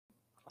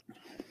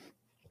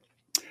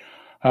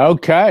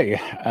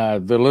Okay,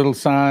 the little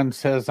sign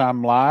says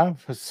I'm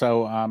live,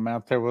 so I'm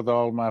out there with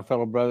all my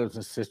fellow brothers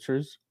and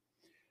sisters,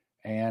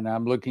 and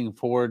I'm looking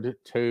forward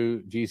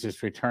to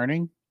Jesus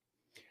returning.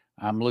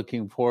 I'm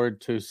looking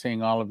forward to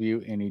seeing all of you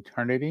in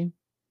eternity.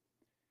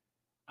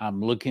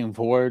 I'm looking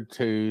forward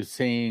to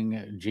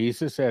seeing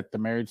Jesus at the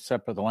marriage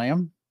supper of the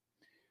Lamb,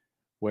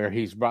 where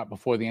he's brought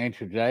before the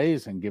Ancient of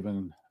Days and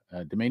given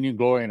dominion,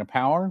 glory, and a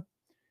power.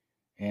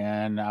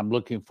 And I'm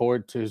looking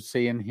forward to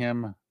seeing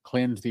him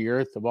cleanse the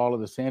earth of all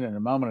of the sin in a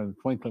moment of the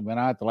twinkling of an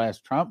eye at the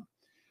last trump.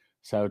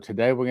 So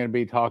today we're going to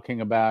be talking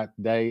about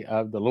Day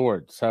of the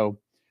Lord. So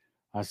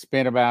I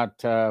spent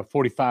about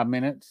 45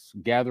 minutes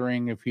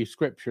gathering a few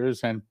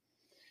scriptures. And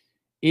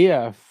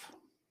if,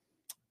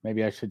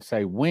 maybe I should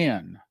say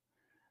when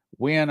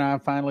I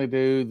finally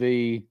do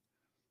the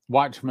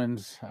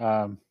Watchman's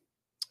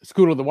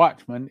School of the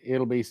Watchman,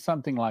 it'll be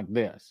something like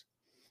this.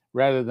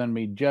 Rather than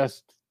me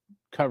just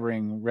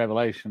covering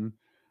Revelation,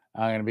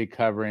 I'm going to be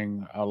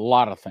covering a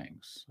lot of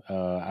things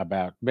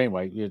about. But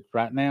anyway,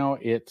 right now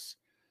it's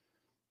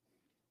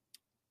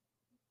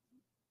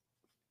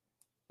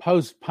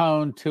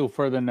postponed till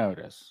further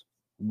notice.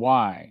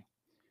 Why?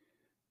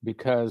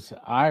 Because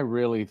I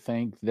really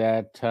think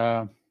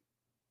that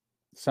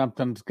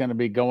something's going to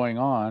be going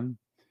on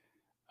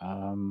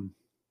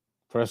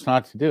for us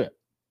not to do it.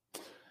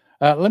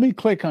 Let me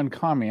click on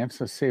comments.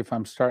 Let's see if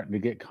I'm starting to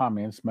get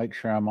comments. Make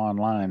sure I'm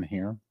online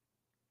here.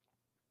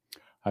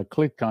 I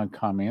clicked on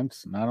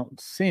comments and I don't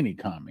see any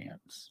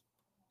comments.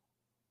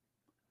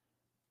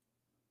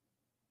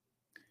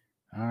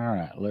 All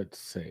right, let's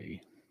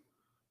see.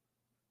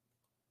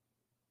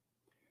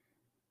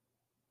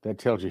 That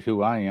tells you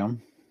who I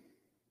am.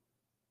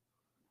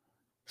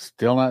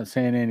 Still not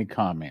seeing any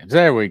comments.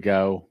 There we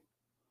go.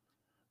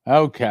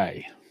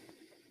 Okay.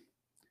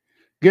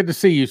 Good to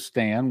see you,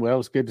 Stan. Well,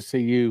 it's good to see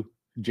you,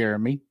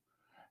 Jeremy,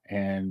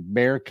 and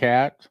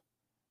Bearcat,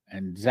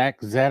 and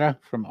Zach Zeta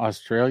from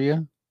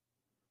Australia.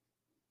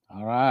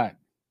 All right.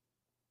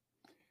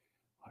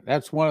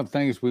 That's one of the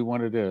things we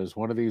want to do is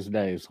one of these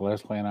days,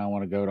 Leslie and I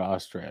want to go to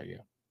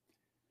Australia.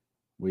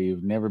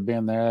 We've never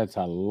been there. It's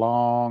a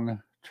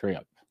long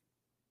trip.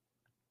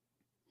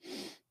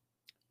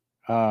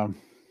 In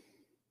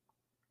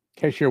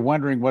case you're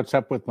wondering what's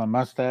up with my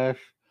mustache,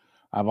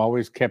 I've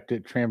always kept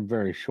it trimmed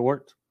very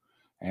short.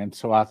 And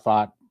so I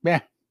thought,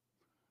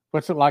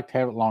 what's it like to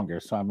have it longer?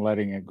 So I'm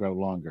letting it grow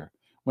longer.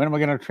 When am I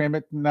going to trim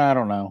it? No, I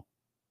don't know.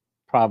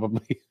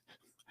 Probably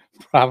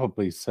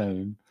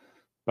soon.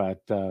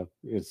 But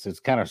it's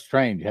kind of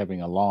strange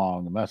having a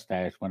long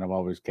mustache when I've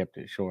always kept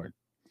it short.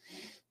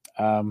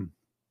 Leslie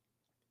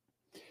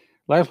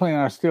and I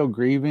are still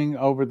grieving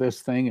over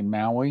this thing in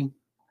Maui.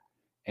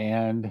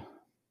 And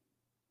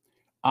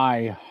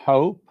I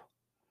hope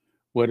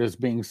what is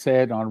being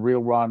said on Real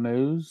Raw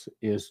News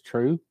is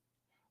true.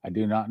 I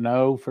do not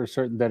know for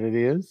certain that it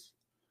is,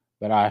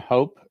 but I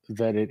hope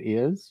that it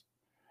is.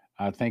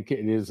 I think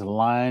it is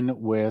aligned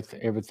with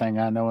everything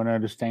I know and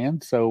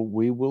understand, so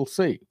we will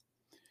see.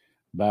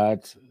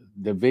 But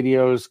the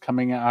videos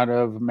coming out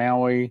of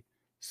Maui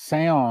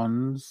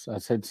sounds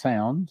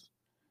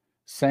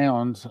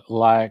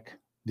like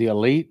the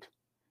elite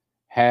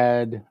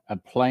had a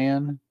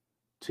plan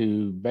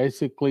to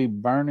basically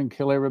burn and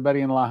kill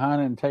everybody in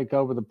Lahaina and take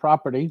over the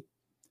property.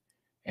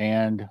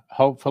 And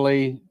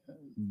hopefully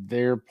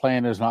their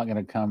plan is not going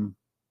to come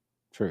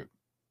true.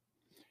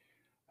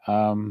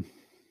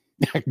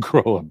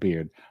 Grow a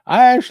beard.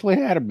 I actually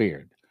had a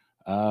beard.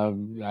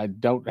 I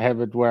don't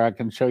have it where I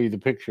can show you the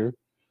picture,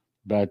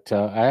 but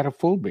I had a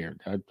full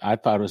beard. I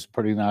thought it was a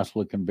pretty nice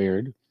looking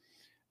beard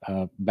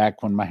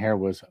back when my hair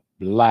was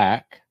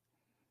black.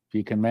 If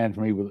you can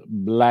imagine me with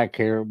black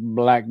hair,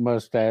 black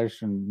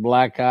mustache, and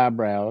black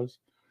eyebrows,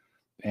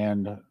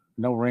 and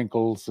no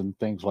wrinkles and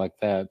things like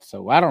that.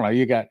 So I don't know.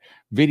 You got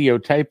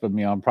videotape of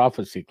me on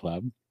Prophecy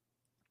Club.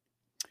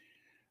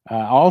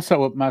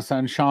 Also, my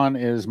son Sean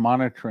is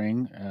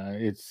monitoring.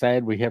 It's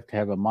sad we have to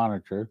have a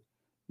monitor.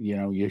 You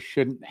know, you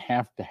shouldn't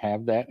have to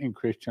have that in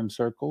Christian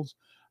circles.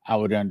 I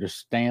would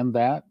understand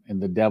that in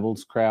the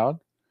devil's crowd.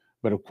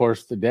 But of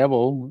course, the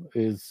devil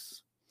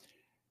is,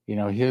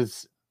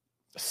 his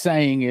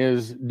saying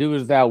is, do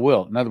as thou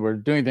wilt. In other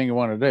words, do anything you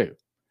want to do.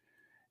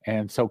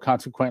 And so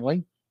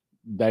consequently,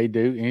 they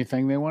do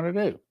anything they want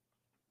to do.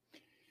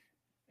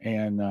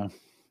 And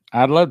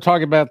I'd love to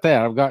talk about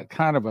that. I've got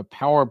kind of a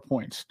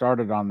PowerPoint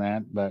started on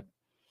that, but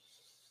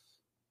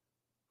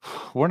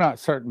we're not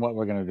certain what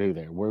we're going to do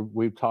there.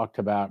 We've talked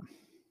about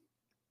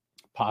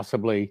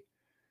possibly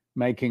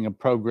making a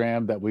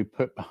program that we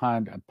put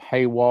behind a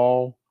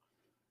paywall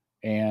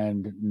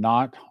and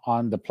not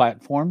on the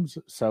platforms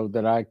so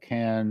that I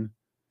can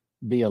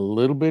be a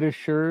little bit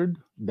assured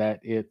that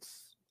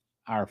it's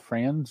our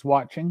friends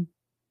watching.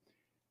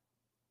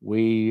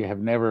 We have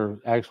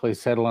never actually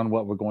settled on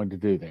what we're going to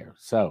do there.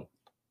 So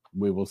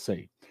we will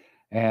see.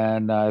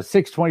 And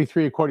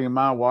 6:23 according to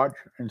my watch.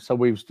 And so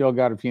we've still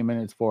got a few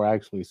minutes before I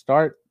actually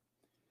start.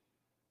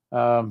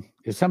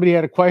 If somebody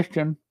had a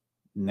question,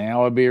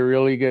 now would be a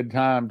really good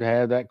time to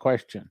have that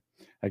question.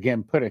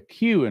 Again, put a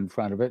Q in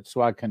front of it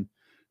so I can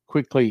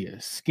quickly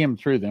skim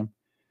through them.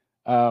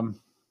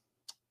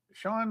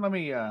 Sean, let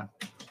me, I'm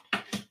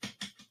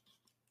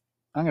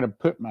going to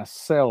put my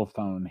cell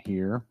phone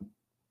here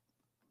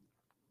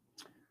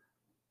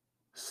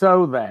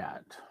so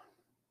that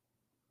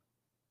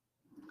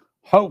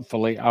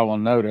hopefully I will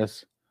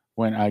notice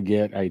when I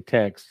get a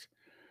text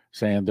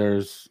saying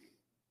there's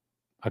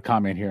a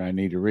comment here I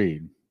need to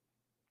read.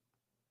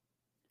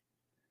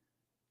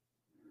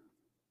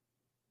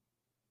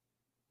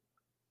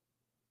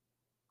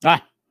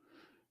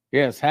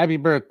 Yes, happy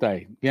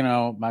birthday. You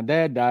know, my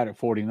dad died at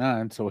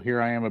 49, so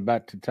here I am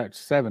about to touch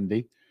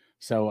 70.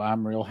 So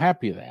I'm real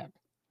happy that.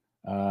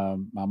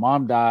 My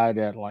mom died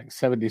at like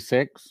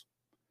 76.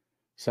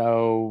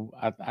 So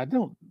I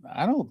don't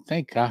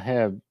think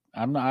I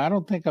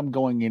don't think I'm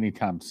going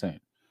anytime soon.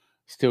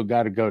 Still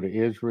got to go to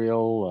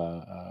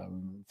Israel,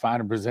 find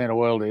and present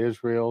oil to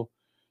Israel.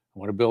 I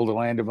want to build a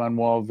land of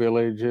unwalled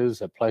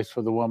villages, a place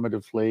for the woman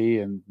to flee,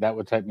 and that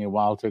would take me a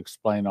while to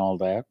explain all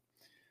that.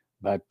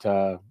 But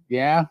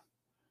yeah,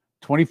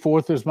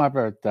 24th is my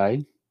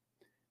birthday,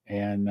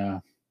 and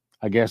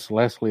I guess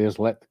Leslie has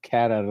let the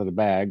cat out of the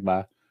bag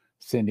by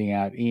sending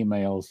out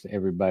emails to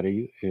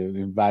everybody,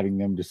 inviting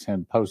them to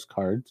send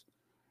postcards.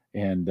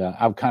 And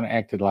I've kind of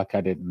acted like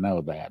I didn't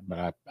know that, but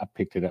I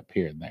picked it up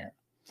here and there.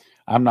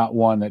 I'm not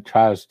one that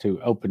tries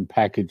to open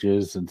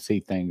packages and see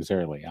things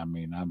early. I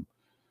mean,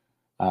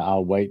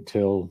 I'll wait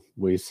till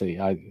we see.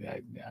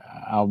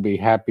 I'll be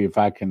happy if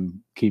I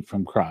can keep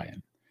from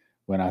crying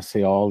when I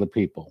see all the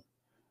people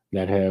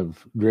that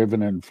have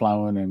driven and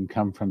flown and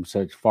come from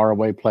such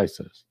faraway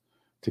places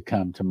to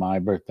come to my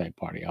birthday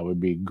party. I would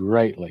be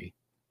greatly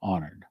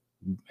honored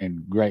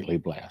and greatly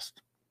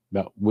blessed.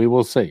 But we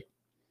will see.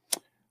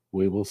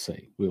 We will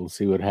see. We will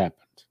see what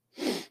happens.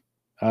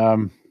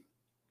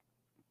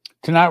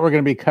 Tonight we're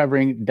going to be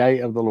covering Day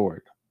of the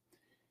Lord.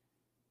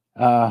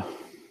 I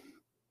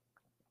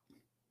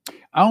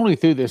only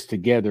threw this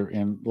together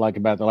in like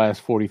about the last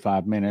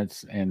 45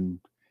 minutes, and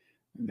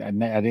I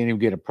didn't even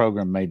get a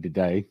program made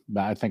today,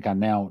 but I think I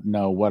now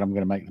know what I'm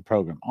going to make the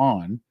program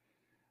on.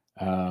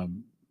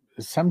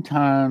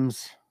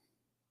 Sometimes,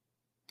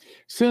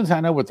 as soon as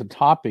I know what the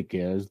topic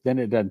is, then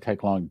it doesn't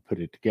take long to put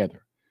it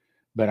together.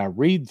 But I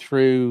read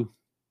through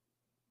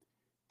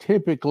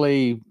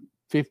typically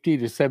 50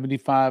 to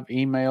 75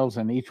 emails,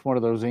 and each one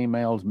of those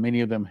emails, many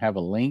of them have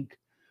a link.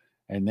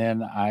 And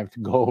then I have to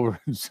go over,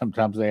 and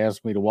sometimes they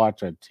ask me to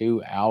watch a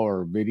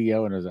 2-hour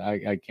video, and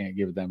I can't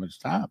give it that much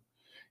time.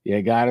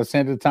 You got to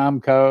send a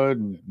time code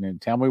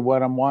and tell me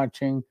what I'm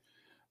watching,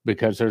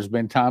 because there's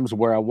been times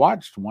where I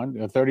watched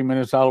one 30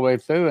 minutes all the way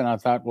through, and I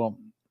thought, well,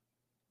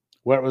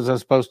 what was I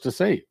supposed to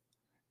see?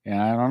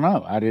 And I don't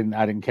know. I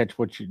didn't catch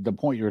the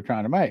point you were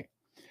trying to make.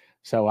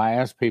 So I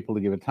asked people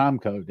to give a time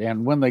code,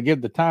 and when they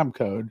give the time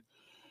code,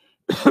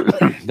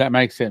 that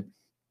makes it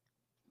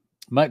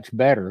much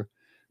better,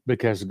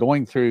 because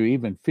going through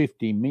even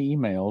 50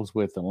 emails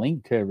with a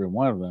link to every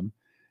one of them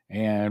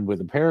and with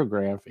a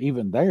paragraph,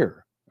 even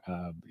there,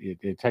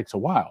 it takes a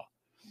while.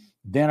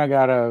 Then I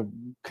got to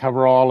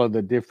cover all of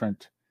the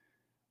different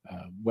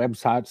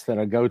websites that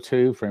I go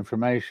to for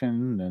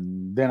information,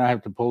 and then I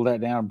have to pull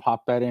that down and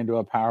pop that into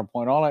a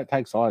PowerPoint. All that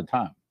takes a lot of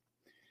time.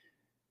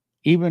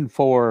 Even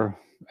for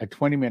a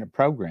 20-minute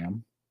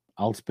program,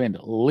 I'll spend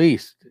at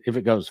least, if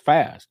it goes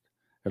fast,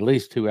 at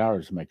least 2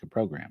 hours to make a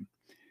program.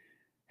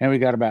 And we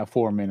got about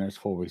 4 minutes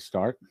before we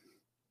start.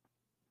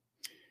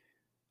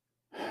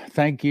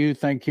 Thank you.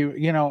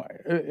 You know,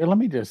 let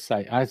me just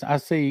say, I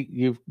see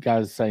you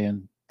guys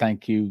saying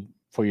thank you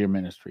for your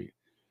ministry.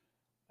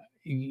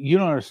 You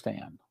don't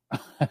understand.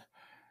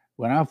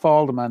 When I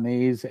fall to my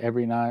knees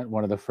every night,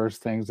 one of the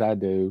first things I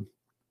do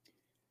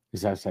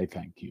is I say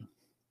thank you.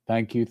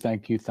 Thank you.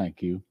 Thank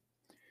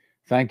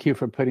you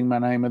for putting my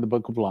name in the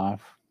book of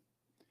life.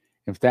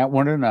 If that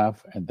weren't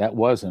enough, and that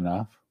was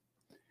enough,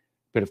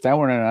 but if that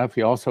weren't enough,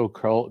 you also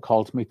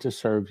called me to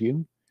serve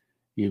you.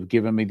 You've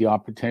given me the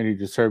opportunity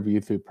to serve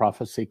you through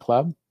Prophecy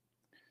Club.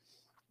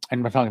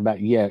 And we're talking about,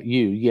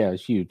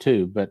 you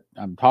too, but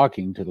I'm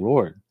talking to the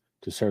Lord,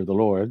 to serve the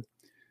Lord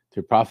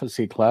through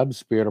Prophecy Club,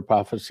 Spirit of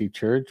Prophecy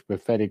Church,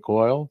 Prophetic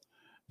Oil,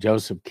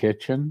 Joseph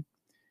Kitchen.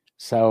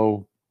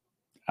 So,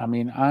 I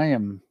mean,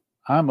 I'm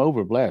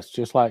overblessed,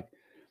 just like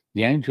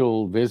the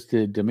angel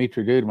visited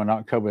Dimitri Dude on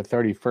October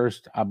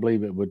 31st. I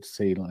believe it would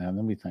see, now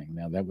let me think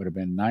now, that would have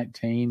been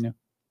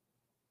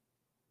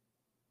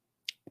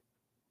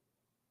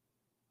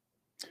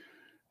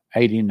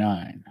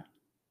 1989.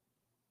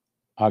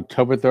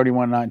 October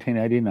 31,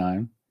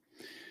 1989.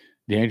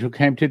 The angel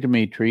came to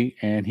Dimitri,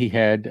 and he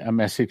had a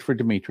message for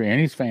Dimitri and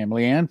his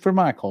family and for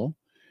Michael.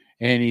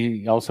 And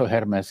he also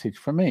had a message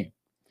for me.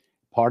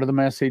 Part of the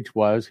message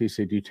was, he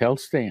said, you tell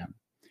Stan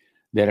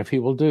that if he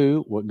will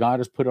do what God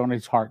has put on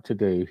his heart to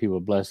do, he will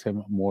bless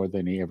him more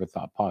than he ever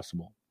thought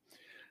possible.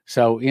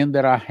 So in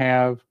that I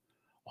have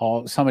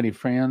so many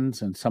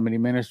friends and so many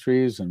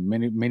ministries and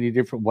many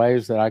different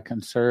ways that I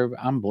can serve,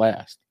 I'm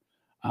blessed.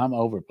 I'm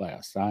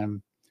overblessed.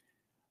 I'm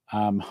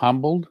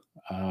humbled.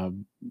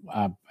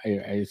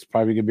 It's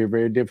probably going to be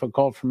very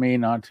difficult for me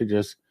not to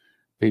just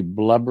be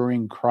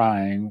blubbering,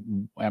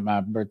 crying at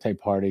my birthday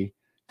party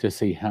to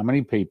see how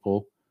many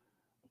people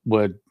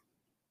would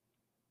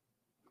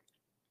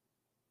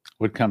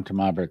come to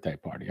my birthday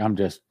party.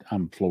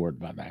 I'm floored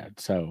by that.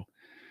 So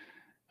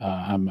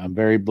I'm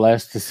very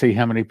blessed to see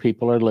how many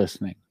people are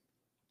listening.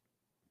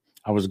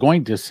 I was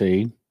going to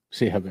see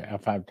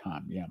if I have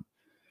time. Yeah.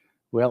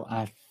 Well,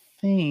 I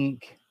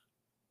think,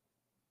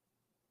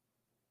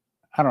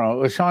 I don't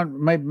know,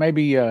 Sean,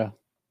 maybe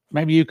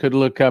you could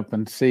look up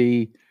and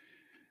see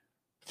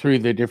through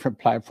the different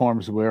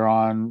platforms we're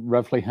on,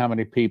 roughly how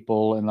many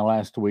people in the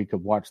last week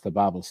have watched the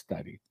Bible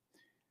study.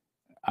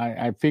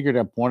 I figured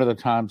up one of the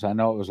times, I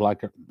know it was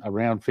like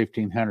around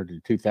 1,500 to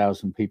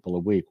 2,000 people a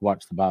week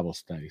watch the Bible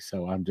study.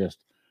 So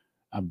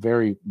I'm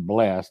very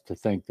blessed to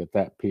think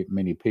that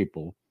many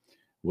people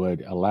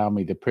would allow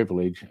me the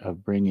privilege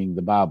of bringing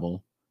the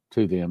Bible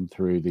to them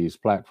through these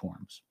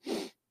platforms.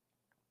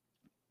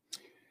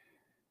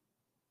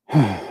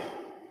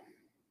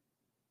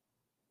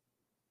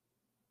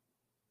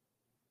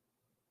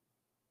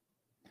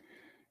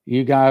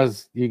 You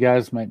guys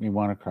make me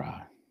want to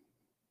cry.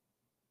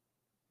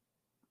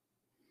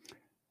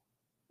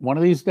 One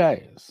of these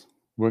days,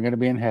 we're going to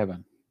be in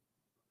heaven.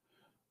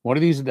 One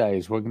of these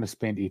days, we're going to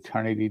spend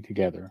eternity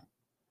together,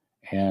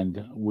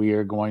 and we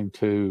are going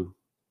to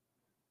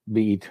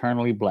be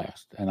eternally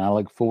blessed. And I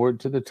look forward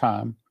to the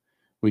time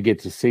we get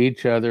to see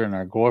each other in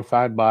our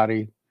glorified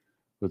body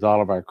with all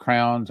of our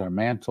crowns, our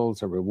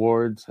mantles, our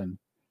rewards, and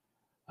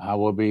I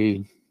will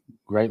be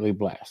greatly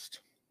blessed.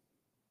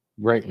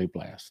 Greatly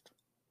blessed.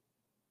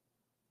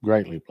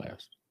 Greatly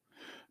blessed.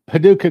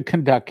 Paducah,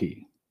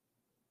 Kentucky.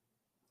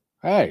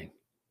 Hey,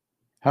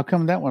 how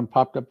come that one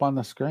popped up on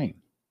the screen?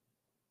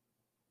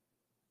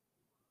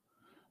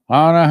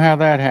 I don't know how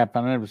that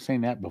happened. I've never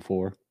seen that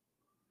before.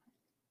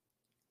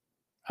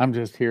 I'm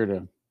just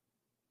here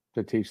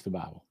to teach the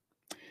Bible.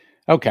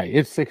 Okay,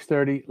 it's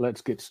 6:30.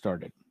 Let's get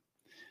started.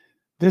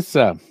 This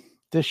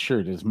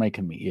shirt is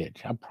making me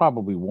itch. I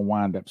probably will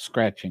wind up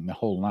scratching the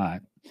whole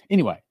night.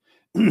 Anyway,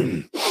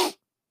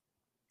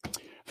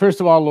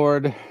 first of all,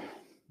 Lord,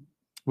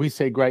 we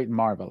say great and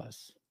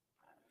marvelous.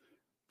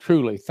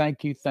 Truly,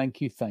 thank you,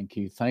 thank you, thank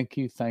you, thank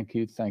you, thank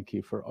you, thank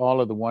you for all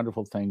of the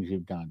wonderful things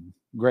you've done.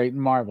 Great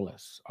and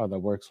marvelous are the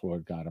works,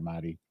 Lord God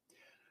Almighty.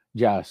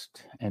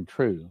 Just and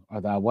true are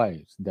thy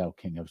ways, thou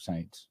King of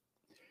saints.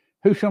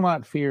 Who shall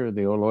not fear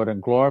thee, O Lord,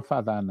 and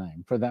glorify thy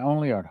name? For thou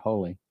only art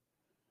holy.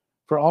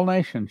 For all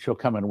nations shall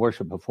come and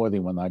worship before thee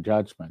when thy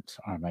judgments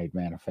are made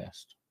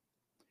manifest.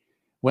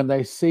 When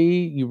they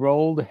see you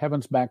roll the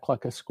heavens back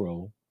like a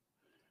scroll,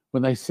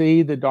 when they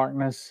see the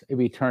darkness of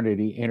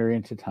eternity enter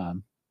into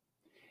time,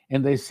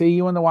 and they see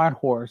you on the white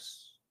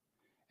horse,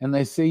 and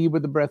they see you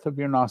with the breath of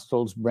your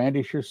nostrils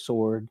brandish your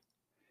sword,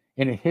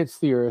 and it hits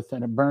the earth,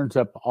 and it burns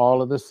up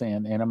all of the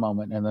sin in a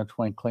moment, in the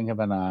twinkling of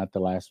an eye at the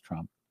last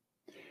trump.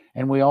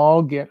 And we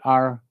all get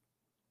our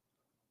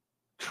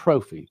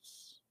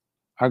trophies,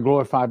 our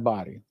glorified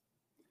body,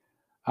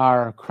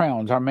 our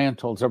crowns, our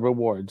mantles, our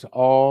rewards,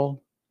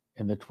 all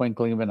in the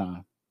twinkling of an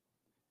eye.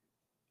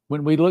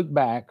 When we look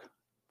back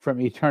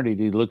from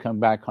eternity, looking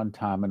back on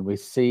time, and we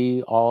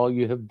see all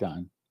you have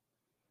done,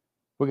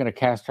 we're going to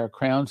cast our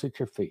crowns at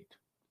your feet,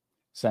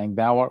 saying,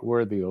 thou art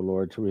worthy, O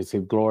Lord, to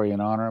receive glory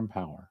and honor and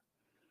power.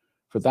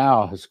 For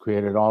thou hast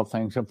created all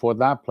things, and for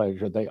thy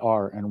pleasure they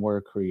are and were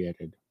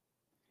created.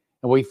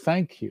 And we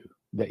thank you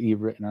that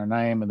you've written our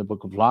name in the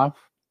book of life.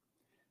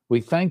 We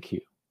thank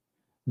you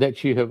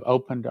that you have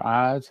opened our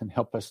eyes and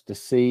helped us to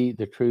see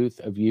the truth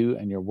of you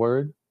and your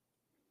word.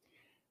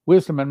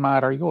 Wisdom and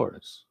might are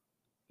yours.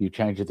 You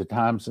changeth the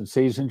times and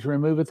seasons,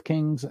 removeth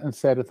kings and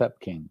setteth up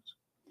kings.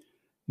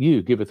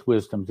 You giveth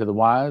wisdom to the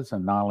wise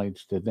and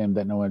knowledge to them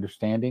that know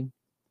understanding.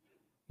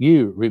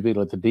 You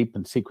revealeth the deep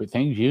and secret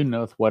things. You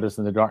knoweth what is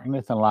in the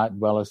darkness, and light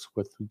dwelleth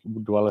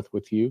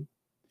with you.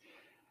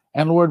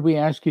 And Lord, we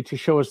ask you to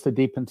show us the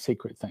deep and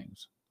secret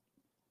things.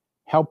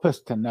 Help us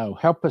to know.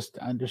 Help us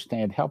to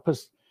understand. Help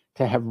us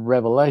to have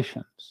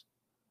revelation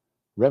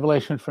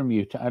from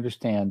you to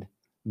understand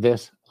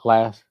this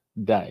last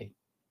day,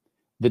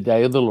 the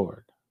day of the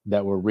Lord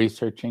that we're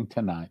researching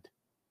tonight.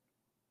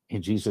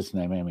 In Jesus'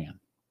 name, amen.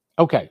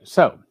 Okay,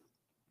 so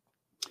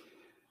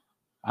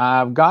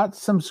I've got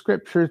some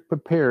scriptures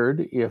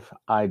prepared. If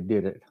I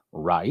did it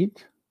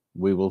right,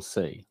 we will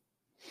see.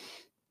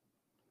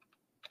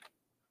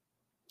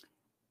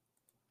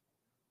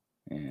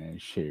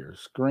 And share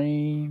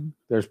screen.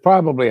 There's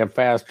probably a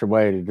faster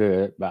way to do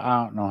it, but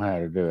I don't know how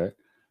to do it.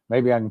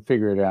 Maybe I can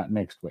figure it out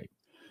next week.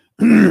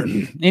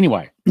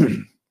 Anyway,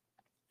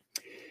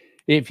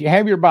 if you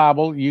have your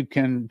Bible, you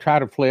can try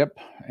to flip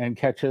and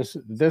catch us.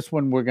 This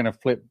one, we're going to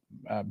flip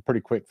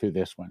pretty quick through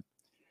this one.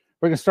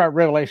 We're going to start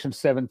Revelation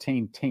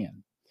 17:10.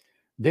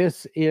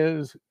 This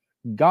is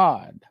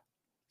God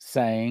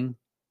saying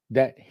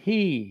that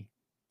he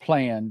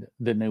planned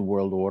the New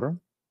World Order,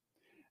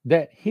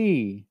 that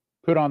he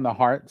put on the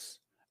hearts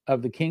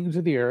of the kings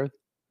of the earth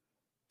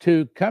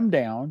to come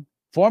down,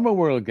 form a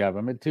world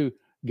government, to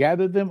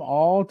gather them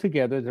all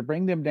together, to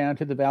bring them down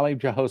to the valley of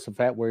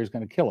Jehoshaphat, where he's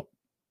going to kill them.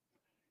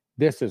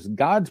 This is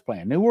God's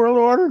plan. New World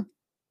Order?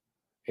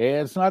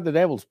 It's not the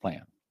devil's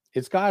plan.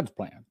 It's God's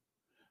plan.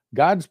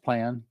 God's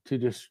plan to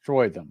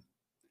destroy them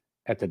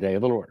at the day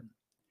of the Lord.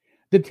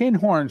 The 10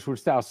 horns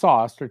which thou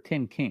sawest are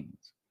 10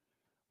 kings,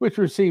 which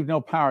received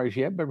no power as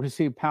yet, but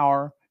received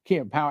power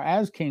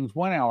as kings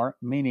 1 hour,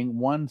 meaning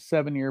 1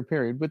 7-year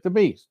period with the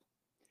beast.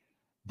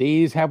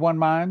 These have one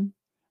mind,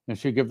 and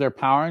shall give their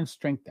power and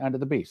strength unto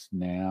the beast.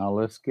 Now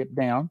let's skip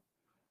down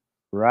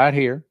right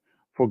here.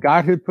 For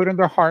God hath put in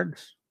their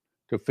hearts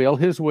to fill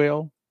his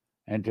will,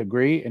 and to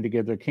agree, and to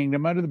give their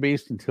kingdom unto the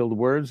beast until the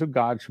words of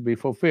God shall be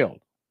fulfilled.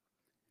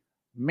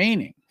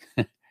 Meaning,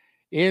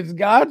 it's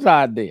God's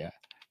idea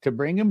to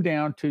bring them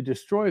down to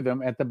destroy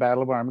them at the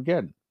Battle of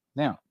Armageddon.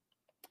 Now,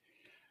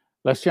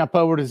 let's jump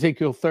over to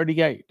Ezekiel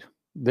 38.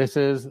 This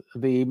is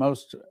the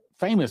most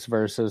famous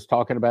verses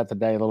talking about the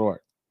day of the Lord.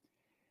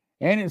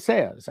 And it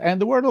says, And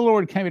the word of the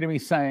Lord came to me,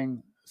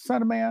 saying,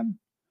 Son of man,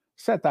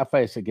 set thy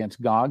face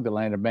against Gog, the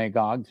land of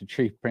Magog, the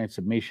chief prince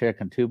of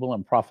Meshech and Tubal,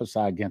 and prophesy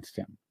against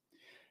him.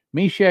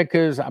 Meshech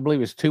is, I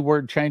believe, is 2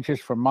 word changes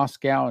from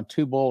Moscow, and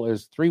Tubal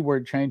is 3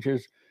 word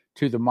changes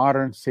to the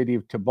modern city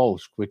of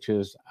Tobolsk, which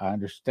is, I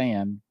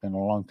understand, been a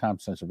long time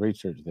since I've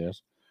researched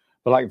this,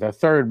 but like the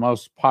 3rd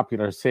most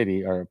popular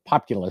city or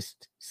populous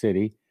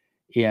city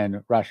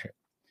in Russia.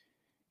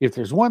 If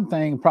there's one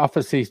thing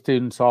prophecy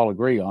students all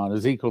agree on,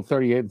 Ezekiel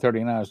 38 and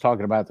 39 is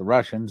talking about the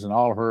Russians and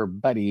all her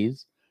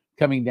buddies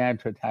coming down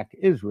to attack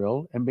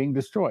Israel and being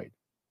destroyed.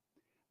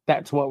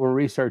 That's what we're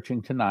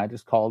researching tonight.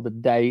 It's called the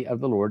Day of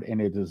the Lord,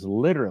 and it is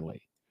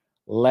literally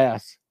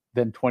less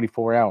than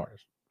 24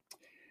 hours.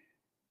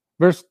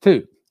 Verse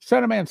 2,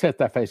 Son of man, set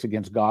thy face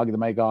against Gog, the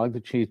Magog, the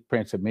chief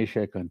prince of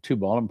Meshech and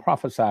Tubal, and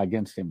prophesy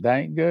against him. That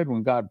ain't good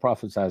when God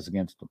prophesies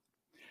against him.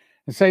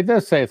 And say,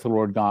 Thus saith the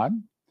Lord God,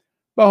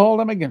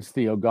 Behold, I'm against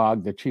thee, O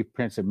Gog, the chief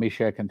prince of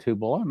Meshech and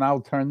Tubal, and I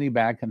will turn thee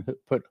back and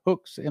put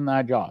hooks in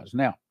thy jaws.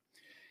 Now,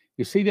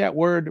 you see that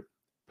word,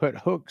 put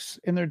hooks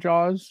in their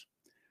jaws?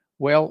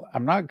 Well,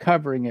 I'm not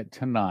covering it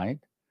tonight,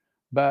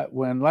 but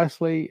when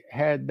Leslie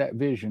had that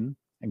vision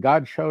and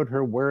God showed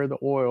her where the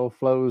oil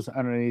flows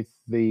underneath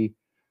the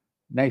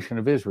nation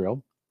of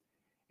Israel,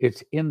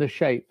 it's in the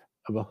shape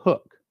of a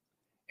hook.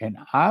 And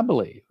I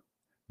believe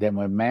that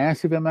when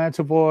massive amounts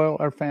of oil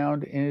are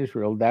found in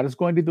Israel, that is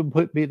going to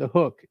be the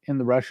hook in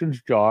the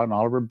Russians' jaw and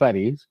all of her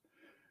buddies,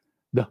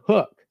 the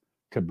hook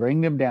to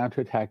bring them down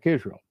to attack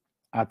Israel.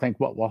 I think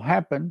what will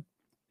happen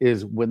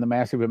is when the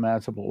massive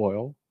amounts of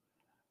oil,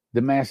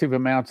 the massive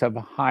amounts of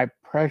high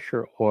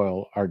pressure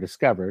oil are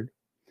discovered,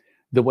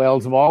 the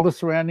wells of all the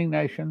surrounding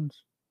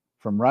nations,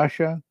 from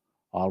Russia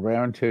all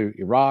around to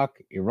Iraq,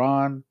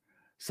 Iran,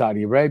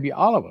 Saudi Arabia,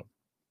 all of them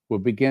will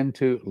begin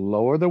to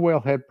lower the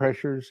wellhead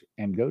pressures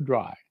and go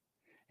dry.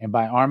 And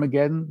by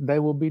Armageddon, they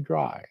will be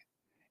dry.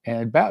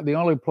 And about the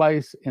only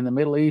place in the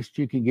Middle East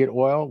you can get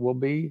oil will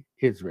be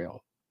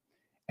Israel.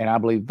 And I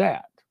believe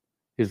that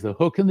is the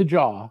hook in the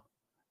jaw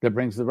that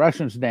brings the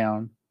Russians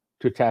down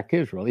to attack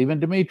Israel. Even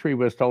Dmitry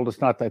was told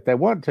it's not that they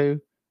want to,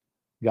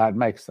 God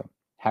makes them.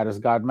 How does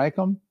God make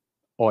them?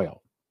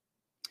 Oil.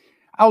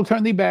 I will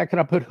turn thee back, and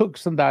I'll put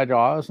hooks in thy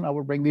jaws, and I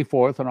will bring thee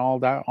forth in all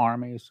thy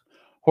armies,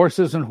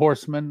 horses and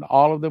horsemen,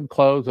 all of them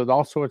clothed with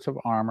all sorts of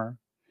armor,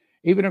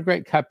 even a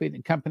great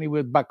company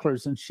with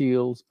bucklers and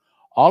shields,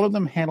 all of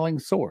them handling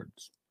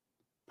swords.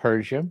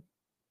 Persia,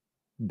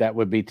 that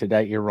would be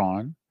today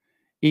Iran,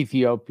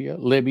 Ethiopia,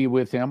 Libya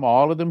with them,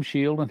 all of them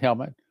shield and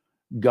helmet.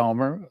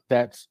 Gomer,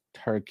 that's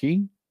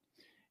Turkey,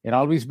 and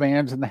all these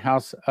bands in the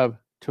house of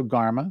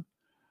Togarmah,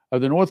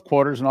 of the north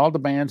quarters, and all the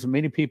bands and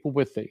many people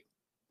with thee.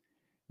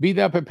 Be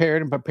thou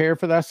prepared, and prepare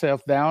for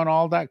thyself, thou and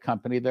all that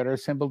company that are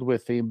assembled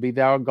with thee, and be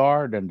thou a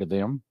guard unto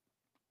them.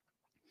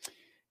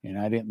 And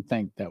I didn't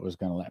think that was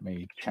going to let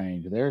me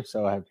change there,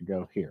 so I have to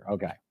go here.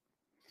 Okay.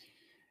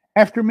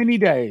 After many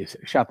days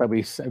shalt thou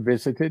be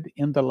visited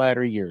in the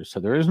latter years. So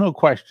there is no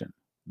question.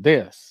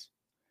 This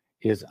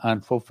is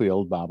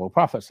unfulfilled Bible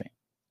prophecy.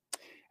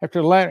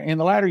 In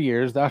the latter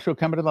years, thou shalt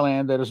come into the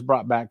land that is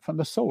brought back from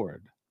the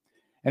sword,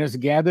 and is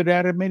gathered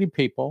out of many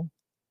people.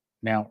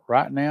 Now,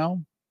 right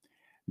now,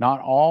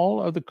 not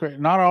all of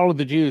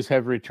the Jews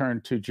have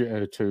returned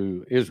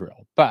to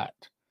Israel, but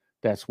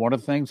that's one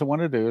of the things I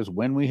want to do is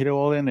when we hit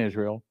oil in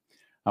Israel,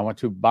 I want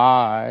to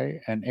buy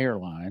an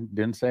airline,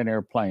 didn't say an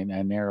airplane,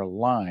 an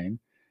airline,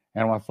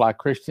 and I want to fly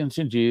Christians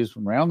and Jews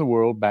from around the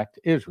world back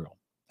to Israel.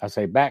 I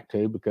say back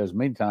to because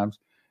many times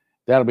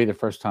that'll be the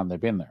first time they've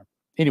been there.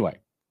 Anyway,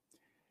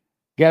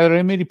 gathered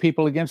in many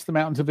people against the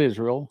mountains of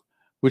Israel,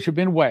 which have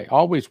been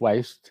always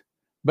waste,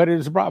 but it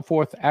is brought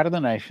forth out of the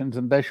nations,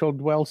 and they shall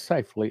dwell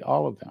safely,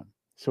 all of them.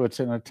 So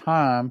it's in a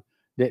time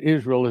that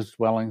Israel is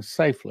dwelling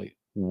safely.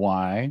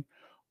 Why?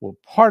 Well,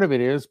 part of it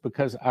is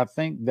because I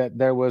think that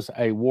there was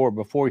a war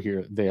before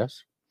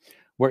this,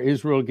 where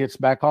Israel gets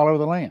back all over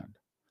the land.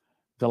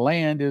 The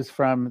land is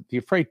from the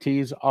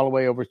Euphrates all the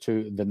way over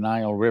to the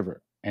Nile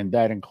River, and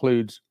that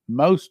includes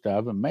most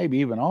of, and maybe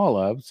even all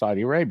of,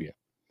 Saudi Arabia.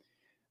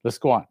 Let's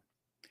go on.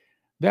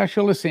 Thou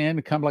shalt ascend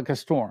and come like a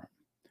storm.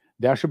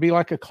 Thou shalt be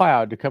like a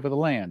cloud to cover the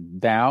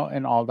land, thou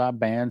and all thy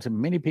bands and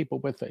many people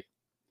with thee.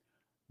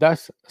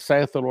 Thus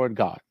saith the Lord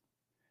God,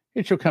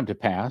 it shall come to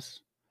pass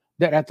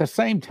that at the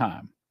same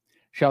time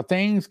shall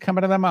things come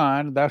into thy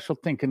mind, thou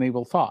shalt think an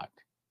evil thought.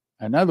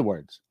 In other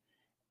words,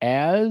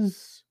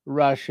 as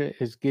Russia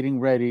is getting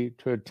ready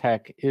to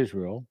attack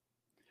Israel,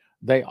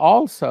 they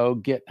also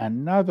get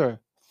another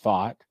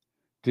thought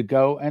to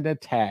go and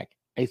attack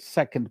a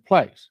second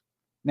place.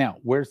 Now,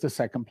 where's the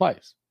second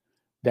place?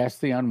 That's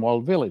the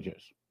unwalled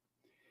villages.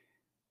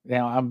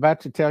 Now, I'm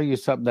about to tell you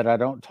something that I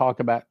don't talk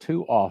about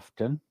too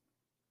often.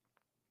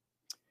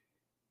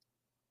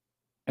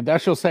 And thou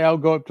shalt say, I'll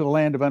go up to the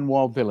land of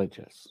unwalled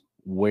villages.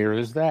 Where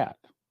is that?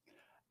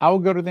 I will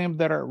go to them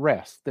that are at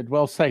rest, that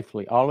dwell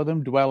safely, all of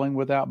them dwelling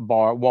without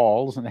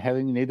walls and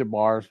having neither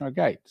bars nor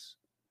gates,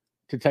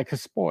 to take a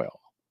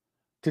spoil,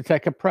 to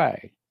take a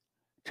prey,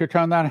 to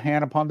turn thine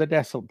hand upon the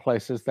desolate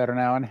places that are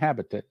now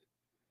inhabited,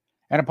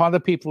 and upon the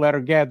people that are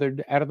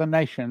gathered out of the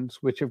nations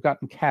which have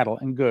gotten cattle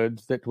and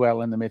goods that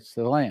dwell in the midst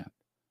of the land.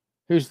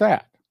 Who's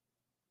that?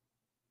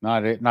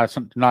 Not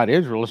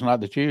Israel. It's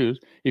not the Jews.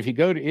 If you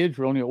go to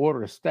Israel and you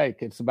order a steak,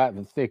 it's about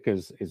as thick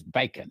as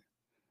bacon.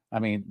 I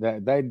mean,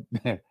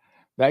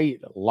 they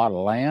eat a lot of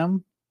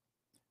lamb.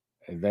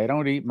 They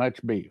don't eat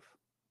much beef.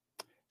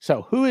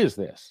 So who is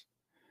this?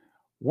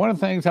 One of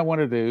the things I want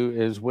to do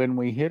is when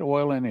we hit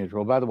oil in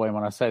Israel, by the way,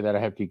 when I say that, I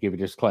have to give a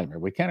disclaimer.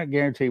 We cannot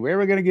guarantee we're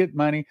ever going to get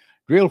money,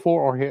 drill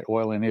for, or hit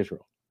oil in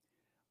Israel.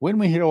 When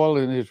we hit oil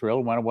in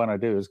Israel, what I want to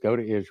do is go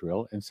to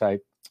Israel and say,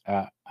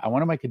 I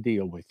want to make a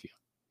deal with you.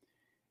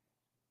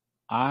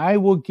 I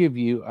will give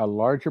you a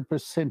larger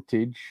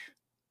percentage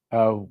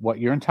of what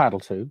you're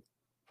entitled to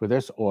for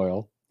this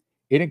oil.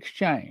 In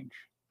exchange,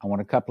 I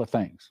want a couple of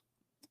things.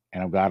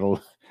 And I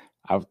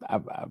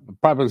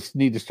probably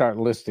need to start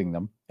listing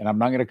them. And I'm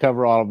not going to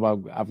cover all of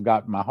them I've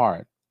got in my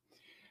heart.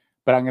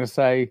 But I'm going to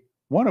say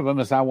one of them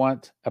is I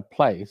want a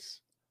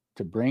place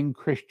to bring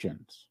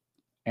Christians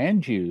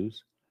and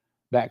Jews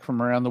back from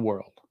around the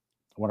world.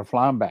 I want to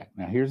fly them back.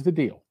 Now, here's the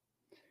deal.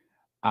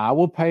 I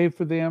will pay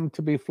for them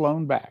to be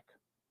flown back.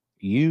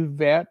 You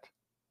vet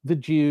the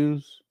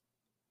Jews.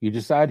 You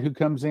decide who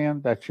comes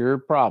in. That's your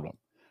problem.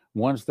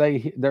 Once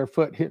their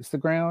foot hits the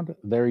ground,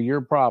 they're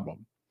your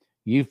problem.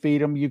 You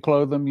feed them, you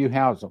clothe them, you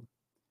house them.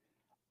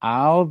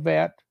 I'll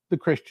vet the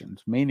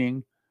Christians,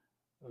 meaning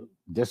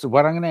this is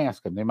what I'm going to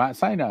ask them. They might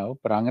say no,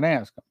 but I'm going to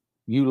ask them.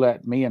 You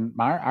let me and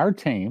our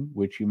team,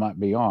 which you might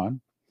be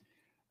on,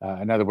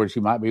 in other words,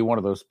 you might be one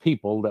of those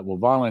people that will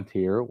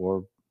volunteer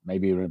or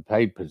maybe in a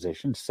paid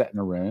position, sit in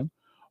a room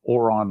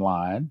or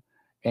online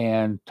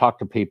and talk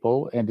to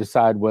people and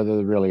decide whether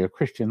they're really a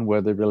Christian,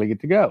 whether they really get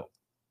to go.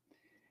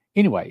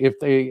 Anyway,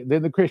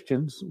 then the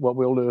Christians, what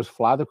we'll do is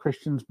fly the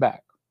Christians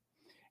back.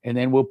 And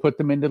then we'll put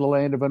them into the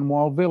land of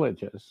unwalled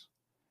villages.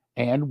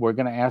 And we're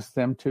going to ask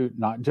them to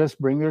not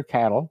just bring their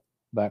cattle,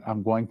 but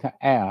I'm going to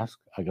ask,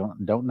 I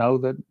don't know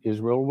that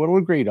Israel will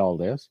agree to all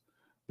this,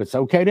 but it's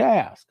okay to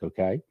ask,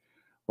 okay?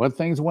 One of the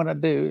things I want to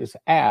do is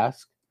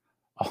ask.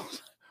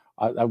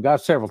 I've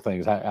got several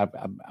things.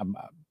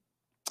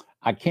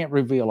 I can't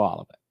reveal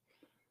all of it.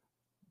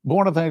 But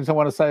one of the things I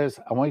want to say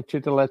is I want you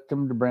to let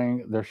them to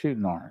bring their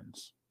shooting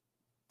irons,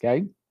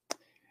 okay?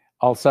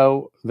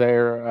 Also,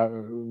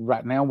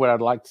 right now, what I'd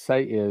like to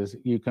say is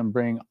you can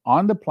bring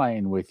on the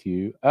plane with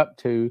you up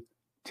to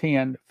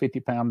 10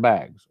 50-pound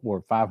bags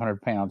or 500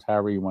 pounds,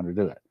 however you want to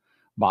do it,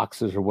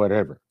 boxes or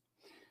whatever.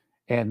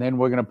 And then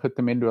we're going to put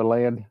them into a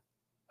land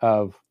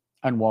of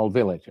unwalled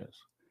villages.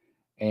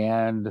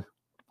 And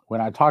when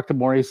I talked to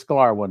Maurice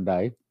Sklar one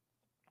day,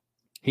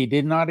 he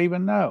did not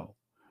even know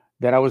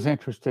that I was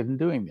interested in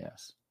doing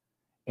this.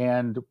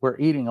 And we're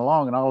eating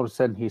along, and all of a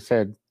sudden he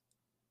said,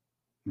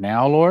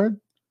 "Now, Lord?"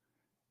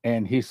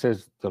 And he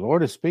says, "The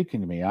Lord is speaking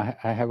to me. I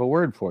have a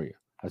word for you."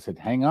 I said,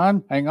 hang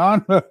on.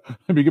 Let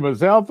me get my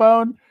cell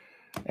phone.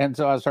 And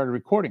so I started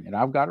recording it.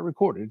 I've got it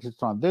recorded.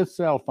 It's on this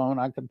cell phone.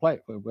 I can play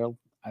it. Well,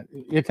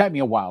 it took me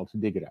a while to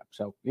dig it up.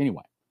 So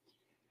anyway.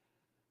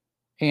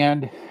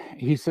 And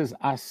he says,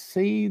 I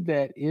see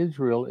that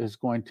Israel is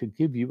going to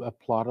give you a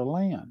plot of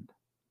land.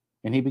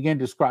 And he began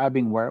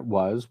describing where it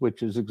was,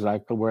 which is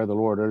exactly where the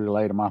Lord had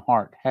laid on my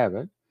heart to have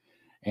it.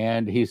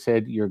 And he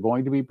said, you're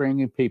going to be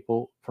bringing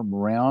people from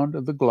around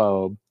the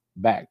globe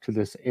back to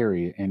this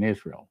area in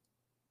Israel.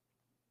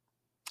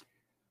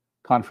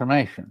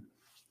 Confirmation.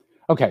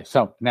 Okay,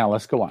 so now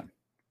let's go on.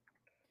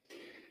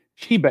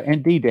 Sheba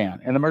and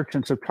Dedan and the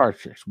merchants of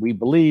Tarshish. We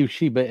believe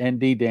Sheba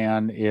and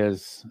Dedan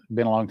is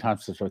been a long time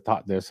since I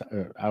thought this.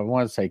 I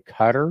want to say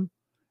Qatar,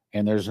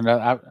 and there's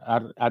another.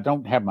 I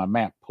don't have my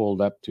map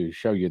pulled up to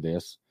show you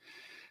this,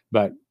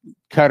 but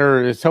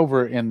Qatar is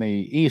over in the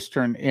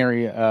eastern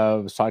area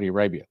of Saudi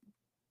Arabia.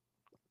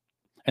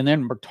 And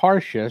then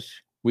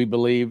Tarshish, we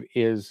believe,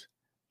 is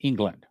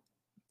England.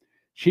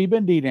 Sheba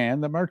and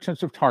Dedan, the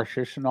merchants of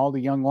Tarshish, and all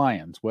the young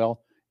lions.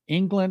 Well,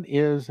 England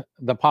is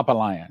the Papa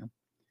Lion,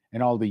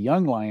 and all the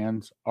young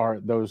lions are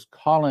those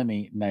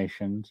colony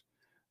nations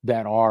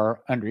that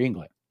are under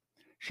England.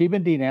 Sheba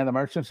and Dedan, the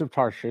merchants of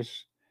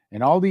Tarshish,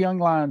 and all the young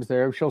lions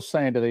there shall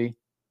say unto thee,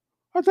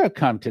 art thou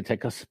come to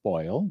take a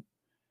spoil?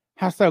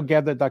 Hast thou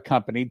gathered thy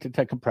company to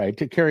take a prey,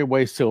 to carry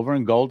away silver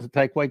and gold, to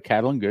take away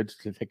cattle and goods,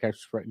 to take a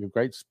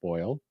great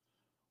spoil?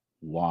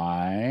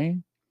 Why?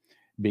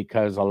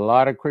 Because a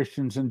lot of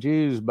Christians and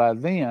Jews by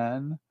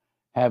then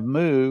have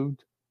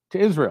moved to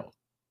Israel.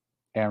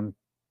 And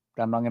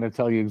I'm not going to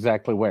tell you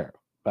exactly where,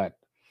 but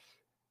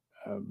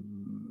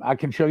I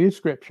can show you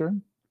scripture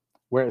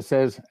where it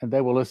says, and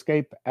they will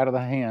escape out of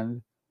the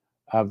hand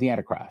of the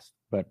Antichrist.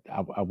 But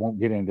I won't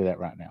get into that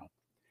right now.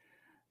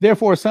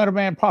 Therefore, Son of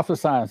Man,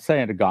 prophesy and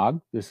say unto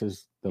Gog, this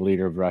is the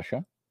leader of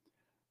Russia,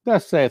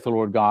 thus saith the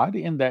Lord God,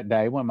 in that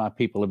day when my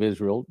people of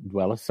Israel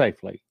dwelleth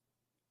safely.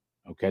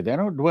 Okay, they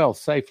don't dwell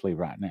safely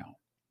right now.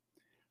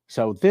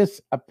 So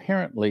this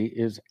apparently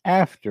is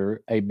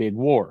after a big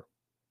war.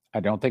 I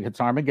don't think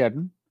it's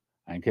Armageddon.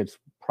 I think it's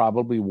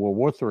probably World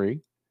War III,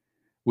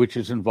 which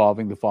is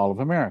involving the fall of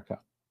America.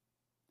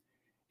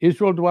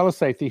 Israel dwelleth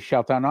safely,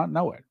 shalt thou not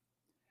know it?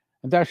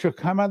 And thou shalt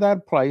come out of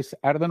that place,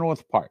 out of the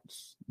north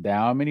parts,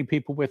 thou and many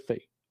people with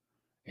thee.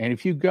 And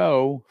if you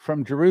go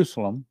from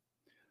Jerusalem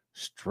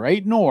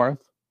straight north,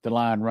 the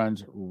line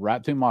runs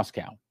right through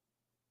Moscow.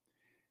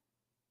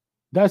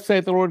 Thus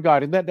saith the Lord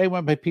God, in that day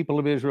when my people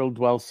of Israel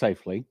dwell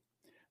safely,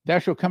 thou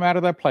shalt come out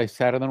of that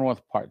place, out of the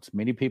north parts,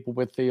 many people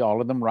with thee,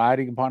 all of them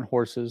riding upon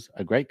horses,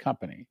 a great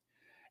company,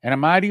 and a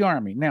mighty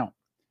army. Now,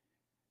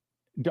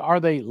 are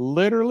they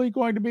literally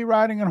going to be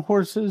riding on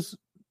horses?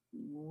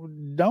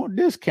 Don't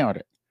discount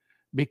it.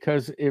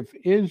 Because if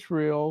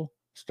Israel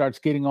starts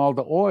getting all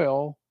the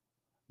oil,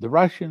 the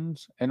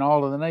Russians and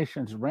all of the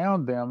nations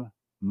around them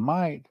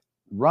might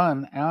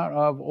run out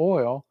of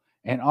oil,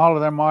 and all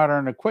of their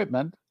modern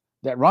equipment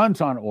that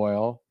runs on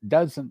oil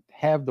doesn't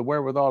have the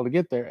wherewithal to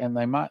get there, and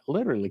they might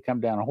literally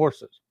come down on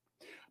horses.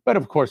 But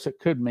of course, it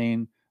could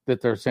mean that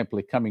they're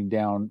simply coming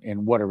down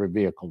in whatever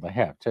vehicle they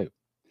have, too.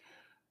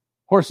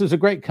 Horses, a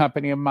great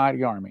company, a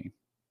mighty army.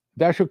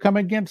 Thou shalt come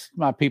against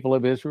my people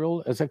of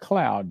Israel as a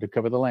cloud to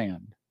cover the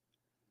land.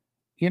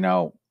 You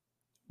know,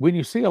 when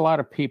you see a lot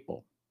of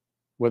people,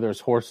 whether it's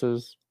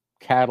horses,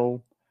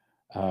 cattle,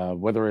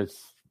 whether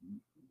it's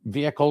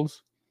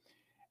vehicles,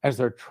 as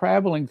they're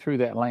traveling through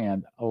that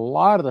land, a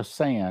lot of the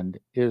sand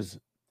is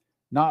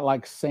not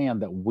like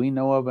sand that we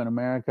know of in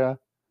America.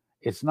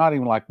 It's not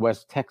even like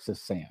West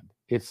Texas sand.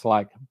 It's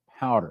like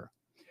powder.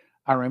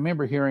 I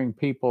remember hearing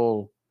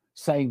people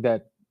saying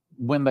that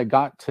when they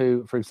got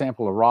to, for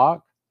example,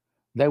 Iraq,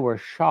 they were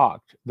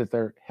shocked that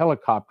their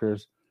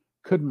helicopters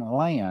couldn't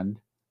land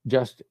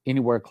just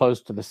anywhere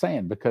close to the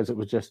sand because it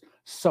was just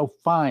so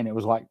fine. It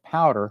was like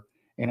powder,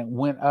 and it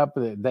went up.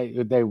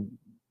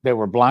 They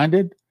were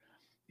blinded.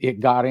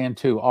 It got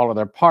into all of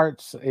their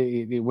parts.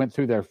 It went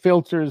through their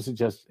filters.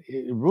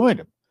 It ruined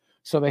them.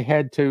 So they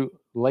had to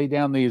lay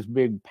down these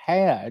big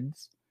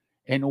pads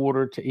in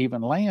order to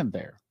even land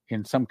there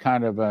in some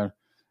kind of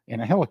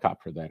in a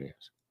helicopter, that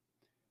is.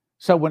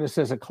 So when it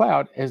says a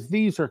cloud, as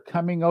these are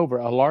coming over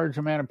a large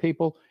amount of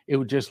people, it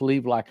would just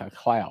leave like a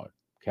cloud,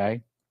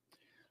 okay?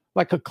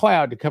 Like a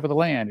cloud to cover the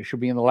land, it shall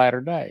be in the latter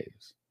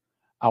days.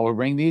 I will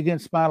bring thee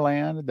against my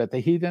land, that the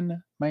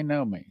heathen may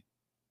know me.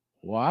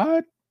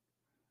 What?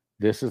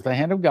 This is the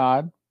hand of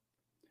God.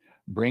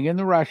 Bring in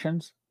the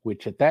Russians,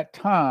 which at that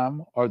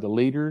time are the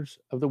leaders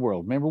of the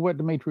world. Remember what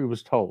Dmitry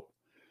was told.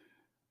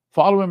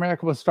 Following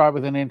America will start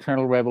with an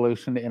internal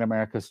revolution in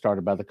America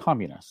started by the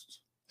communists.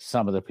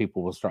 Some of the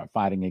people will start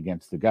fighting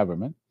against the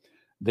government.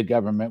 The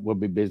government will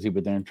be busy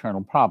with their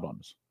internal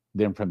problems.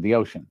 Then from the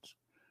oceans,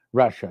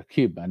 Russia,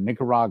 Cuba,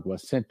 Nicaragua,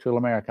 Central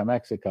America,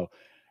 Mexico,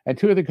 and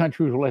 2 other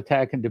countries will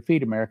attack and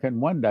defeat America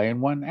in one day,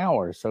 in 1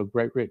 hour, so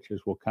great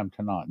riches will come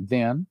to naught.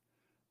 Then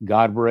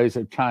God will raise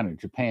up China,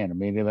 Japan, and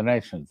many of the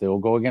nations. They will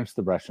go against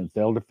the Russians.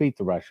 They'll defeat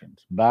the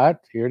Russians.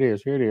 But here it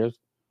is.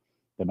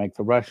 They make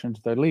the Russians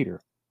their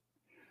leader.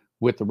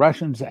 With the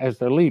Russians as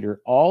their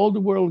leader, all the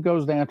world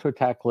goes down to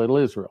attack little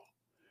Israel.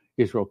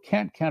 Israel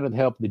can't count on the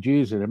help of the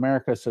Jews in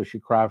America, so she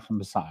cries for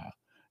Messiah.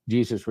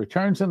 Jesus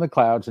returns in the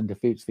clouds and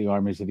defeats the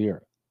armies of the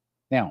earth.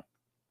 Now,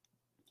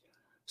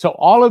 so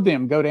all of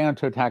them go down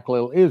to attack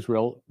little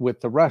Israel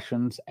with the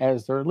Russians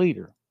as their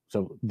leader.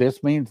 So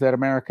this means that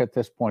America at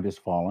this point has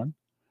fallen.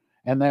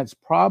 And that's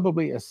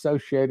probably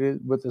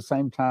associated with the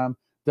same time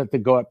that they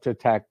go up to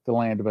attack the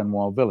land of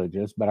unwalled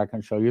villages. But I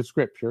can show you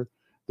scripture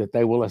that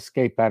they will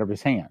escape out of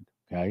his hand.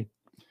 Okay.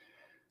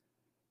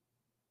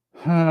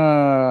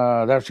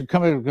 That should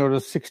go to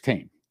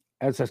 16.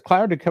 As a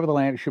cloud to cover the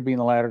land, it should be in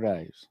the latter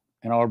days.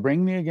 And I'll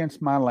bring thee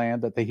against my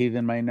land, that the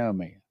heathen may know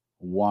me.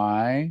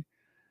 Why?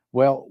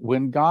 Well,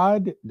 when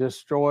God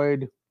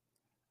destroyed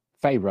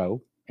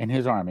Pharaoh and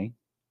his army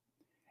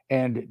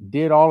and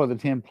did all of the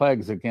 10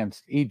 plagues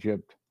against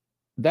Egypt,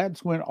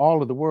 that's when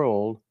all of the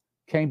world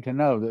came to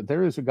know that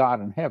there is a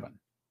God in heaven.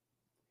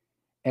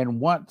 And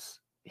once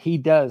he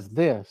does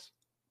this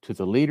to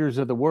the leaders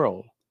of the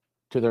world,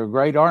 to their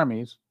great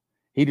armies,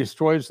 he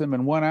destroys them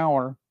in 1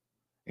 hour,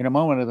 in a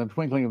moment of the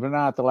twinkling of an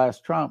eye at the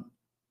last trump.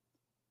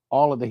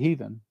 All of the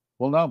heathen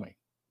will know me.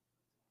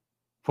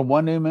 From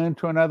one new moon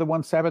to another,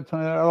 one Sabbath to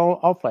another,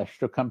 all flesh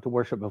shall come to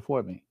worship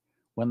before me.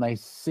 when they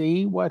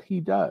see what he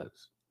does,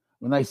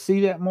 when they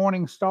see that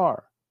morning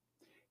star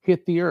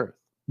hit the earth,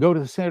 go to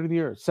the center of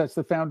the earth, sets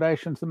the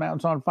foundations, the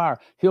mountains on fire,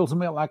 hills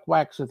melt like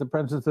wax at the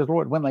presence of the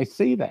Lord. When they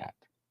see that,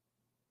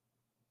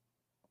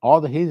 all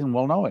the heathen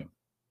will know him.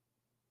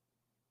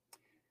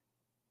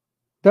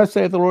 Thus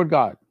saith the Lord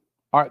God,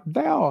 art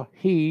thou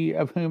he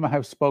of whom I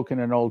have spoken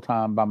in old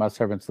time by my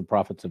servants the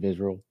prophets of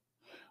Israel,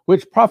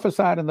 which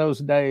prophesied in those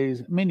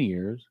days many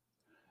years,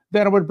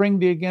 that I would bring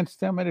thee against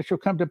them, and it shall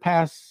come to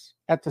pass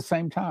at the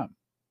same time,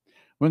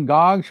 when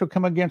Gog shall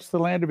come against the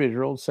land of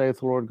Israel, saith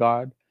the Lord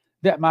God,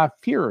 that my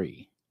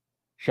fury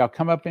shall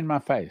come up in my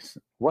face.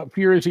 What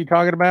fury is he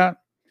talking about?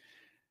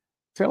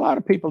 See, a lot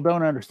of people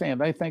don't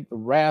understand. They think the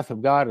wrath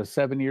of God is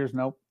 7 years.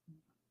 Nope.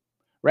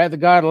 Wrath of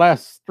God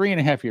lasts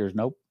 3.5 years.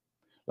 Nope.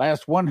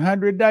 Lasts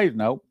 100 days.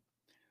 Nope.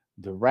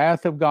 The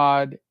wrath of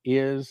God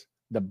is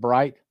the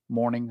bright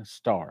morning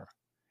star.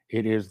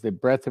 It is the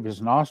breath of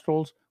his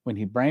nostrils when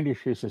he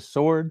brandishes his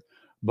sword.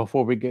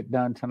 Before we get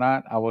done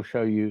tonight, I will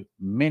show you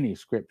many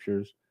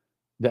scriptures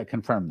that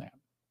confirm that.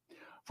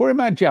 For in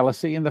my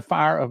jealousy, in the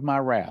fire of my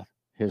wrath,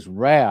 his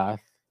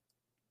wrath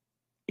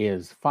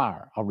is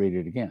fire. I'll read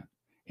it again.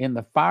 In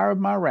the fire of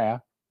my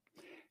wrath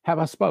have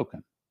I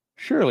spoken.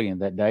 Surely in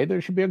that day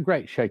there should be a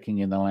great shaking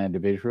in the land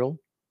of Israel.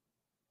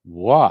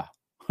 Why?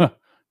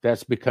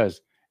 That's because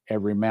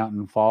every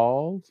mountain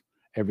falls,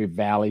 every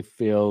valley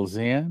fills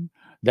in.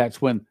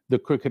 That's when the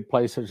crooked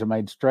places are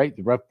made straight,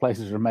 the rough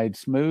places are made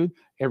smooth.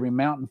 Every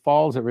mountain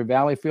falls, every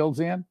valley fills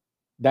in.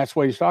 That's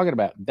what he's talking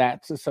about.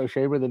 That's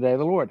associated with the day of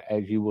the Lord,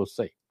 as you will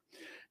see.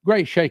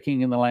 Great shaking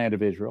in the land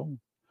of Israel,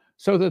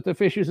 so that the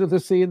fishes of the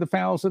sea and the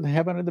fowls of the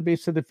heaven and the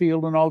beasts of the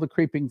field and all the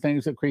creeping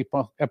things that creep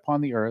upon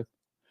the earth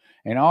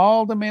and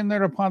all the men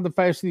that are upon the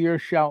face of the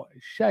earth shall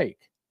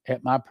shake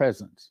at my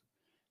presence.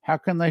 How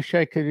can they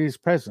shake at his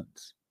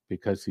presence?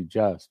 Because he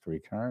just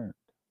returned.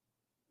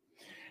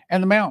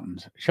 And the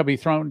mountains shall be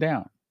thrown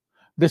down.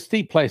 The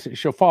steep places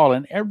shall fall,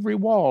 and every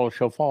wall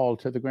shall fall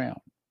to the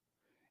ground.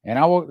 And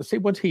I will see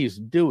what he's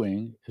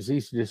doing is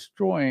he's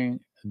destroying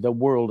the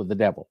world of the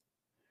devil.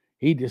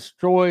 He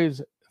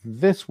destroys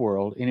this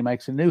world, and he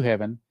makes a new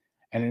heaven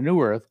and a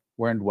new earth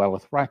wherein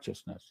dwelleth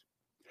righteousness.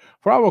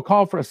 For I will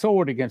call for a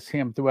sword against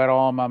him throughout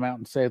all my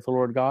mountains, saith the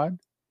Lord God.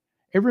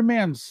 Every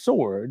man's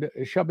sword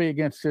shall be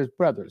against his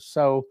brothers.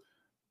 So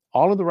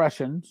all of the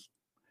Russians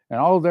and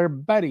all of their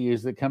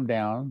buddies that come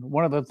down,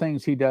 one of the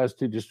things he does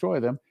to destroy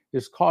them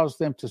is cause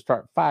them to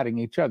start fighting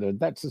each other.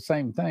 That's the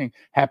same thing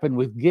happened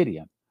with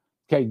Gideon.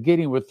 Okay,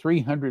 Gideon with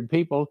 300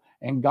 people,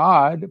 and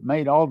God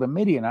made all the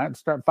Midianites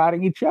start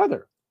fighting each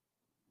other.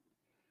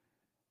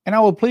 And I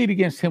will plead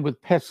against him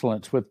with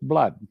pestilence, with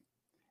blood.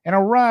 And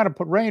I'll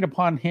rain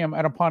upon him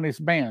and upon his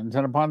bands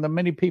and upon the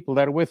many people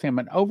that are with him,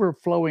 an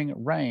overflowing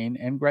rain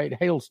and great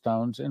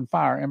hailstones and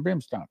fire and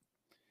brimstone.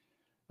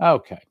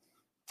 Okay.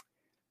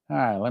 All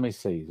right, let me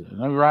see.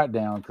 Let me write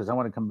down because I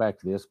want to come back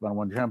to this, but I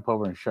want to jump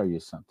over and show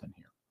you something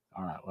here.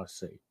 All right, let's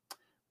see.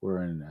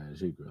 We're in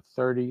Ezekiel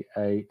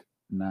 38:19.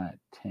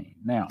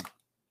 Now,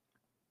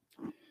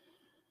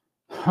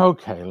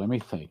 okay, let me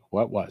think.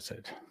 What was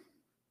it?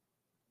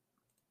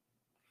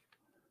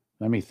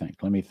 Let me think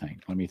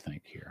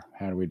here.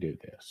 How do we do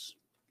this?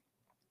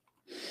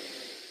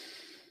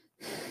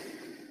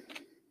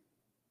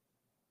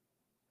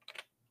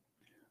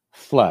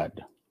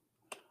 Flood.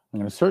 I'm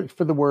going to search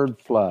for the word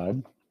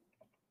flood.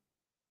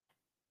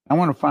 I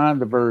want to find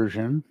the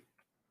version.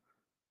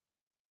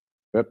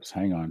 Oops,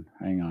 hang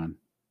on.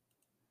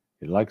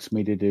 It likes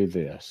me to do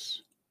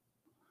this.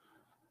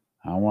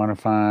 I want to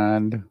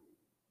find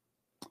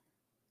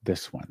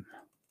this one.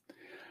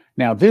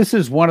 Now, this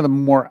is one of the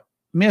more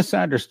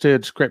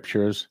misunderstood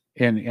scriptures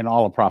in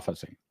all of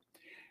prophecy.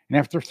 And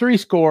after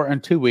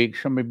 62 weeks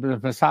shall the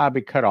Messiah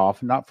be cut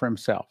off, not for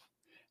himself,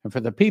 and for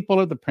the people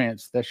of the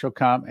prince that shall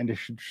come and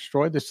shall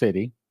destroy the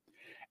city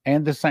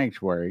and the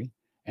sanctuary,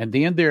 and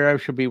the end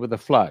thereof shall be with a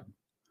flood.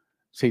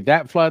 See,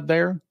 that flood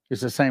there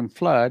is the same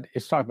flood.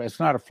 It's talking about, it's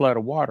not a flood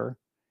of water,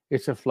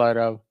 it's a flood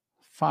of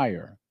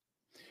fire.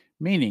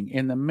 Meaning,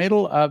 in the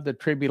middle of the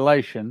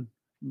tribulation,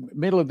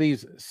 middle of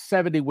these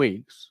 70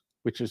 weeks,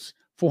 which is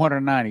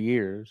 490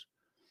 years,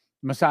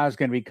 Messiah is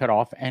going to be cut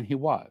off, and he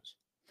was.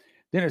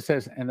 Then it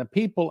says, and the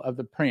people of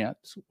the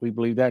prince, we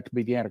believe that to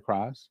be the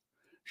Antichrist,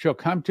 shall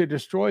come to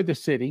destroy the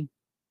city,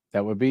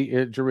 that would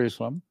be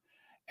Jerusalem,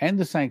 and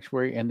the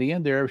sanctuary, and the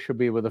end thereof shall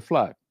be with a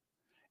flood.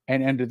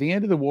 And under the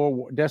end of the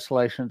war,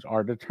 desolations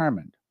are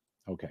determined.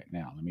 Okay,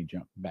 now let me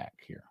jump back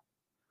here.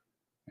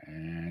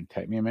 And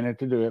take me a minute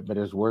to do it, but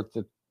it's worth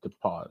the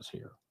pause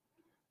here.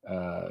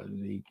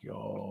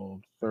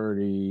 Ezekiel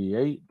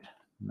 38:19.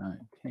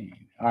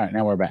 All right,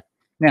 now we're back.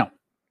 Now,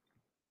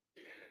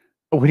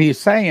 what he's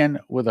saying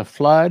with a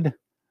flood,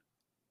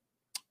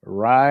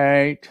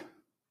 right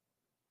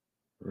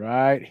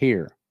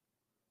here,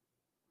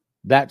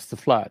 that's the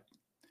flood.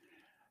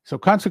 So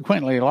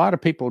consequently, a lot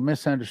of people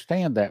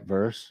misunderstand that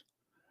verse.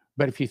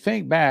 But if you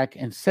think back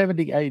in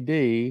 70 AD,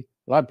 a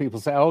lot of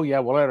people say, oh, yeah,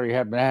 well, it already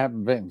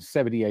happened in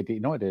 70 AD.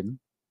 No, it didn't.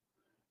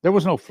 There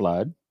was no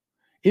flood.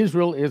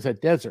 Israel is a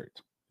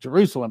desert.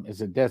 Jerusalem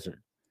is a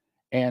desert.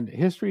 And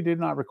history did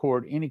not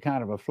record any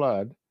kind of a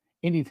flood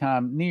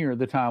anytime near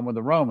the time when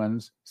the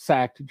Romans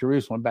sacked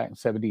Jerusalem back in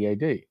 70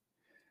 AD.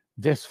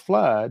 This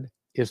flood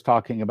is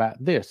talking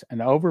about this,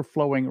 an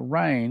overflowing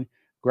rain,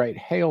 great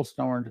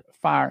hailstorm,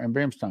 fire, and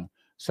brimstone.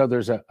 So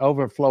there's an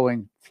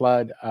overflowing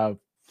flood of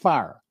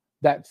fire.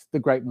 That's the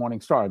great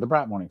morning star, the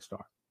bright morning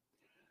star.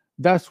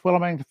 Thus will I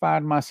magnify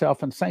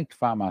myself and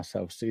sanctify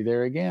myself. See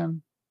there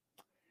again.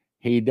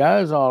 He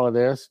does all of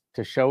this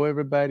to show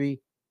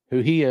everybody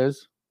who he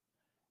is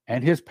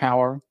and his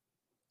power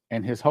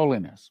and his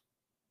holiness.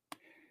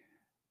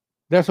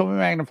 Thus will I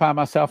magnify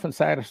myself and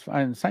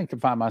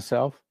sanctify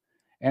myself,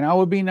 and I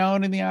will be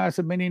known in the eyes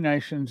of many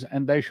nations,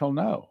 and they shall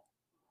know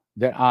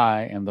that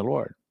I am the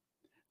Lord.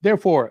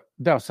 Therefore,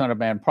 thou son of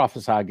man,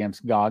 prophesy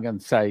against Gog,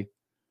 and say,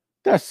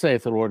 Thus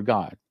saith the Lord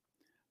God,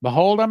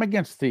 Behold, I'm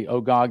against thee,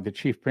 O Gog, the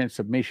chief prince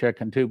of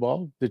Meshech and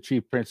Tubal, the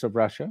chief prince of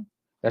Russia.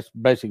 That's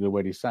basically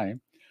what he's saying.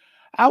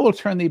 I will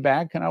turn thee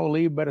back, and I will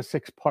leave but a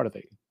sixth part of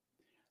thee.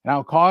 And I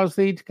will cause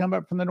thee to come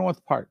up from the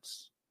north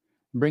parts,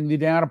 and bring thee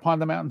down upon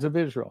the mountains of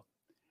Israel.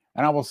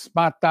 And I will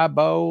smite thy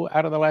bow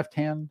out of the left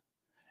hand,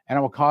 and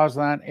I will cause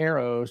thine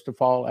arrows to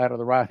fall out of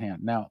the right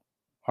hand. Now,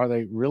 are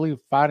they really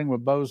fighting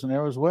with bows and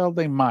arrows? Well,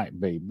 they might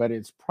be, but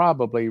it's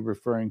probably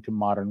referring to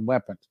modern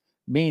weapons,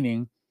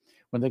 meaning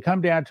when they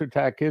come down to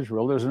attack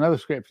Israel, there's another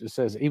scripture that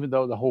says, even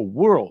though the whole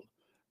world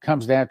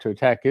comes down to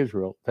attack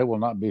Israel, they will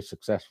not be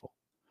successful.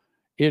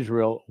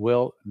 Israel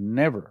will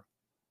never,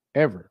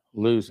 ever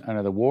lose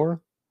another war.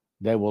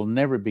 They will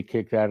never be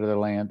kicked out of the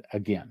land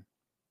again.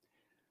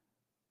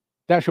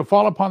 Thou shalt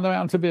fall upon the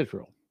mountains of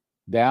Israel,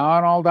 thou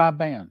and all thy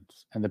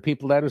bands, and the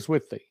people that is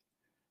with thee.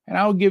 And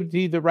I will give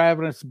thee the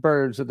ravenous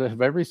birds of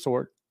every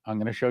sort. I'm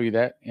going to show you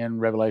that in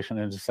Revelation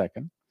in a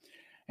second.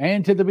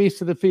 And to the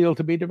beasts of the field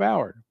to be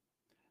devoured.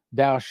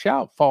 Thou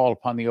shalt fall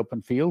upon the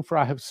open field, for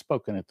I have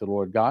spoken it, the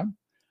Lord God.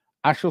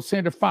 I shall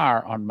send a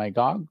fire on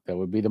Magog, that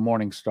would be the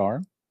morning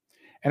star,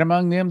 and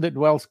among them that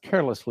dwells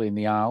carelessly in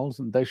the isles,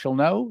 and they shall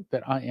know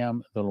that I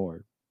am the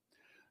Lord.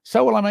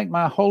 So will I make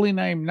my holy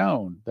name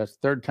known. That's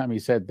the third time he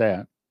said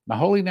that. My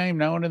holy name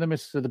known in the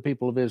midst of the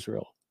people of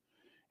Israel.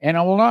 And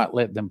I will not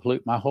let them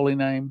pollute my holy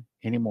name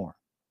anymore.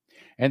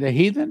 And the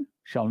heathen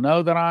shall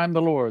know that I am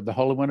the Lord, the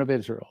Holy One of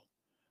Israel.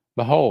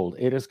 Behold,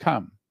 it is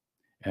come,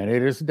 and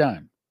it is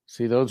done.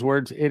 See those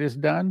words, it is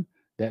done?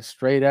 That's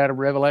straight out of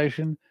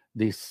Revelation.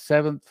 The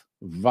seventh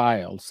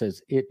vial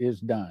says, it is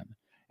done.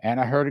 And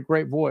I heard a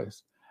great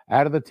voice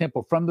out of the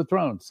temple from the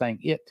throne saying,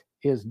 it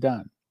is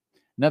done.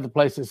 Another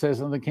place it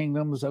says, and the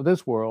kingdoms of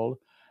this world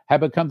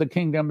have become the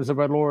kingdoms of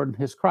our Lord and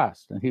his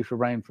Christ, and he shall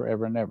reign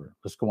forever and ever.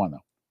 Let's go on, though.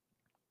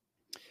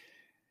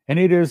 And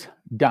it is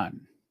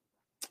done.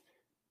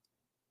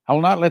 I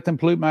will not let them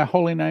pollute my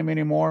holy name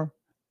anymore.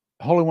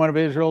 Holy One of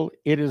Israel,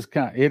 it is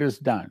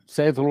done.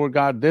 Saith the Lord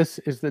God, this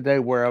is the day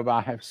whereof I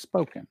have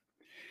spoken.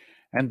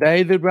 And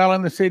they that dwell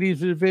in the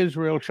cities of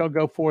Israel shall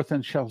go forth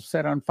and shall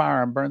set on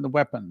fire and burn the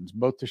weapons,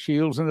 both the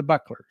shields and the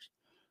bucklers,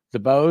 the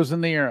bows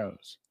and the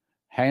arrows,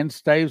 hand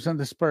staves and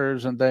the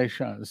spurs, and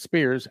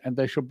spears, and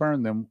they shall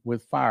burn them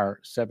with fire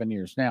 7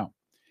 years. Now,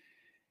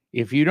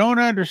 if you don't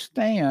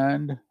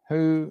understand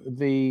who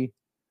the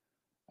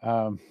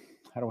how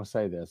do I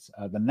say this?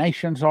 The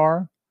nations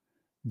are,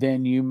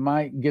 then you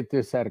might get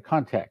this out of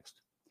context.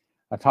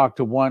 I talked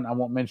to one, I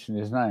won't mention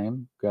his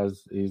name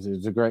because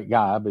he's a great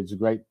guy, but he's a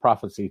great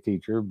prophecy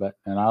teacher,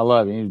 and I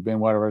love him. He's been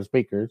one of our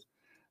speakers,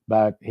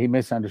 but he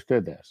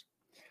misunderstood this.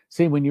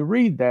 See, when you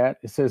read that,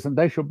 it says, and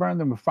they shall burn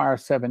them with fire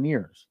 7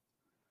 years.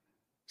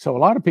 So a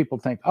lot of people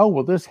think, oh,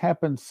 well, this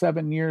happens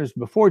 7 years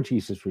before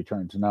Jesus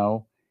returns.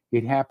 No,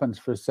 it happens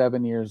for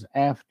 7 years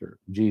after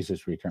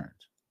Jesus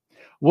returns.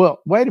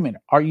 Well, wait a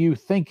minute. Are you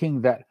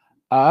thinking that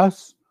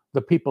us,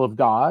 the people of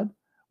God,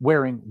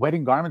 wearing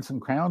wedding garments and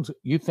crowns,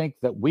 you think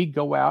that we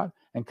go out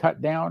and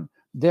cut down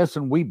this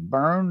and we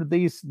burn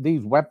these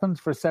weapons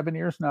for 7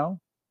 years?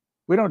 No,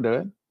 we don't do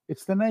it.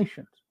 It's the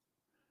nations.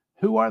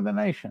 Who are the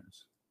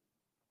nations?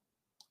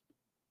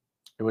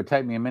 It would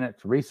take me a minute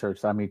to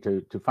research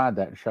to find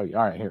that and show you.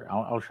 All right, here,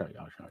 I'll show you.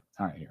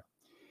 All right, here.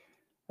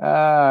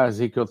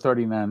 Ezekiel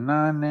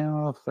 39:9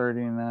 now,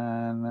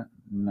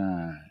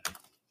 39:9.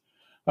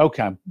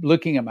 Okay, I'm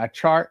looking at my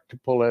chart to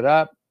pull it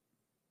up.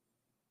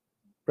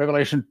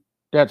 Revelation,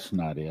 that's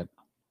not it.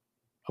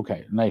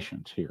 Okay,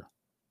 nations here.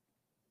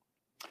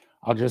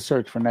 I'll just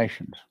search for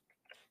nations.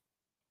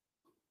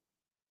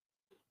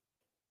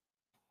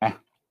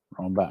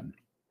 Wrong button.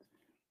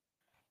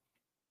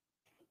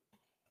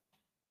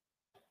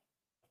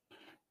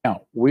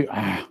 Now,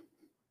 I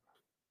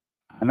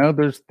know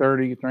there's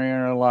 33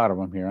 and a lot of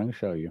them here. I can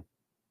show you.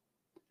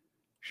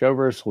 Show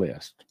verse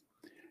list.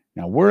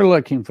 Now, we're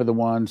looking for the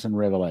ones in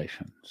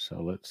Revelation.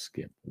 So let's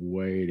skip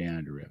way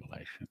down to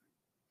Revelation.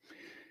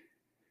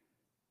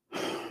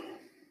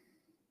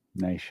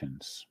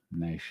 Nations.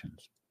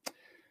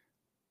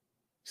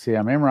 See,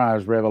 I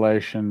memorized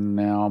Revelation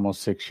now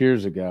almost 6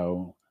 years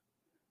ago.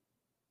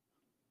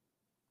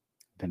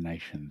 The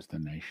nations.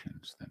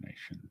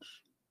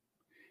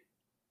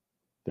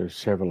 There's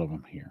several of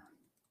them here.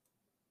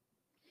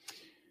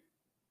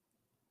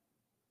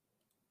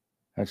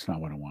 That's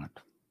not what I want.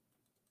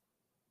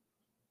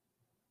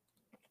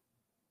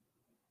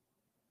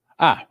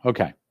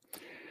 Okay.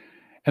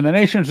 And the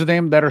nations of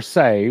them that are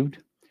saved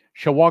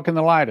shall walk in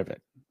the light of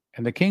it.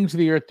 And the kings of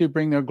the earth do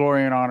bring their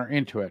glory and honor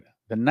into it.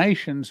 The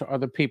nations are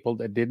the people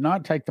that did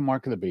not take the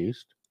mark of the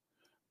beast,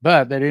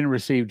 but they didn't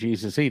receive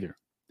Jesus either.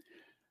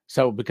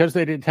 So because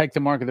they didn't take the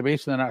mark of the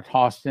beast, they're not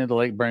tossed into the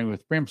lake burning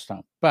with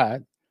brimstone.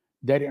 But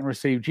they didn't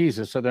receive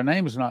Jesus, so their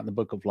name is not in the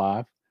book of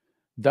life.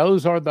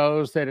 Those are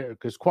those that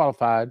is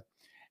qualified,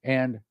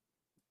 and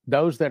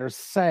those that are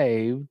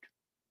saved,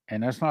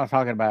 and that's not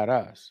talking about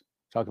us.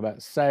 Talk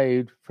about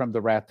saved from the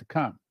wrath to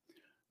come.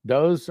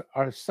 Those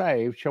are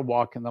saved shall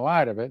walk in the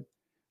light of it.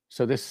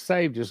 So this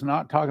saved is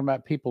not talking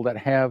about people that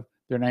have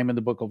their name in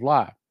the book of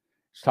life.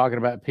 It's talking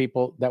about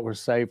people that were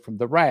saved from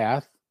the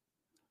wrath,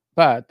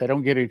 but they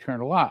don't get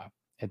eternal life.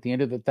 At the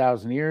end of the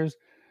 1,000 years,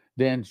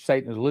 then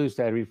Satan is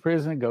loosed out of his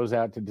prison, goes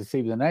out to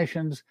deceive the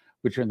nations,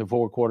 which are in the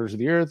four quarters of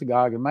the earth,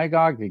 Gog and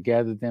Magog. They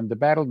gathered them to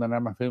battle, the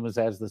number of whom was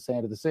as the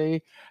sand of the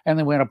sea. And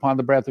they went upon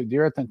the breadth of the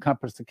earth and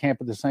compassed the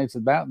camp of the saints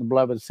about in the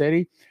beloved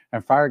city.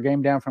 And fire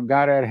came down from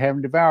God out of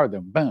heaven, devoured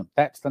them. Boom.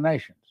 That's the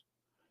nations.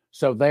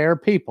 So they are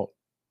people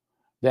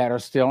that are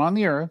still on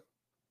the earth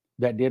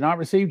that did not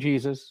receive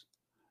Jesus,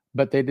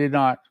 but they did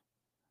not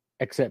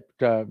accept,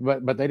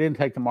 but they didn't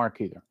take the mark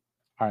either.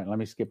 All right, let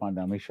me skip on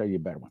down. Let me show you a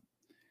better one.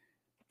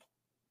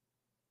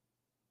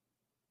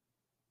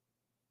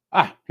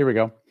 Here we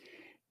go.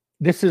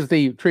 This is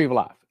the tree of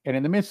life. And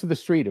in the midst of the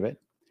street of it,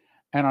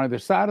 and on either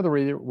side of the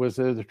river was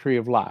the tree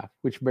of life,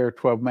 which bare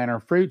 12 manner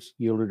of fruits,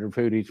 yielded her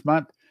food each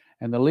month.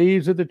 And the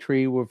leaves of the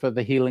tree were for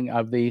the healing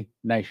of the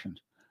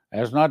nations.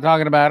 That's not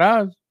talking about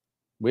us.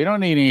 We don't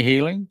need any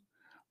healing.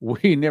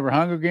 We never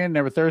hunger again,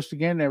 never thirst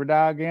again, never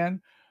die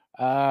again.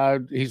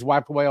 He's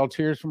wiped away all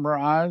tears from our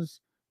eyes.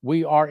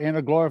 We are in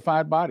a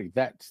glorified body.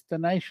 That's the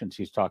nations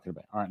he's talking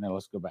about. All right, now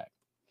let's go back.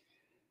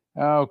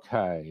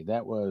 Okay,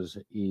 that was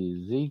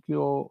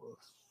Ezekiel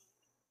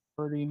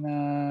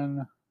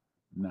 39:9.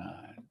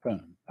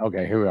 Boom.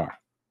 Okay, here we are.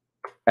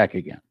 Back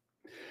again.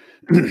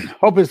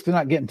 Hope it's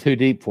not getting too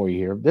deep for you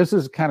here. This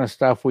is the kind of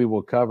stuff we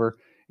will cover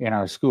in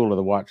our School of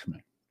the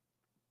Watchman.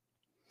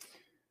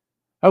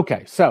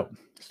 Okay, so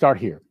start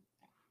here.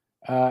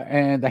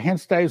 And the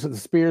handstaves of the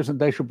spears, and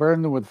they shall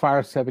burn them with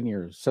fire 7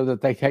 years, so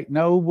that they take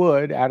no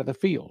wood out of the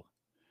field,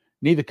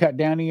 neither cut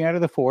down any out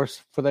of the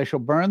forest, for they shall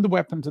burn the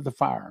weapons of the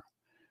fire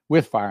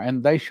with fire,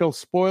 and they shall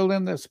spoil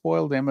them that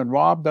spoil them, and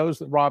rob those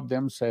that rob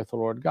them, saith the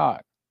Lord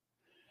God.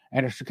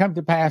 And it shall come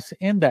to pass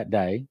in that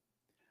day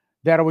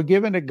that I will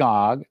give unto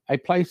Gog a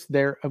place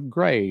there of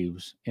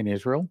graves in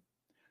Israel,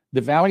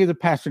 the valley of the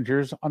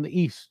passengers on the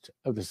east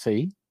of the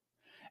sea.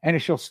 And it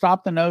shall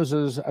stop the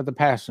noses of the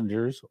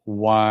passengers.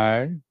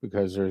 Why?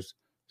 Because there's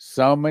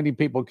so many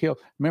people killed.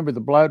 Remember, the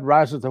blood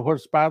rises to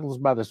horse battles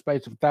by the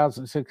space of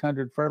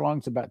 1,600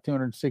 furlongs, about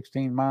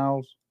 216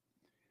 miles.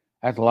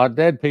 That's a lot of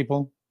dead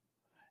people.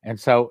 And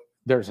so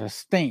there's a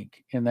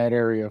stink in that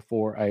area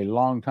for a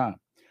long time.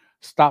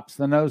 Stops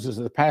the noses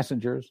of the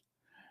passengers.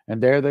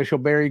 And there they shall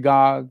bury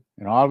Gog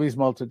and all of his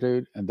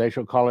multitude, and they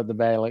shall call it the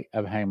valley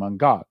of Hamon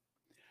Gog.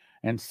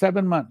 And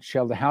 7 months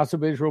shall the house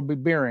of Israel be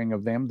burying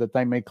of them, that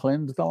they may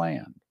cleanse the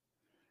land.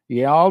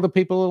 Yea, all the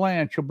people of the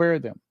land shall bury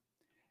them,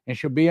 and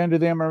shall be unto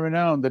them a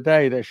renown the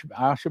day that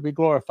I shall be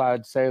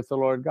glorified, saith the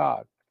Lord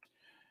God.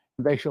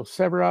 And they shall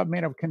sever out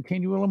men of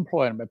continual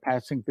employment,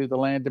 passing through the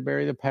land to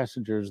bury the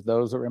passengers,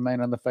 those that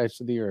remain on the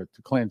face of the earth,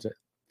 to cleanse it.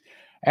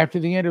 After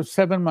the end of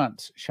 7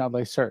 months shall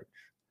they search,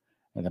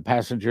 and the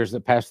passengers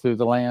that pass through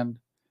the land,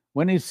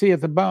 when he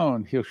seeth the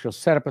bone, he shall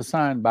set up a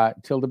sign by it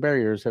till the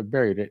buriers have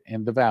buried it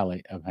in the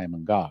valley of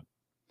Hamon Gog.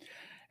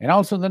 And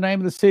also the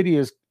name of the city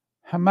is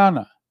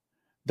Hamanah.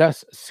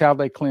 Thus shall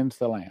they cleanse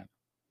the land.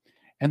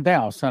 And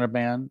thou, son of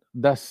man,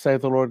 thus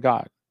saith the Lord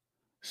God,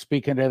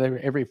 speak unto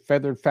every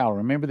feathered fowl.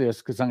 Remember this,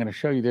 because I'm going to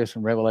show you this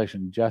in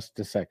Revelation in just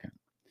a second.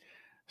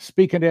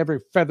 Speak unto every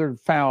feathered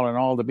fowl and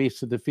all the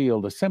beasts of the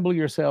field. Assemble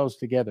yourselves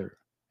together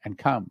and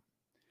come.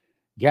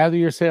 Gather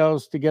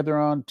yourselves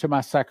together unto my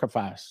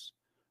sacrifice,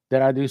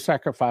 that I do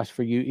sacrifice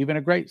for you, even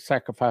a great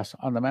sacrifice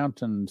on the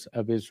mountains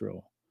of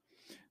Israel,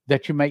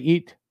 that you may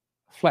eat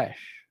flesh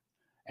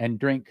and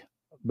drink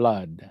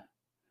blood,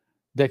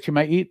 that you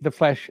may eat the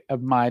flesh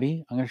of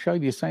mighty. I'm going to show you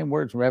the same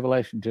words in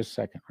Revelation in just a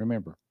second,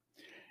 remember.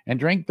 And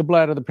drink the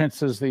blood of the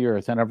princes of the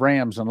earth, and of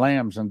rams and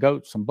lambs and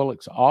goats and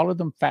bullocks, all of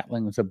them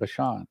fatlings of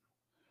Bashan.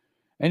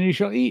 And you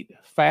shall eat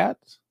fat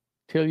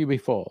till you be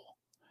full,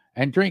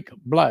 and drink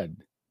blood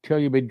till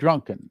you be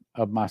drunken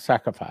of my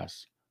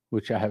sacrifice,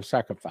 which I have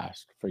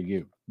sacrificed for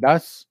you.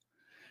 Thus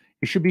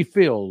you should be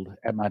filled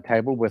at my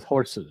table with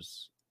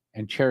horses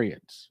and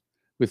chariots,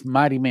 with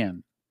mighty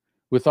men,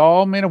 with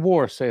all men of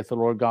war, saith the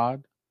Lord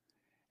God.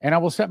 And I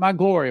will set my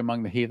glory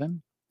among the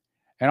heathen,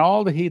 and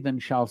all the heathen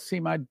shall see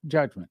my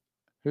judgment.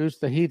 Who's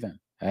the heathen?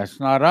 That's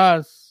not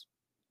us.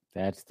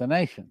 That's the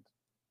nations.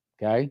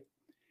 Okay?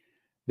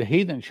 The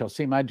heathen shall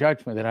see my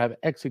judgment that I have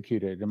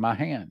executed in my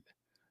hand,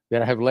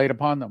 that I have laid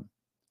upon them.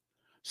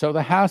 So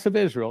the house of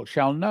Israel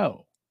shall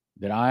know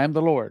that I am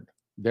the Lord,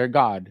 their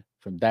God,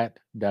 from that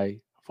day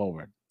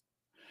forward.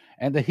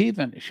 And the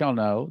heathen shall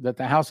know that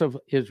the house of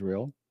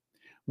Israel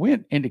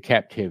went into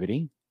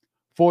captivity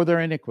for their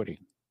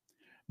iniquity,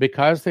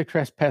 because they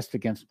trespassed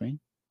against me.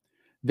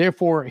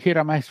 Therefore hid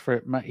my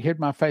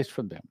face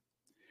from them,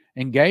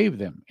 and gave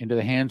them into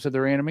the hands of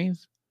their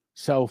enemies.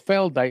 So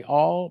fell they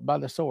all by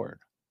the sword.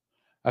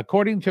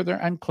 According to their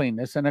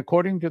uncleanness and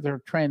according to their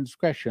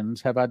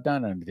transgressions have I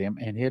done unto them,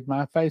 and hid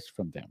my face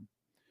from them.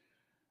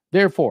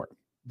 Therefore,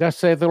 thus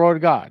saith the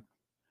Lord God,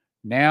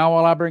 now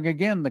will I bring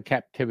again the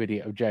captivity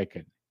of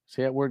Jacob.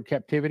 See that word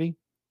captivity?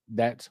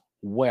 That's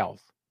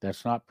wealth.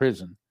 That's not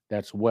prison.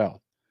 That's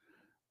wealth.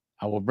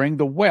 I will bring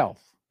the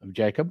wealth of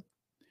Jacob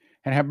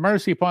and have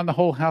mercy upon the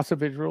whole house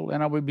of Israel,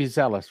 and I will be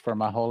zealous for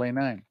my holy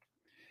name.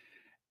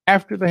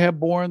 After they have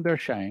borne their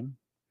shame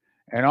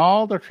and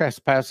all their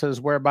trespasses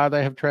whereby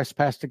they have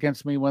trespassed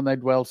against me when they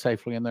dwell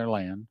safely in their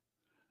land,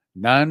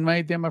 none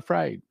made them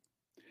afraid.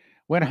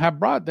 When I have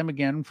brought them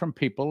again from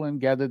people and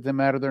gathered them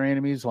out of their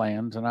enemies'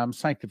 lands, and I'm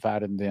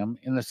sanctified in them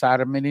in the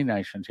sight of many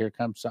nations, here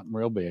comes something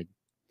real big.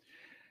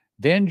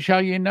 Then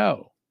shall ye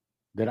know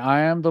that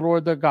I am the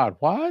Lord their God.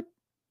 What?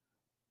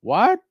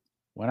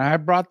 When I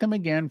have brought them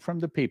again from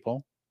the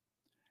people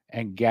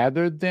and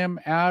gathered them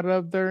out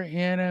of their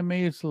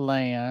enemies'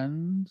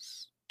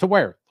 lands. To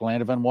where? The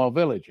land of unwalled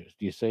villages.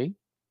 Do you see?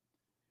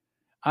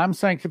 I'm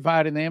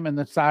sanctified in them in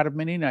the sight of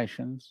many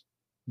nations.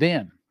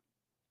 Then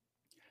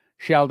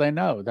shall they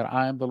know that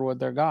I am the Lord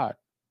their God,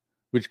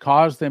 which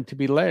caused them to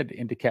be led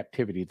into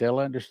captivity. They'll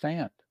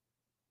understand.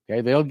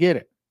 Okay, they'll get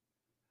it.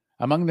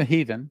 Among the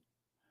heathen,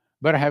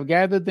 but I have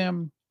gathered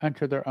them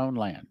unto their own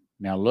land.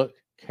 Now look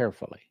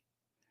carefully.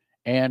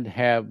 And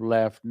have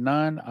left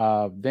none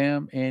of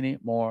them any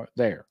more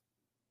there.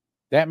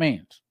 That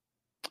means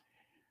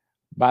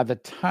by the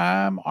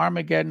time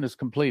Armageddon is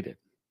completed,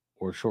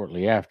 or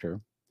shortly after,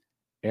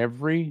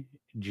 every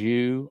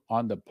Jew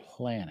on the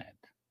planet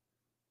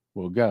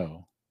will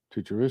go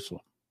to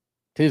Jerusalem,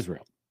 to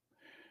Israel.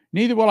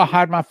 Neither will I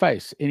hide my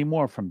face any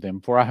more from them,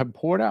 for I have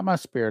poured out my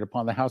spirit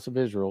upon the house of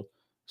Israel,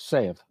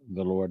 saith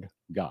the Lord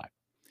God.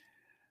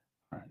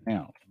 All right,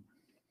 now,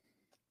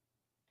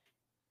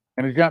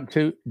 I'm going to jump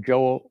to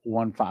Joel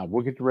 1:5.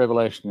 We'll get to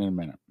Revelation in a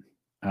minute.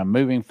 I'm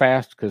moving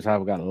fast because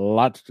I've got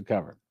lots to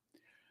cover.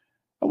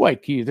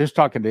 Awake ye, this is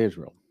talking to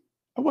Israel.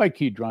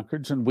 Awake ye,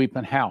 drunkards, and weep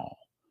and howl,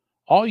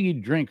 all ye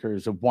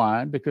drinkers of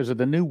wine, because of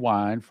the new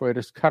wine, for it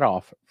is cut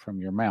off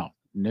from your mouth.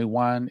 New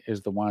wine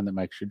is the wine that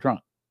makes you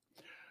drunk.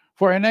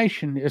 For a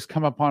nation is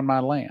come upon my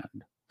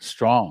land,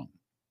 strong,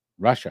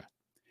 Russia,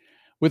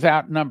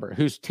 without number,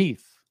 whose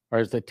teeth are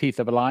as the teeth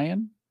of a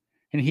lion,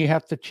 and he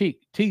hath the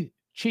cheek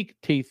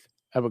teeth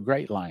of a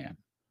great lion.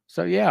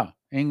 So yeah,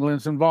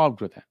 England's involved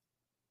with that.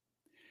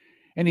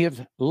 And he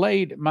hath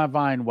laid my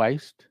vine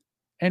waste,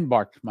 and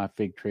barked my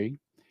fig tree.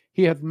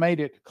 He hath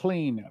made it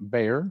clean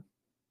bare.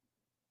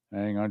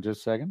 Hang on just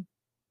a second.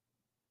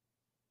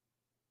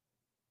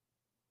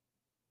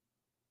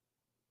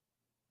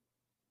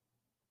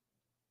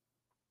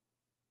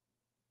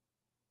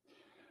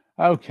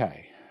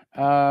 Okay.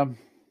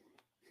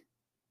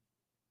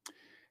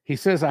 He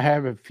says I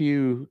have a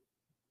few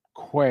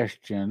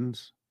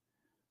questions.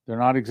 They're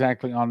not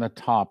exactly on the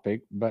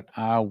topic, but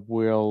I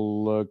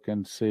will look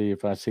and see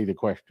if I see the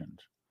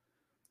questions.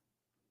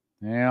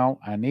 Now,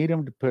 I need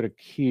him to put a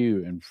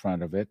Q in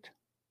front of it.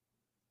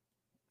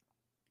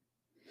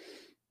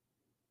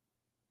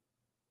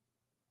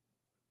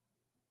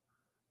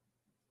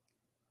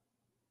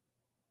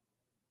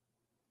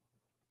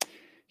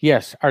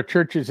 Yes, our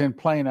church is in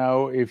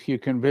Plano. If you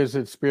can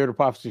visit Spirit of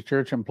Prophecy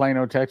Church in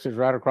Plano, Texas,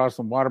 right across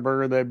from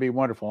Whataburger, that'd be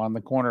wonderful. On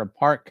the corner of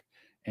Park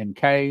and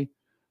K,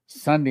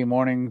 Sunday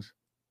mornings,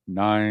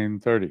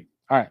 9:30.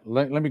 All right,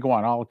 let me go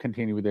on. I'll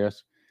continue with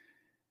this.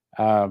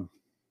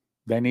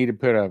 They need to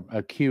put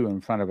a Q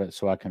in front of it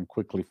so I can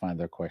quickly find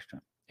their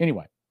question.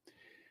 Anyway,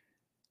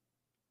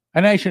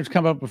 a nation's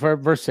come up,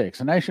 verse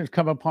 6, a nation's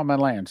come upon my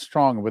land,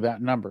 strong and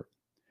without number,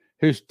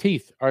 whose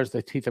teeth are as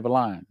the teeth of a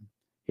lion.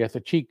 He hath the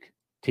cheek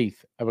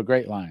teeth of a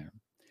great lion.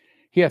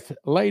 He hath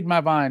laid my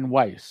vine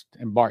waste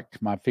and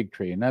barked my fig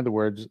tree. In other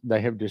words,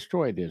 they have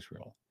destroyed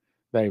Israel.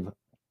 They've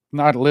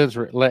not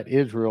let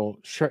Israel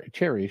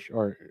cherish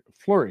or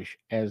flourish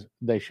as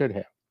they should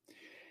have.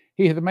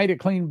 He hath made it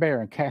clean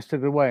bare and cast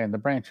it away, and the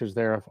branches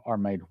thereof are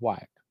made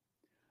white.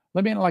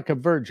 Let me in like a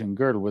virgin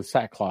girdled with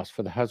sackcloth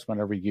for the husband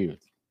of her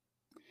youth.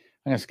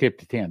 I'm going to skip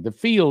to 10. The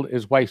field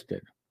is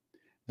wasted.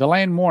 The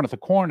land mourneth, the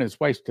corn is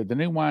wasted, the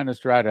new wine is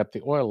dried up,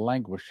 the oil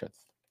languisheth.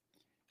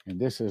 And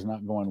this is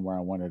not going where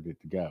I wanted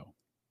it to go.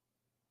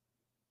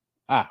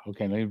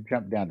 Okay, let me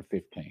jump down to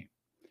 15.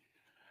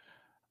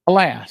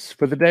 Alas,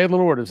 for the day of the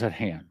Lord is at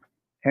hand,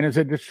 and as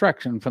a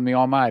destruction from the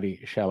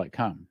Almighty shall it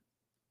come.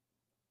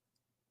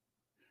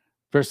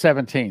 Verse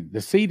 17, the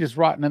seed is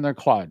rotten in their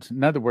clods.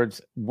 In other words,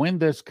 when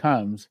this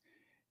comes,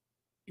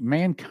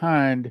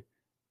 mankind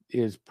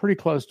is pretty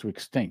close to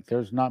extinct.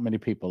 There's not many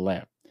people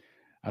left.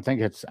 I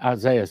think it's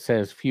Isaiah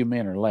says few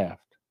men are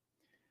left.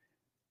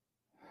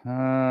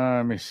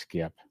 Let me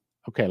skip.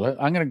 Okay,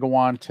 I'm going to go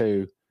on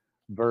to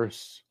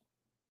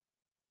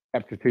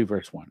chapter 2,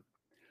 verse 1.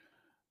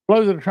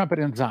 Blow the trumpet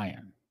in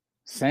Zion.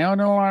 Sound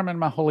an alarm in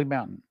my holy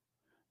mountain.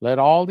 Let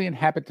all the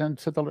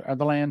inhabitants of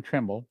the land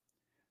tremble,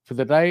 for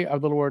the day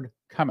of the Lord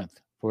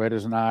cometh, for it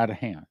is nigh at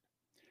hand.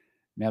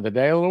 Now, the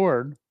day of the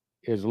Lord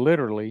is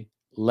literally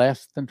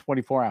less than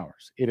 24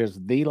 hours. It is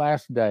the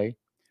last day,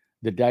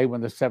 the day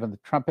when the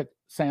seventh trumpet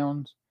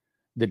sounds,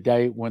 the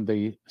day when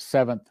the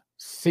seventh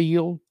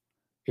seal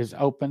is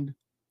opened,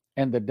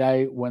 and the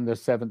day when the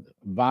seventh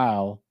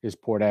vial is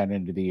poured out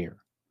into the air.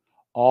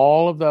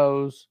 All of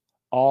those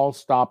all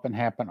stop and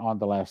happen on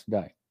the last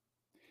day.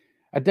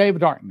 A day of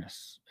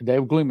darkness, a day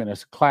of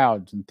gloominess,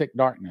 clouds, and thick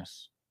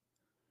darkness.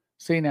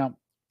 See, now,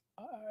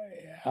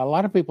 a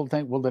lot of people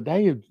think, well, the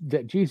day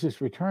that Jesus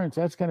returns,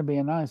 that's going to be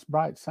a nice,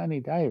 bright,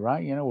 sunny day,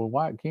 right? You know, with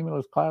white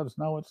cumulus clouds.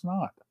 No, it's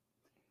not.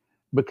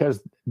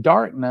 Because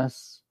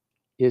darkness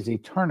is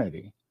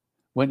eternity.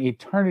 When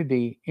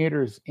eternity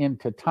enters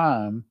into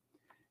time,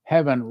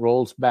 heaven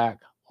rolls back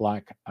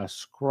like a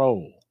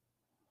scroll.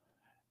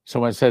 So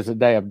when it says a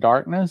day of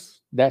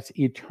darkness, that's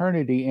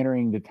eternity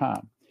entering the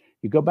time.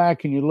 You go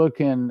back and you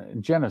look in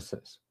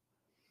Genesis,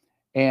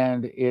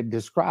 and it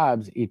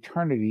describes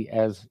eternity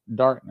as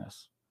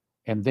darkness.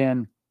 And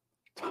then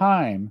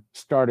time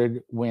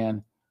started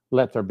when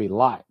let there be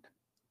light.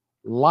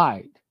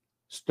 Light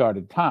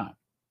started time.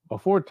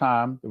 Before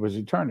time, there was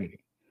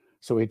eternity.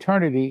 So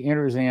eternity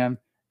enters in,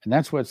 and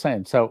that's what it's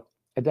saying. So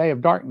a day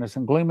of darkness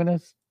and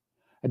gloominess,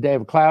 a day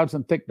of clouds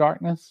and thick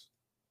darkness,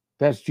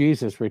 that's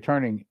Jesus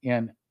returning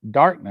in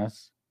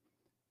darkness,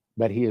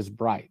 but he is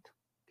bright,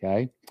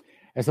 okay?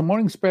 As the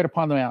morning spread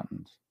upon the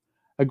mountains,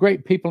 a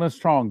great people and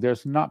strong,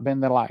 there's not been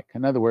the like.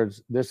 In other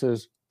words, this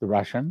is the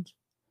Russians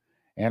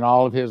and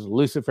all of his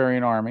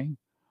Luciferian army,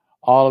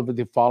 all of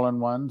the fallen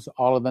ones,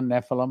 all of the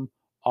Nephilim,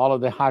 all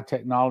of the high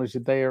technology.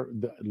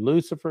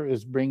 Lucifer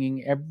is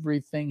bringing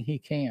everything he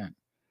can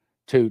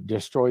to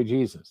destroy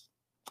Jesus.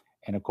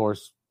 And of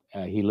course,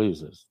 he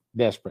loses.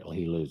 Desperately,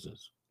 he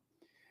loses.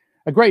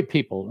 A great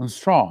people and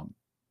strong.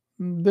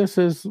 This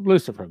is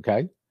Lucifer,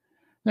 okay?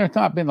 There hath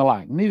not been the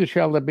like, neither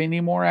shall there be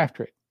any more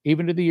after it,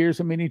 even to the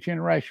years of many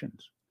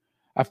generations.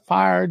 A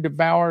fire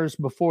devours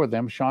before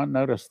them. Sean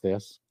noticed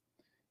this.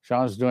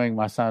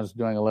 My son's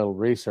doing a little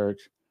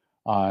research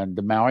on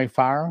the Maui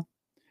fire,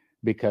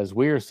 because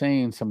we are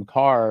seeing some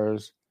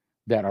cars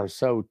that are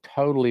so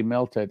totally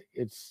melted.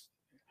 It's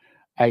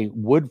a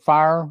wood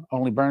fire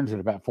only burns at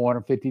about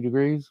 450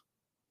 degrees,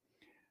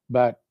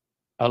 but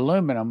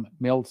aluminum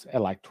melts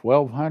at like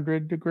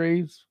 1200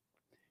 degrees.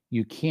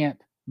 You can't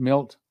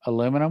melt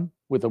aluminum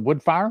with a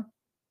wood fire.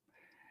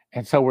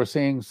 And so we're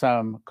seeing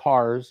some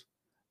cars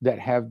that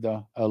have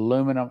the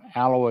aluminum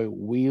alloy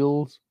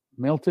wheels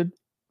melted.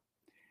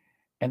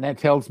 And that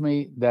tells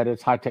me that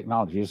it's high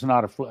technology. It's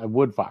not a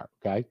wood fire,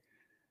 okay?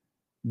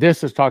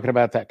 This is talking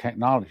about that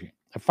technology.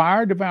 A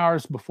fire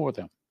devours before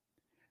them.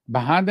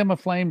 Behind them a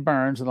flame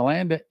burns, and the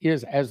land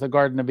is as the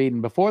Garden of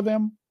Eden before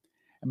them,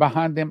 and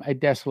behind them a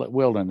desolate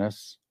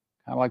wilderness,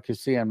 kind of like you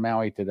see in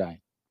Maui today.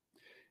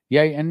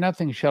 Yea, and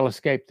nothing shall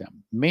escape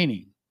them,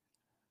 meaning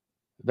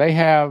they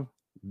have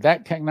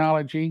that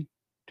technology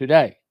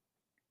today.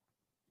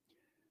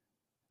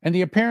 And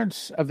the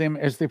appearance of them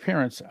is the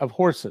appearance of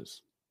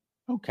horses.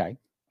 Okay,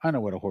 I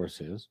know what a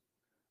horse is,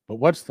 but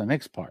what's the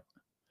next part?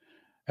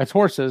 As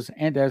horses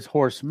and as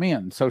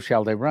horsemen, so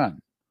shall they run.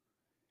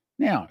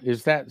 Now,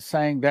 is that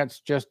saying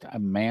that's just a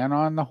man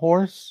on the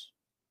horse?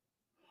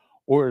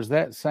 Or is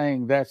that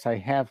saying that's a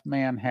half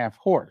man, half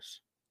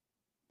horse?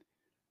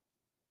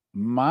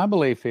 My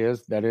belief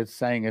is that it's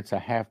saying it's a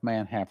half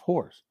man, half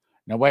horse.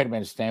 Now, wait a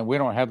minute, Stan. We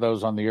don't have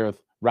those on the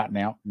earth right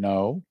now.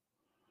 No.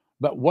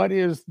 But what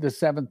is the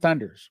seven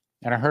thunders?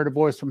 And I heard a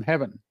voice from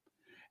heaven,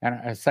 and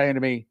I saying to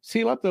me,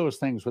 seal up those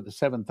things with the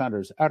seven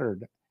thunders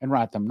uttered and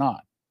write them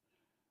not.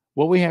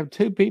 Well, we have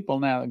two people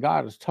now that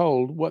God has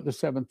told what the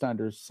seven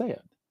thunders said.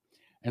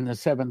 And the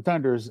seven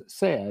thunders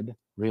said,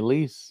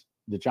 release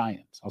the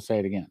giants. I'll say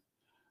it again.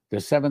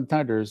 The seven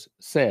thunders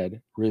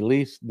said,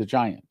 release the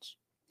giants.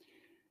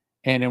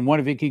 And in one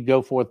of Vicky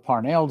Goforth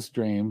Parnell's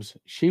dreams,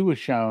 she was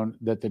shown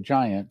that the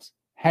giants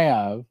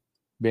have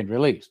been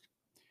released.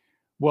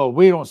 Well,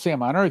 we don't see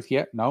them on earth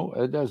yet. No,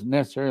 it doesn't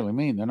necessarily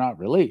mean they're not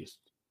released.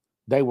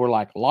 They were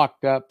like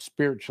locked up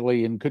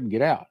spiritually and couldn't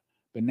get out.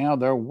 But now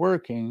they're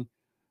working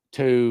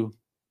to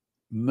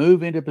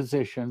move into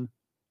position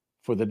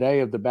for the day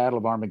of the Battle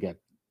of Armageddon.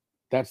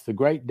 That's the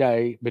great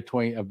day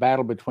a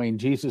battle between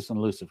Jesus and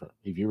Lucifer,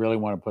 if you really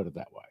want to put it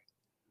that way.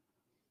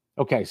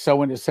 Okay, so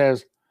when it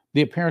says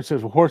the appearance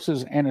of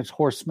horses and its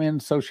horsemen,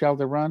 so shall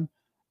they run,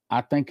 I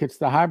think it's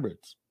the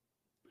hybrids.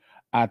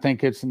 I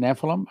think it's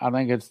Nephilim. I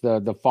think it's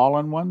the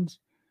fallen ones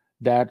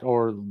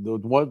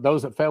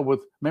those that fell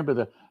with.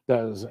 Remember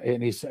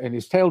and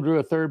his tail drew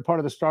a third part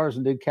of the stars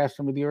and did cast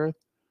them to the earth.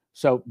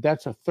 So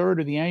that's a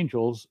third of the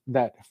angels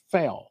that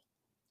fell,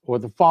 or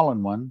the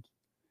fallen ones.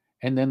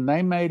 And then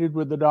they mated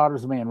with the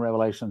daughters of man,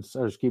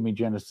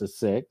 Genesis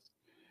 6.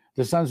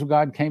 The sons of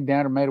God came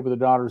down and mated with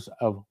the daughters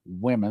of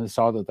women,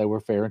 saw that they were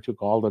fair, and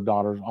took all of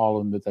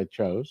them that they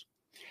chose.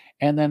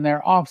 And then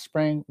their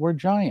offspring were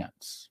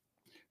giants.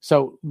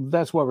 So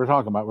that's what we're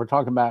talking about. We're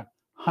talking about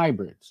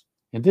hybrids.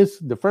 And this,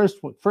 the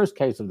first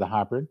case of the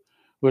hybrid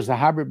was the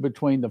hybrid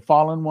between the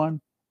fallen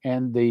one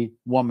and the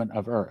woman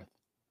of earth.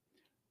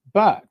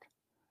 But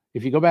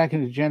if you go back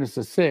into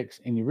Genesis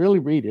 6 and you really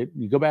read it,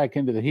 you go back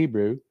into the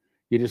Hebrew,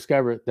 you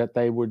discover that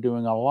they were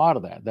doing a lot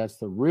of that. That's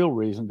the real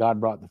reason God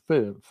brought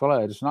the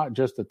flood. It's not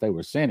just that they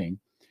were sinning,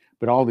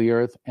 but all the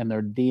earth and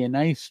their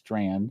DNA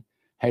strand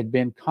had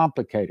been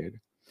complicated.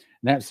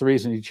 And that's the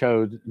reason he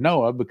chose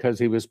Noah, because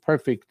he was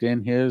perfect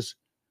in his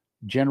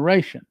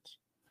generations.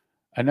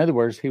 In other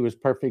words, he was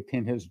perfect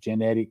in his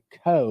genetic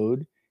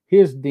code.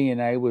 His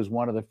DNA was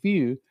one of the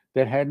few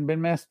that hadn't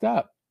been messed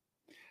up.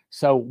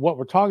 So what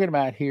we're talking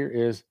about here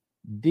is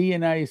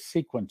DNA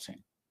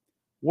sequencing.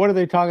 What are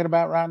they talking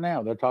about right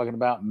now? They're talking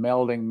about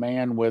melding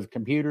man with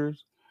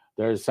computers.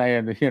 They're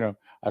saying,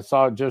 I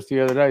saw just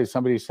the other day,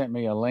 somebody sent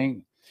me a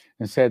link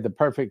and said the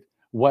perfect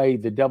way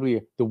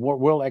the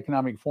World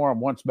Economic Forum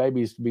wants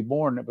babies to be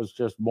born, it was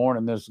just born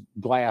in this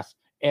glass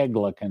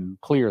egg-looking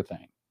clear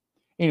thing.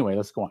 Anyway,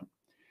 let's go on.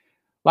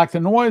 Like the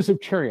noise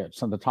of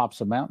chariots on the tops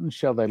of mountains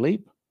shall they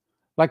leap,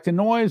 like the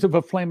noise of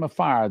a flame of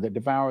fire that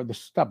devoured the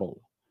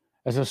stubble,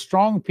 as a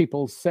strong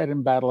people set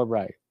in battle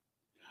array.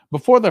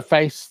 Before their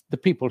face the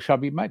people shall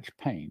be much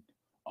pained.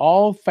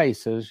 All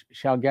faces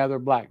shall gather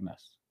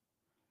blackness.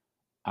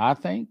 I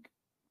think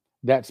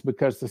that's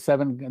because the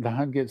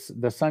sun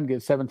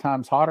gets 7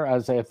 times hotter,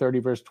 Isaiah 30,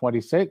 verse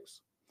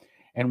 26.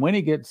 And when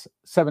it gets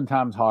 7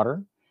 times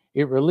hotter,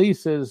 it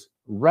releases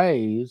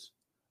rays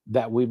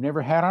that we've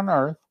never had on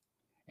earth,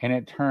 and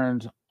it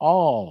turns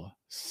all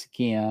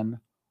skin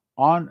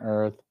on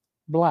earth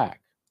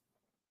black.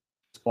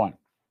 One.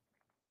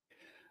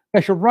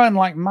 They shall run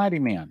like mighty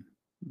men.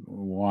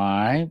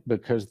 Why?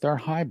 Because they're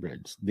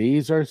hybrids.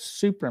 These are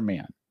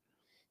supermen.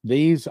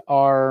 These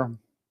are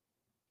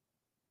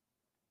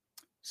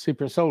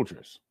super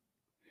soldiers.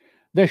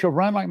 They shall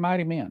run like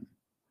mighty men.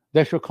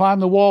 They shall climb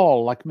the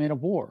wall like men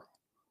of war.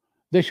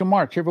 They shall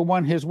march every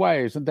one his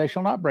ways, and they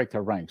shall not break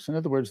their ranks. In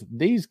other words,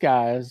 these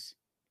guys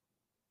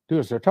do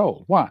as they're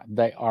told. Why?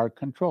 They are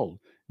controlled.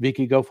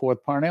 Vicky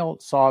Goforth Parnell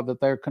saw that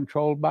they're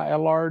controlled by a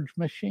large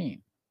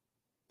machine.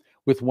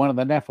 With one of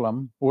the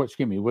Nephilim,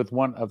 with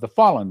one of the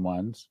fallen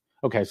ones.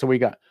 Okay, so we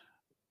got,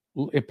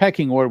 in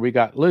pecking order, we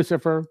got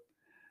Lucifer,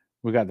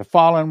 we got the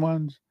fallen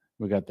ones,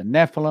 we got the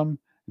Nephilim,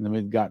 and then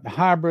we've got the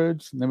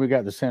hybrids, and then we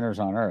got the sinners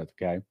on earth,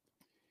 okay?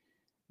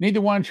 Neither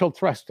one shall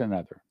thrust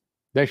another.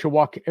 They shall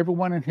walk every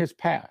one in his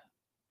path.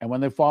 And when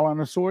they fall on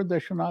a sword, they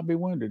shall not be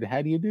wounded.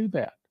 How do you do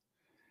that?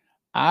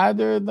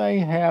 Either they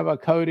have a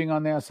coating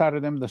on the outside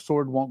of them, the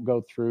sword won't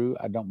go through.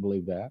 I don't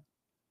believe that.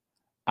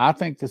 I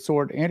think the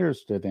sword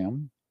enters to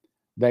them.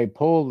 They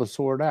pull the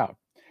sword out.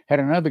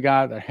 Had another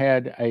guy that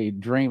had a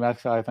dream.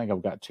 Actually, I think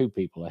I've got 2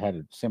 people that had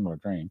a similar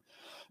dream.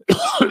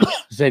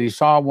 Said he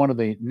saw one of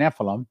the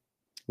Nephilim,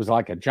 was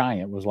like a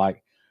giant, was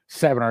like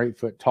 7 or 8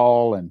 foot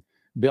tall and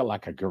built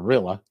like a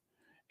gorilla.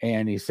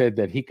 And he said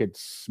that he could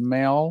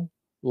smell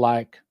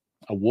like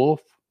a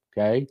wolf,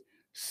 okay,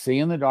 see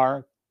in the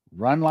dark,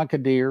 run like a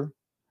deer.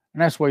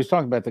 And that's what he's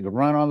talking about. They could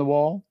run on the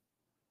wall,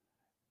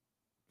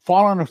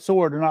 fall on a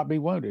sword and not be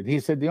wounded.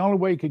 He said the only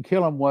way you could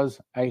kill him was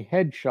a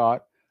headshot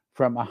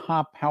from a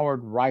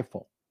high-powered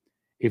rifle.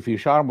 If you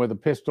shot him with a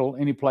pistol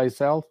anyplace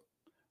else,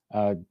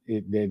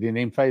 it didn't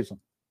even faze them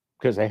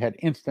because they had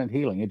instant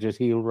healing. It just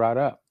healed right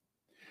up.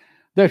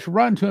 They shall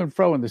run to and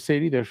fro in the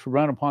city. They shall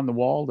run upon the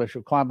wall. They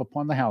shall climb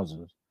upon the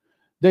houses.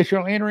 They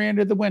shall enter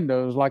into the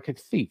windows like a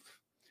thief.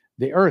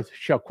 The earth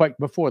shall quake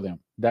before them.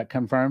 That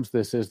confirms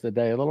this is the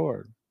day of the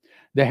Lord.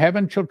 The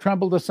heaven shall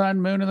tremble, the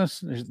sun, moon, and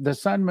the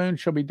sun, moon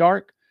shall be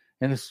dark,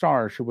 and the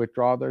stars shall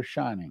withdraw their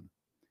shining.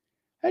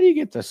 How do you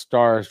get the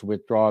stars to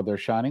withdraw their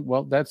shining?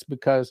 Well, that's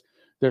because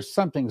there's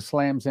something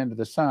slams into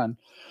the sun.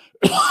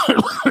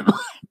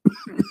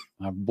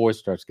 My voice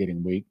starts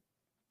getting weak.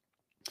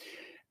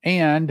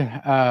 And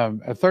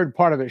a third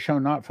part of it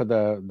shown not for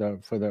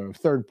the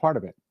third part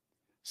of it.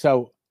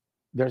 So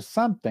there's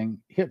something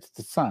hits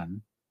the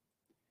sun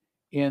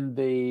in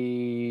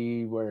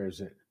the, where is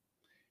it?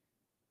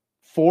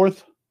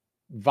 4th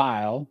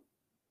vial.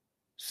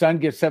 Sun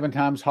gets 7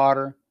 times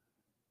hotter.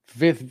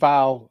 5th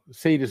vial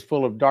seed is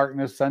full of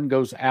darkness. Sun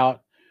goes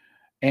out.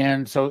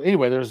 And so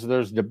anyway,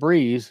 there's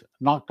debris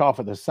knocked off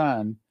of the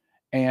sun,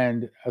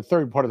 and a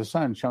third part of the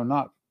sun shown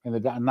not in the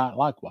night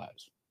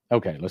likewise.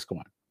 Okay, let's go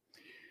on.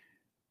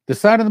 The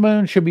sun and the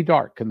moon shall be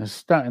dark, and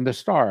the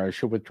stars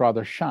shall withdraw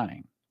their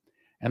shining.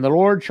 And the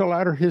Lord shall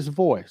utter his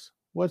voice.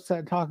 What's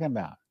that talking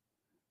about?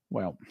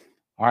 Well,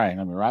 all right,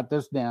 let me write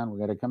this down. We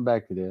got to come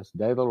back to this.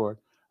 Day of the Lord.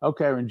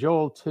 Okay, we're in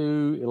Joel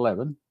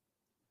 2:11.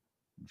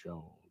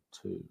 Joel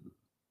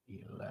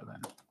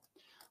 2:11.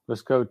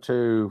 Let's go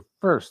to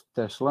 1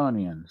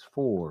 Thessalonians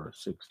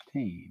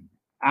 4:16.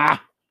 I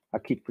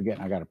keep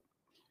forgetting. I got to.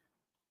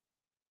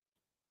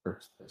 1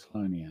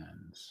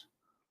 Thessalonians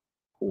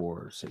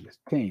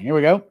 4:16. Here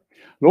we go.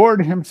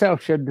 Lord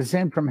himself shall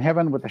descend from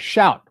heaven with a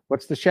shout.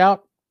 What's the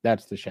shout?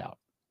 That's the shout.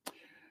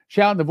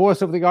 Shout in the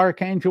voice of the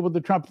archangel with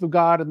the trumpet of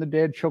God, and the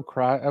dead shall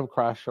cry of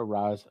Christ shall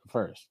rise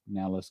first.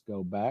 Now let's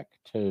go back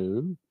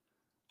to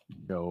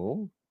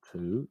Joel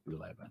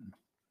 2:11.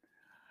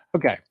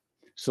 Okay.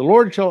 So the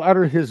Lord shall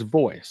utter his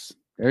voice.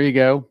 There you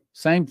go.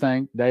 Same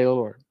thing, day of the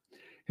Lord.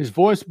 His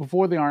voice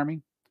before the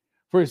army.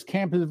 For his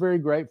camp is very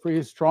great, for he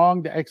is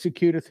strong to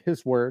executeth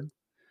his word.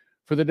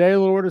 For the day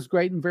of the Lord is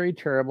great and very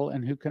terrible,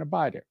 and who can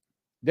abide it?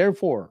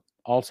 Therefore,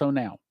 also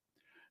now,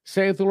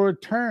 saith the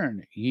Lord,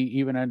 turn ye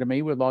even unto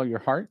me with all your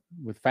heart,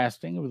 with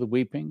fasting, with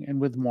weeping,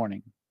 and with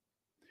mourning.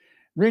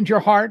 Rend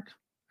your heart,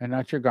 and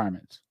not your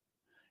garments.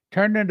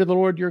 Turn unto the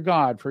Lord your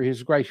God, for he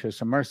is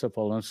gracious and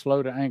merciful and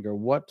slow to anger.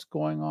 What's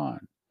going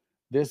on?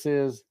 This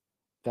is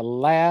the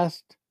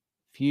last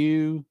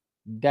few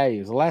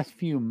days, the last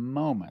few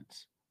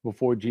moments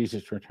before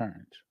Jesus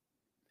returns.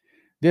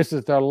 This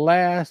is their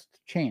last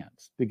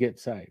chance to get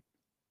saved.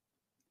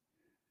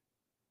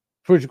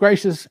 For he is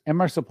gracious and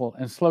merciful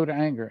and slow to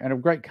anger and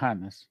of great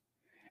kindness,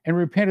 and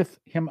repenteth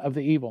him of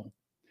the evil.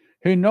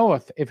 Who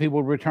knoweth if he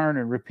will return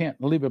and repent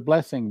and leave a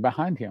blessing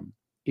behind him,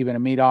 even a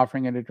meat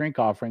offering and a drink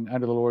offering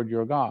unto the Lord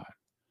your God?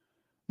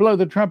 Blow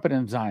the trumpet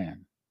in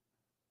Zion.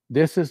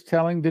 This is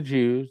telling the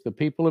Jews, the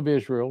people of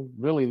Israel,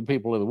 really the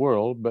people of the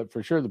world, but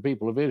for sure the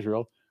people of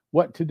Israel,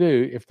 what to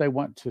do if they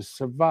want to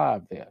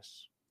survive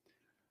this.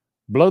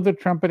 Blow the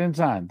trumpet in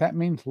Zion. That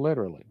means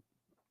literally.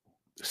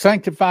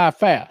 Sanctify a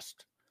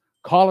fast.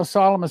 Call a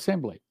solemn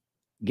assembly.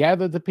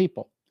 Gather the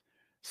people.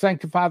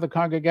 Sanctify the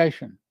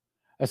congregation.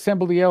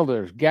 Assemble the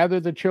elders.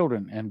 Gather the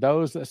children and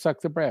those that suck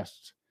the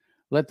breasts.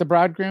 Let the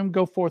bridegroom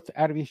go forth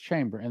out of his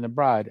chamber and the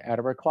bride out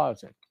of her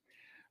closet.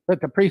 Let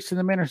the priests and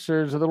the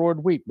ministers of the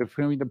Lord weep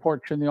between the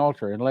porch and the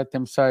altar, and let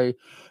them say,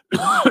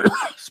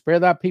 spare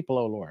thy people,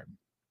 O Lord.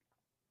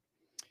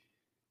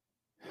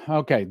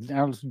 Okay,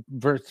 now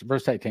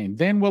verse 18.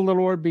 Then will the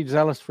Lord be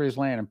zealous for his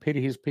land and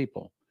pity his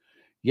people.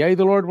 Yea,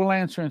 the Lord will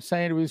answer and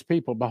say unto his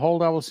people,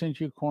 behold, I will send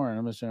you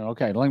corn.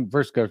 Okay,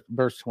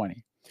 verse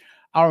 20.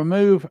 I'll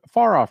remove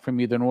far off from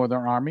you the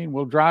northern army, and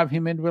will drive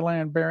him into a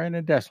land barren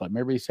and desolate.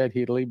 Remember, he said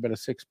he'd leave but a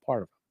sixth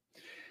part of it.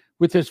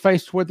 With his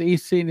face toward the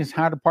east sea, and his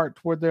hinder part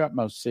toward the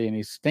utmost sea, and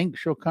his stink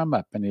shall come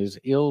up, and his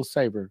ill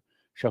savor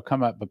shall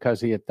come up, because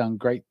he hath done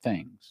great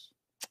things.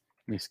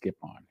 Let me skip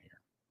on here.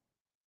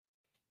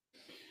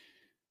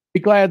 Be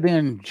glad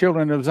then,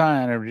 children of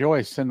Zion, and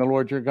rejoice in the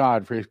Lord your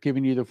God, for he has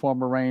given you the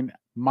former rain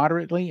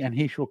moderately, and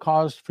he shall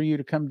cause for you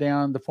to come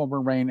down the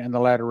former rain and the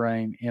latter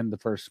rain in the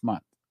first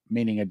month,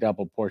 meaning a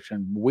double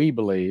portion. We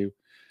believe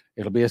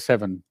it'll be a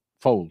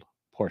sevenfold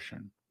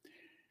portion.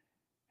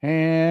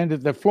 And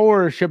the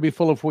floor shall be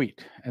full of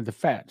wheat, and the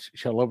fats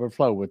shall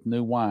overflow with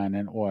new wine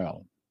and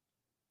oil.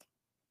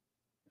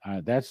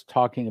 That's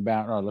talking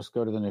about, let's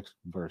go to the next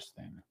verse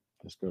then.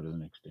 Let's go to the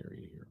next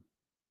area here.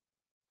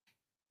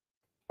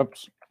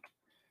 Oops.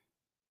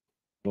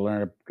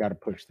 Got to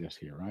push this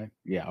here, right?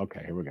 Yeah,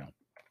 okay, here we go.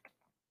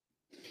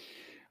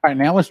 All right,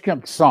 now let's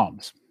jump to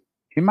Psalms.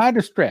 In my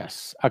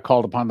distress, I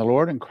called upon the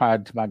Lord and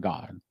cried to my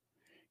God.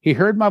 He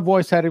heard my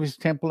voice out of his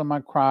temple, and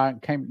my cry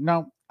came.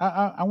 No,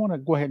 I want to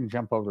go ahead and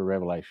jump over to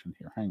Revelation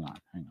here. Hang on.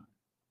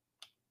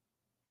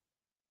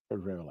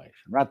 There's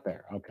Revelation right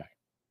there. Okay.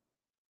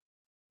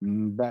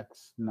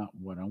 That's not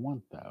what I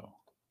want, though.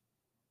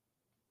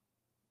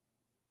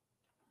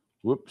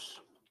 Whoops.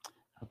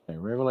 Okay,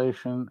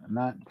 Revelation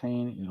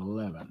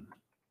 19:11.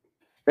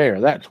 There,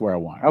 that's where I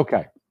want.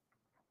 Okay.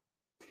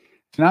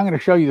 So now I'm going to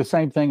show you the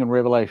same thing in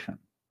Revelation.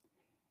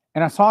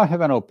 And I saw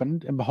heaven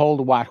opened, and behold,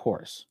 a white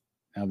horse.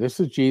 Now,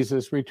 this is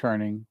Jesus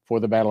returning for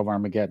the battle of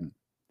Armageddon.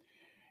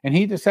 And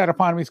he that sat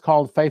upon him is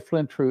called Faithful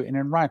and True, and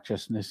in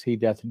righteousness he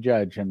doth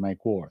judge and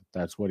make war.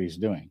 That's what he's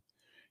doing.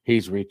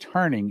 He's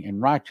returning in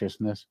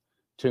righteousness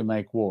to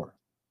make war.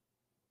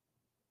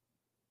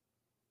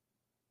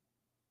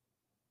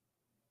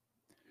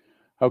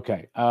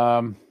 Okay.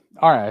 All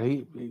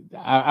right.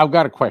 I've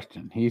got a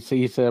question. He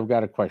said, I've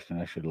got a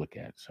question I should look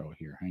at. So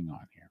here, hang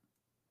on here.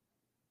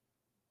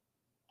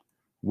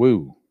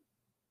 Woo.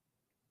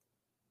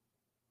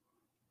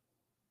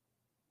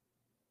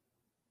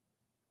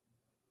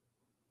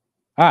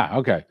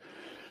 Okay.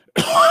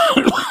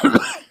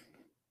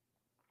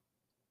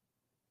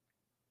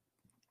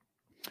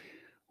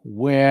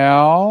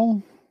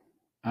 Well,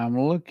 I'm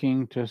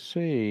looking to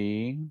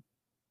see.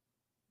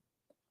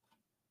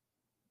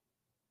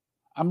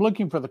 I'm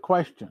looking for the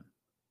question.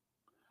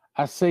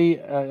 I see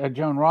a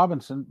Joan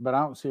Robinson, but I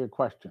don't see a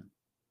question.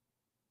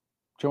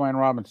 Joanne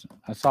Robinson.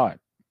 I saw it.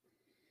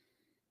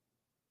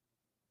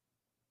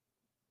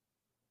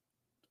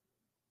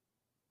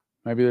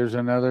 Maybe there's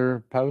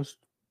another post.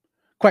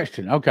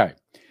 Question. Okay.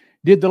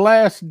 Did the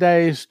last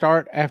days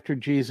start after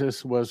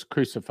Jesus was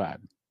crucified?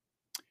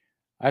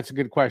 That's a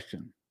good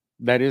question.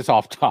 That is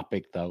off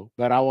topic, though,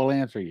 but I will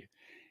answer you.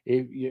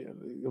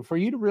 For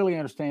you to really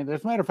understand,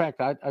 as a matter of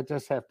fact, I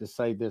just have to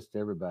say this to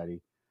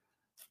everybody.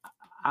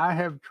 I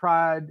have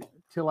tried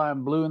till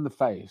I'm blue in the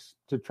face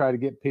to try to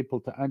get people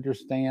to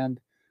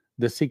understand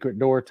the secret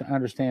door to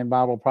understand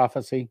Bible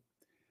prophecy.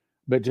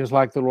 But just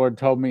like the Lord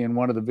told me in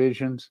one of the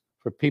visions,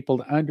 for people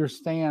to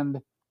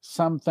understand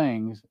some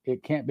things,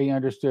 it can't be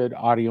understood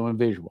audio and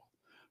visual.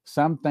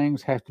 Some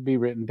things have to be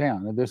written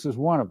down, and this is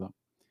one of them.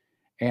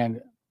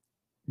 And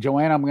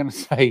Joanne, I'm going to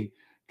say,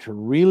 to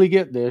really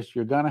get this,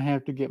 you're going to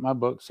have to get my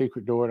book,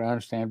 Secret Door to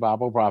Understand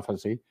Bible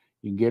Prophecy.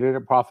 You can get it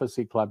at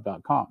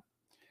prophecyclub.com.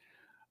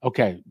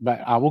 Okay,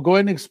 but I will go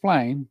ahead and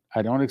explain.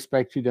 I don't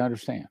expect you to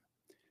understand.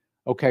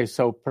 Okay,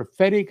 so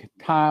prophetic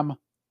time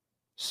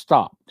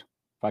stopped.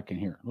 If I can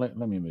hear it. Let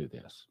me move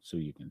this so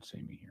you can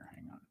see me here.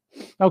 Hang on.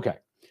 Okay,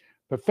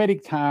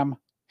 prophetic time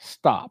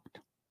stopped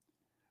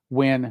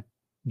when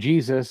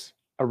Jesus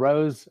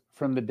arose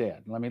from the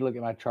dead. Let me look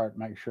at my chart and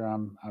make sure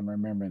I'm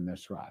remembering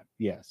this right.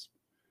 Yes.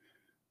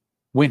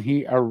 When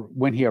he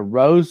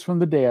arose from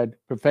the dead,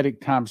 prophetic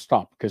time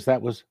stopped because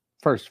that was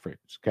first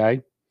fruits,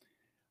 okay?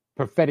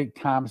 Prophetic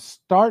time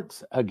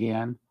starts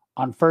again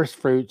on first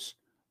fruits,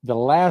 the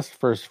last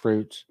first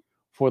fruits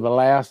for the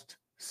last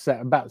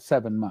about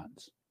 7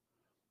 months.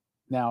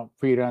 Now,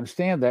 for you to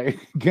understand that, you're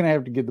going to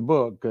have to get the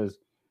book because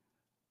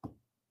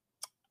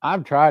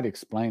I've tried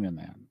explaining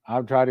that.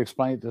 I've tried to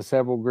explain it to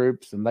several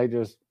groups, and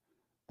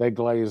they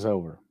glaze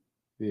over.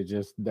 They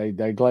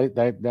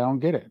don't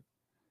get it.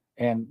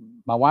 And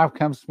my wife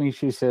comes to me,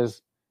 she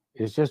says,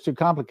 it's just too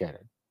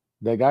complicated.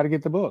 They got to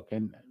get the book.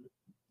 And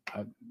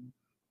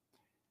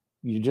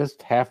you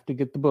just have to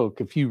get the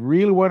book. If you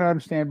really want to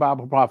understand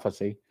Bible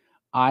prophecy,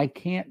 I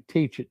can't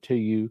teach it to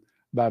you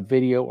by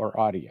video or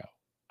audio.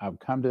 I've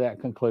come to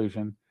that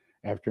conclusion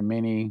after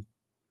many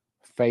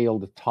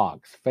failed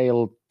talks,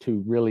 failed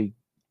to really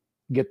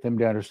get them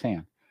to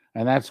understand.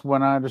 And that's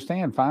when I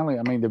understand finally.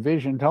 I mean, the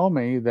vision told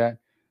me that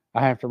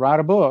I have to write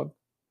a book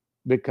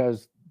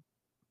because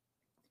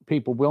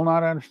people will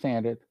not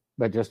understand it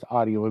by just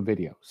audio and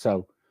video.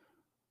 So,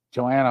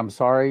 Joanne, I'm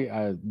sorry.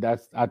 I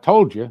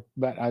told you,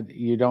 but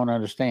you don't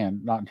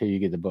understand not until you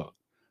get the book.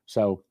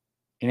 So,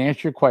 in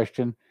answer to your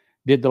question,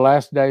 did the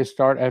last days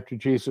start after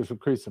Jesus was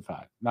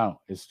crucified? No,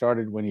 it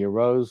started when he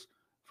arose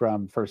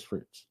from first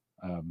fruits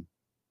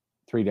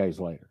 3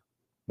 days later.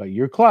 But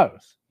you're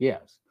close,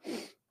 yes.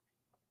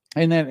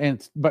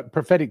 But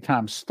prophetic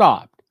time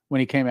stopped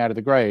when he came out of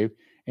the grave,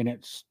 and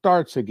it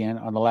starts again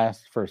on the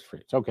last first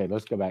fruits. Okay,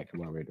 let's go back to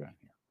what we're doing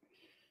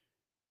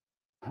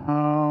here.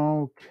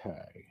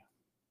 Okay.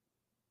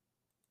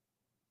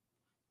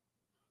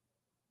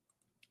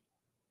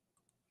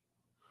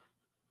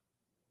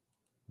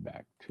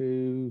 Back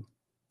to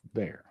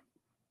there.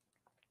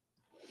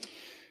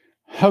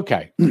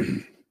 Okay,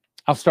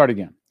 I'll start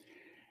again.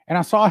 And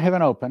I saw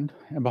heaven opened,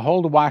 and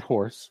behold, a white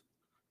horse.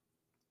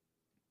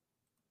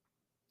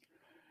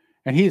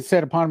 And he that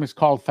sat upon him is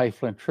called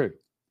Faithful and True.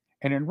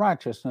 And in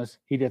righteousness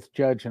he doth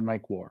judge and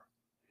make war.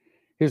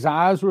 His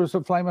eyes were as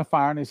a flame of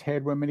fire, and his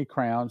head were many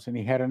crowns, and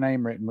he had a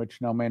name written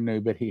which no man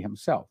knew but he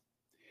himself.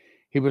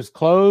 He was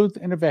clothed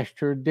in a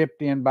vesture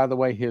dipped in, by the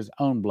way, his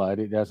own blood.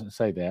 It doesn't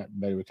say that,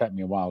 but it would take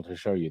me a while to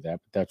show you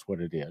that, but that's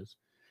what it is.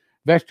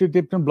 Vesture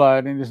dipped in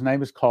blood, and his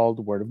name is called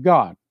the Word of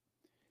God.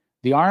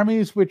 The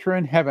armies which are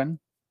in heaven,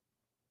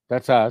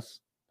 that's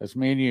us, that's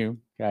me and you,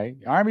 okay?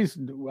 Armies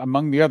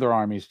among the other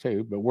armies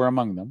too, but we're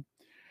among them.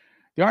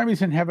 The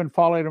armies in heaven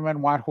followed him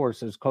on white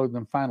horses, clothed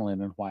them finely in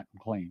white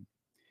and clean.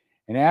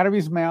 And out of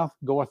his mouth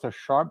goeth a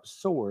sharp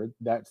sword,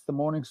 that's the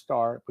morning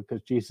star,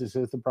 because Jesus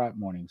is the bright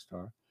morning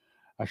star.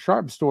 A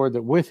sharp sword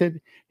that with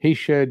it he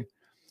should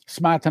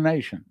smite the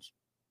nations.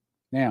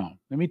 Now,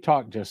 let me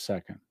talk just a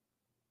second.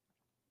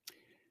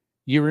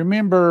 You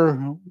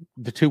remember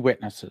the two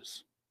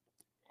witnesses.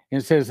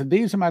 It says, and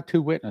these are my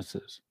two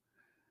witnesses.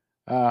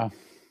 I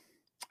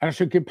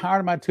shall give power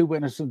to my two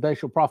witnesses, they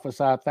shall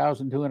prophesy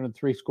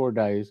 1,260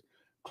 days,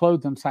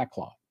 clothed in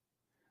sackcloth.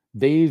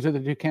 These are the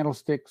two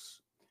candlesticks,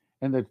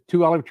 and the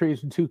two olive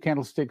trees and two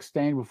candlesticks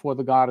stand before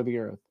the God of the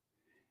earth.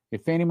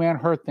 If any man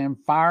hurt them,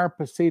 fire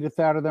proceedeth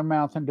out of their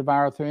mouth and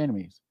devoureth their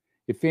enemies.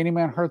 If any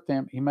man hurt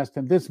them, he must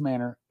in this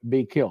manner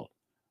be killed.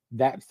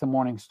 That's the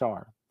morning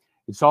star.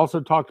 It's also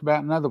talked about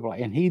in another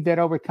place. And he that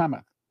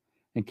overcometh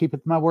and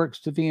keepeth my works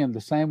to the end,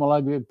 the same will I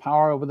give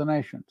power over the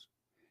nations.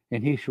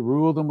 And he shall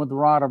rule them with the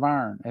rod of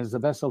iron, as the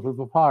vessels of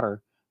the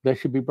potter, they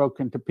shall be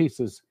broken to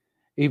pieces,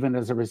 even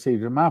as I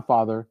received of my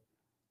Father.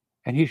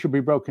 And he shall be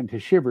broken to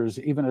shivers,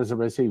 even as I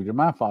received of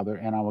my Father,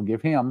 and I will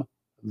give him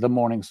the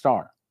morning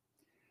star.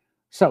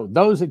 So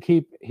those that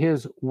keep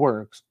his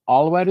works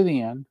all the way to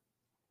the end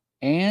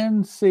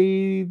and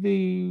see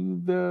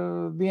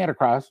the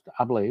Antichrist,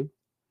 I believe,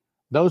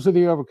 those are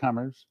the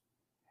overcomers,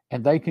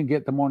 and they can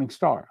get the morning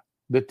star.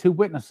 The two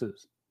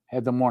witnesses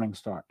had the morning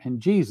star, and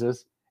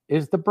Jesus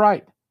is the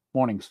bright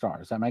morning star.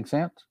 Does that make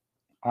sense?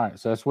 All right,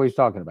 so that's what he's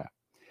talking about.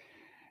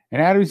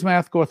 And out of his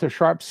mouth goeth a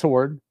sharp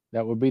sword,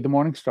 that would be the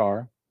morning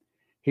star.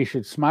 He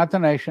should smite the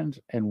nations,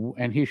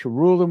 and he shall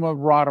rule them with a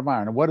rod of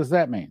iron. And what does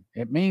that mean?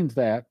 It means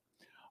that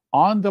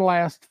on the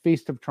last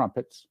Feast of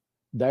Trumpets,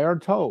 they are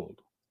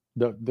told,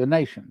 the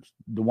nations,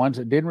 the ones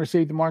that didn't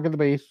receive the mark of the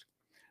beast,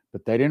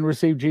 but they didn't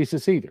receive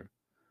Jesus either.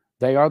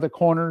 They are the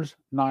corners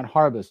not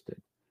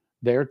harvested.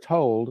 They're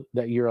told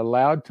that you're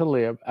allowed to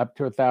live up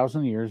to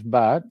 1,000 years,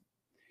 but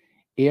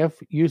if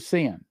you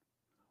sin,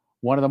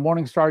 one of the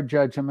morning star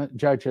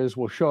judges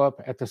will show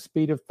up at the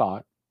speed of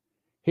thought,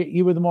 hit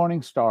you with the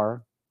morning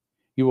star.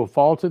 You will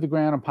fall to the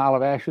ground, a pile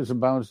of ashes and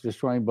bones,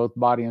 destroying both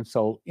body and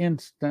soul.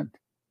 Instant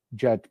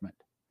judgment.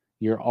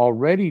 You're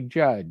already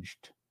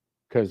judged,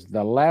 because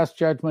the last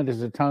judgment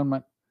is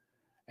atonement,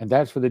 and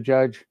that's for the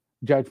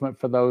judgment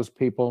for those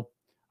people.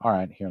 All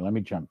right, here, let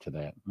me jump to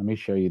that. Let me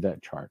show you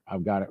that chart.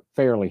 I've got it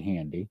fairly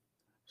handy.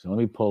 So let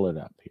me pull it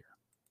up here.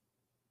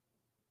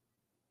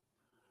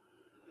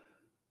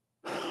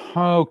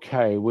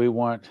 Okay, we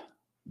want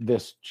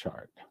this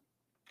chart.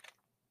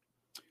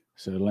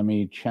 So let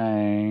me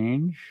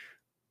change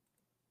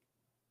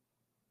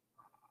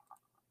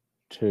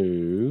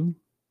to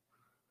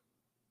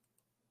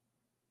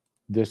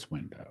this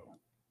window.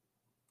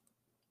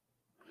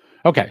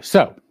 Okay,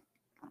 so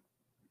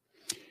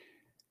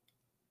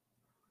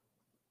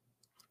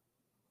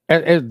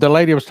as the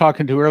lady I was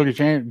talking to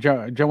earlier,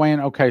 Joanne,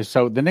 okay,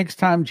 so the next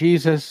time you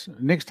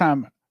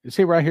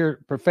see right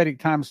here, prophetic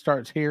time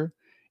starts here.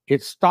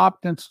 It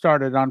stopped and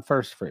started on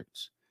first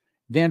fruits.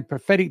 Then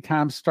prophetic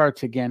time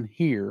starts again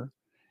here.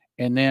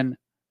 And then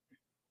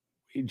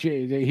he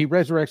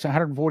resurrects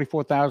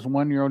 144,000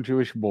 one-year-old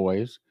Jewish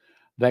boys.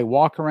 They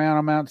walk around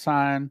on Mount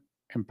Sinai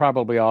and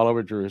probably all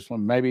over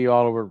Jerusalem, maybe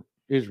all over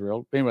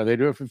Israel. Anyway, they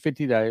do it for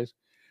 50 days.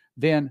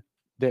 Then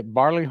the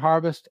barley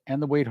harvest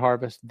and the wheat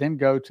harvest then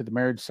go to the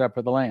marriage supper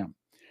of the Lamb,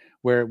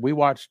 where we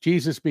watch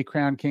Jesus be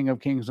crowned King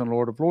of Kings and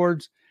Lord of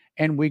Lords,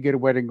 and we get a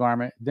wedding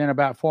garment. Then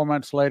about 4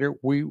 months later,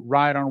 we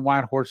ride on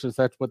white horses.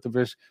 That's what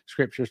the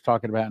scripture is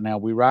talking about now.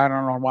 We ride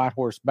on a white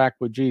horse back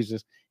with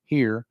Jesus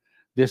here.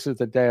 This is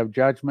the day of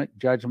judgment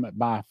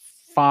by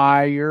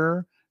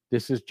fire.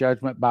 This is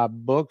judgment by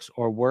books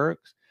or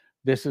works.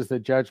 This is the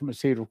judgment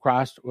seat of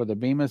Christ, or the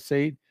Bema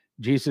seat.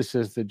 Jesus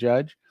is the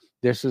judge.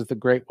 This is the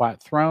great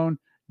white throne.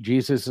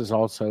 Jesus is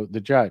also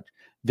the judge.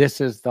 This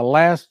is the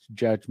last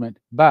judgment,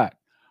 but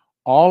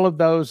all of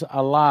those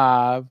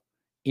alive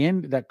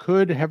that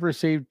could have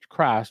received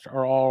Christ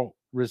are all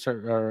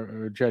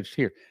judged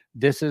here.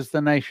 This is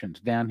the nations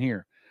down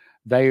here.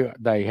 They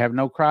have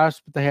no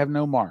Christ, but they have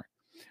no mark.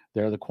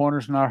 They're the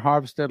corners not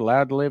harvested,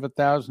 allowed to live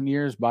 1,000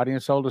 years, body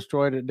and soul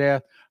destroyed at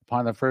death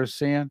upon the first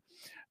sin.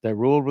 They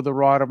ruled with a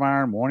rod of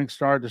iron. Morning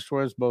star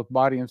destroys both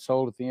body and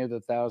soul at the end of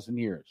the 1,000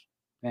 years.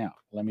 Now,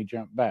 let me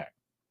jump back.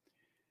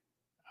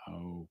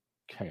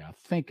 Okay, I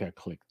think I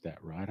clicked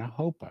that right. I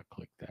hope I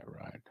clicked that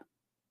right.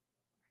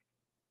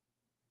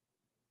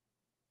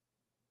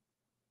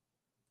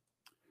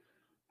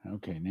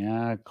 Okay,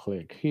 now I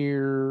click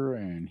here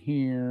and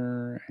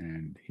here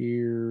and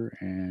here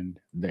and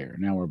there.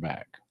 Now we're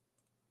back.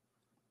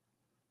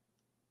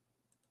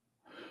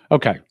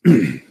 Okay.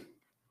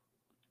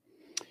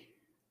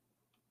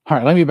 All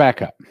right, let me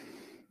back up.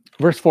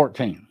 Verse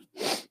 14.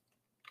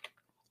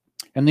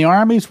 And the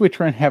armies which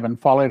are in heaven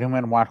followed him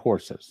on white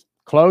horses,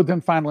 clothed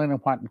in fine linen,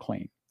 white and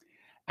clean.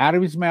 Out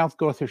of his mouth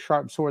goeth a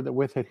sharp sword, that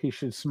with it he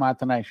should smite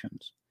the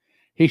nations.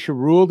 He shall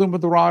rule them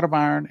with a rod of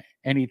iron,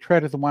 and he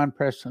treadeth the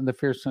winepress and the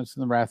fierceness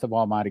and the wrath of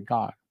Almighty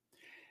God.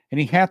 And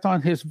he hath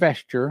on his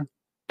vesture,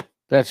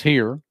 that's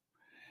here,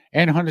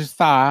 and on his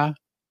thigh,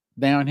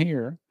 down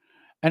here,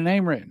 a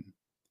name written,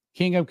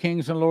 King of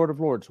Kings and Lord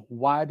of Lords.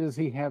 Why does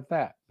he have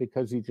that?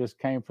 Because he just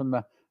came from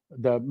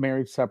the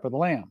marriage supper of the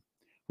Lamb,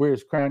 where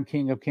he's crowned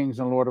King of Kings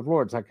and Lord of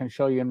Lords. I can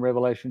show you in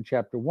Revelation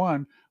chapter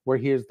 1, where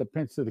he is the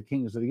Prince of the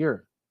Kings of the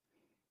earth.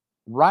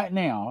 Right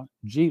now,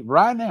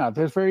 at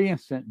this very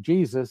instant,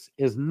 Jesus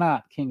is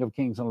not King of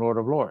Kings and Lord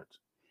of Lords.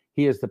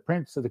 He is the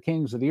Prince of the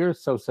Kings of the earth,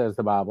 so says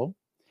the Bible.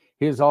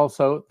 He is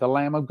also the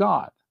Lamb of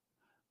God.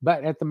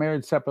 But at the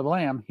marriage supper of the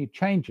Lamb, he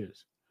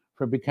changes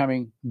from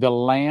becoming the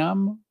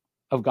Lamb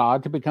of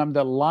God to become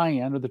the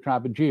Lion of the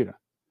tribe of Judah.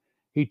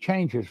 He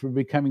changes from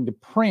becoming the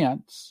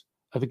Prince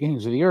of the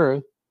Kings of the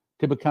earth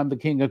to become the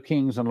King of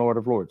Kings and Lord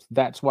of Lords.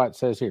 That's what it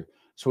says here.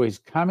 So he's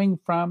coming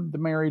from the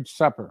marriage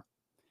supper.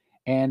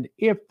 And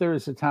if there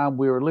is a time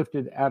we were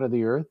lifted out of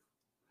the earth,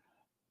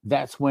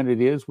 that's when it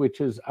is, which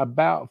is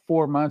about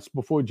 4 months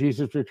before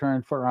Jesus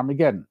returned for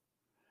Armageddon.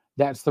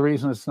 That's the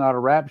reason it's not a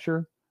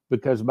rapture,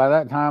 because by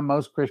that time,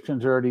 most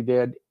Christians are already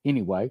dead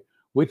anyway,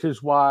 which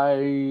is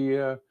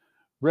why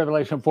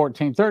Revelation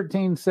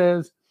 14:13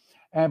 says,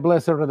 and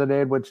blessed are the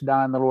dead which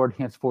die in the Lord,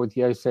 henceforth,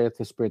 yea, saith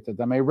the Spirit, that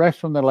they may rest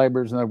from their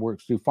labors and their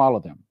works do follow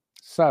them.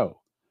 So,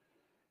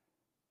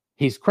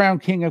 he's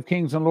crowned King of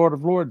Kings and Lord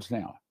of Lords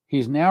now.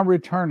 He's now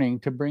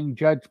returning to bring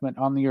judgment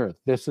on the earth.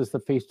 This is the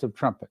Feast of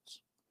Trumpets.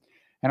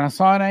 And I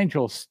saw an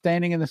angel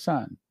standing in the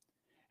sun,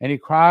 and he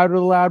cried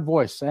with a loud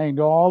voice, saying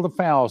to all the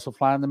fowls that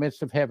fly in the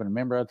midst of heaven.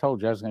 Remember, I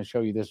told you I was going to show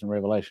you this in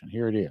Revelation.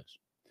 Here it is.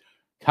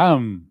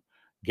 Come,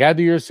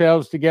 gather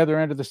yourselves together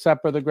unto the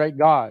supper of the great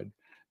God,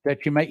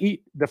 that you may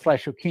eat the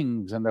flesh of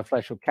kings and the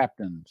flesh of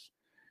captains,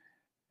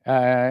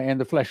 and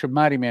the flesh of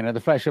mighty men, and the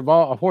flesh of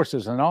all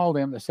horses, and all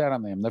them that sat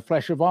on them, the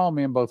flesh of all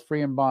men, both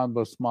free and bond,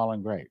 both small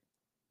and great.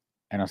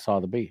 And I saw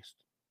the beast,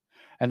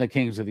 and the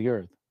kings of the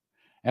earth,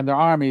 and their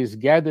armies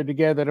gathered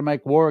together to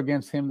make war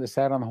against him that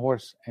sat on the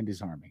horse and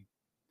his army.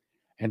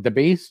 And the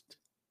beast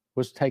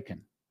was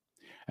taken,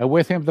 and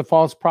with him the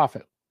false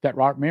prophet that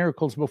wrought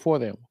miracles before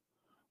them,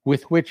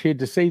 with which he had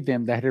deceived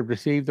them that had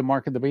received the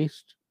mark of the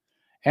beast,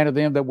 and of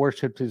them that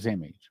worshipped his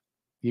image.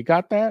 You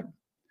got that?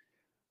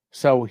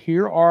 So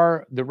here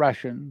are the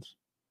Russians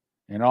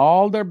and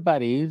all their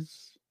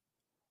buddies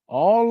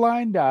all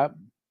lined up.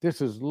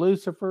 This is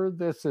Lucifer.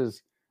 This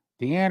is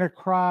the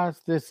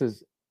Antichrist. This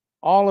is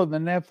all of the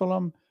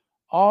Nephilim,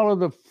 all of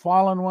the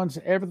fallen ones,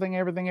 everything.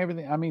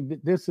 I mean,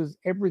 this is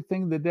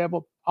everything the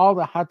devil, all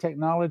the high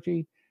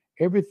technology,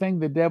 everything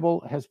the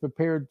devil has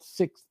prepared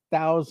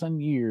 6,000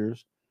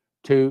 years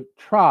to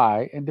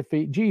try and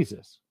defeat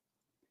Jesus.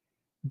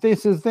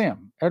 This is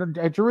them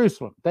at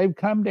Jerusalem. They've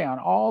come down.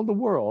 All the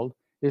world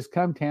has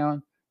come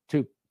down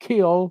to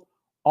kill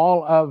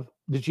all of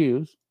the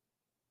Jews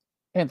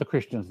and the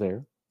Christians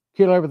there,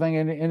 kill everything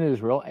in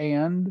Israel,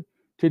 and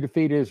to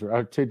defeat Israel,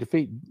 or to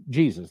defeat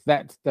Jesus.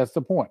 That's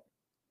the point.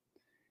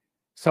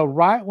 So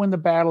right when the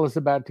battle is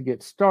about to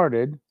get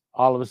started,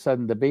 all of a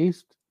sudden the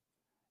beast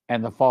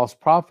and the false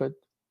prophet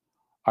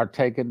are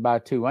taken by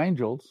two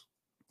angels.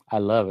 I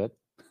love it.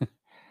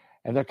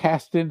 And they're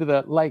cast into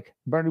the lake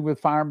burning with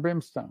fire and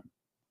brimstone,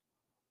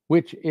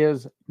 which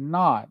is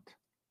not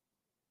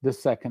the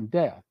second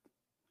death.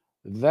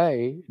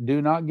 They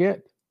do not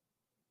get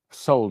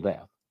soul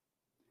death.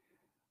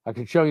 I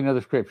could show you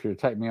another scripture to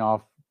take me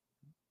off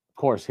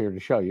course here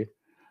to show you.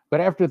 But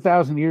after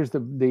 1,000 years,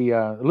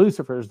 the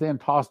Lucifer is then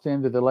tossed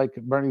into the lake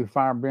burning with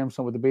fire and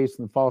brimstone with the beast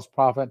and the false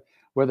prophet,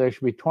 where they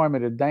should be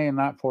tormented day and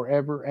night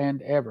forever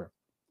and ever.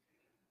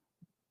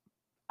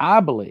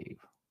 I believe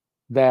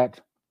that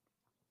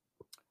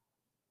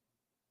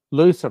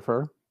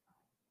Lucifer,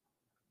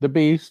 the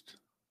beast,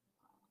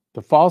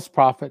 the false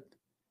prophet,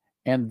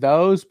 and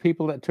those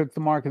people that took the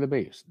mark of the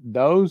beast,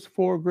 those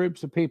four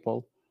groups of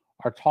people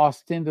are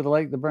tossed into the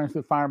lake that burns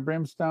with fire and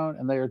brimstone,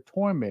 and they are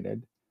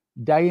tormented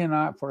day and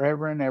night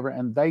forever and ever,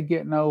 and they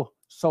get no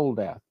soul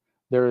death.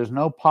 There is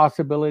no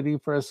possibility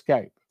for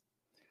escape.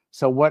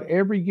 So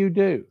whatever you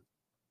do,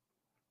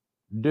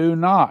 do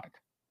not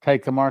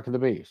take the mark of the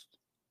beast.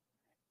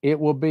 It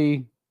will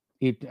be,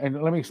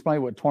 and let me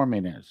explain what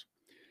torment is.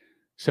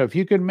 So if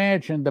you could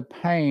imagine the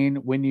pain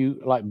when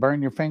you like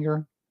burn your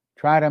finger,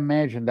 try to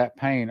imagine that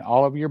pain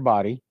all over your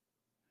body.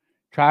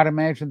 Try to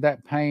imagine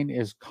that pain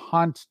is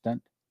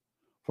constant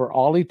for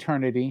all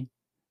eternity.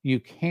 You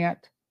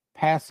can't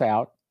pass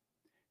out.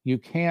 You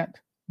can't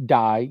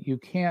die. You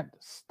can't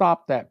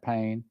stop that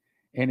pain.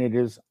 And it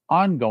is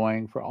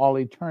ongoing for all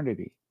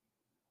eternity.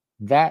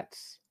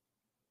 That's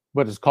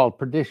what is called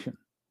perdition.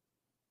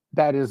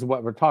 That is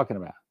what we're talking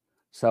about.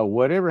 So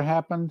whatever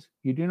happens,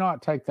 you do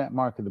not take that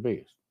mark of the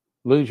beast.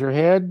 Lose your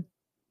head,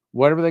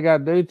 whatever they got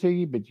to do to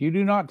you, but you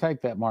do not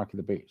take that mark of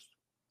the beast.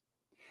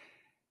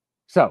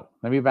 So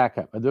let me back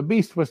up. The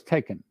beast was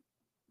taken.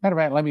 Matter of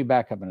fact, let me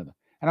back up another.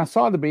 And I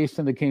saw the beast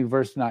and the king,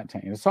 verse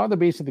 19. I saw the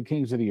beast and the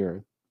kings of the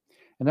earth,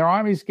 and their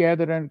armies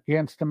gathered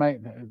against to make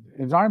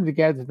his army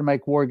gathered to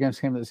make war against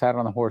him that sat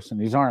on the horse and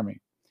his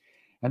army.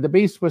 And the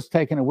beast was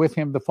taken, and with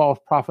him the false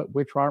prophet,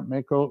 which wrought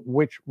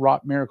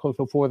miracles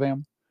before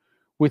them,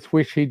 with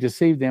which he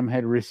deceived them,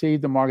 had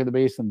received the mark of the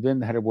beast, and then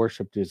had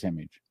worshipped his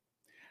image.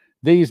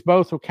 These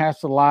both were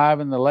cast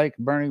alive in the lake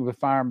burning with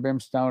fire and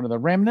brimstone. And the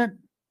remnant,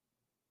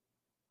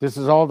 this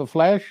is all the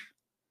flesh.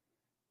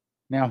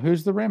 Now,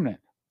 who's the remnant?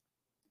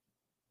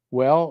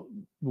 Well,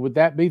 would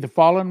that be the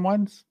fallen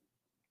ones?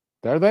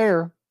 They're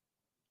there.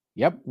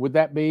 Yep. Would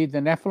that be the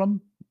Nephilim?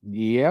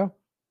 Yeah.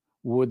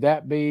 Would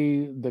that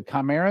be the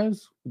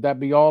chimeras? Would that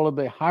be all of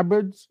the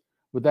hybrids?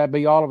 Would that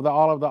be all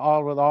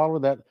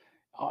of that,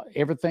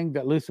 everything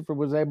that Lucifer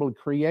was able to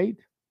create?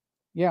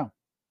 Yeah.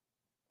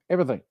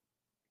 Everything.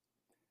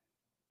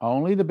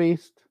 Only the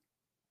beast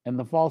and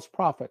the false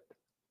prophet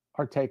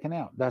are taken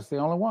out. That's the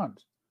only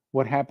ones.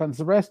 What happens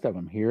to the rest of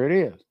them? Here it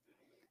is.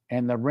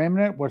 And the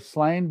remnant were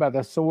slain by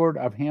the sword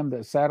of him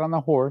that sat on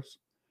the horse,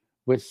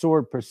 which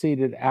sword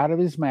proceeded out of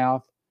his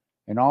mouth,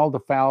 and all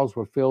the fowls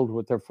were filled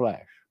with their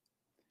flesh.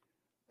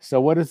 So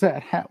what does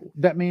that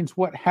that means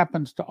what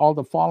happens to all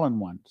the fallen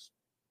ones?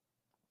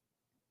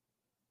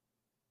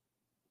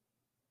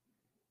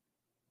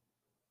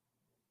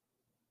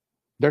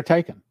 They're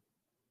taken.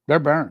 They're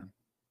burned.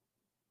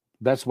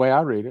 That's the way I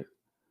read it.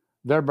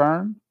 They're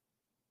burned,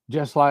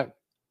 just like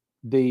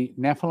the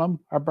Nephilim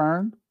are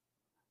burned,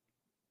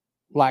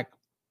 like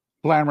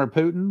Vladimir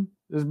Putin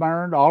is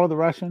burned, all of the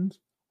Russians,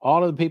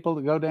 all of the people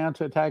that go down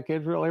to attack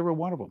Israel, every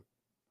one of them.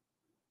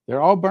 They're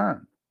all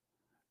burned.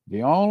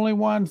 The only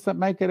ones that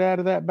make it out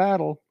of that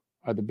battle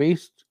are the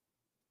beast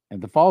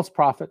and the false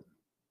prophet.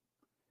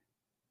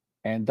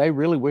 And they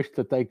really wish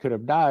that they could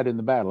have died in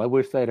the battle. I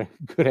wish they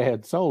could have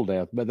had soul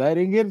death, but they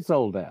didn't get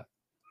soul death.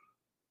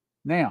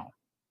 Now,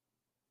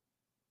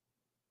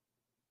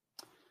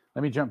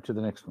 let me jump to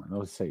the next one.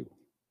 Let's see.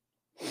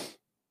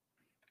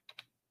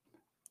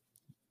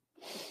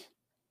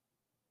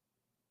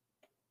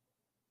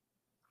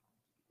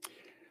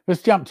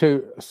 Let's jump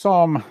to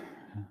Psalm.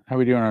 How are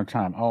we doing on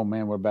time? Oh,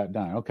 man, we're about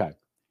done. Okay.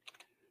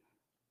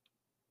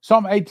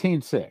 Psalm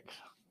 18:6.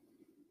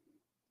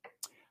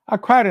 I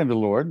cried unto the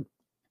Lord, and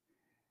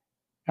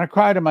I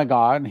cried to my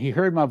God, and he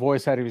heard my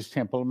voice out of his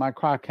temple, and my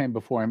cry came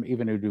before him,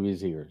 even into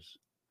his ears.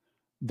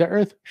 The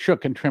earth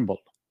shook and trembled.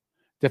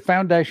 The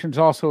foundations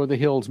also of the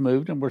hills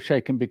moved and were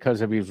shaken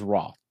because of his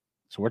wrath.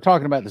 So we're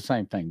talking about the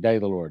same thing, day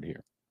of the Lord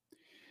here.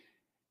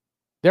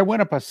 There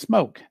went up a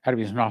smoke out of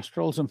his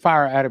nostrils, and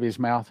fire out of his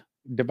mouth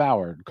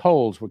devoured.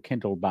 Coals were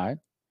kindled by it.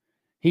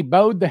 He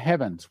bowed the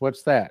heavens.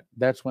 What's that?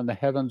 That's when the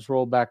heavens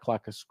roll back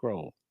like a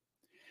scroll.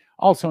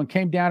 Also, and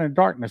came down, and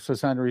darkness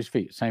was under his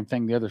feet. Same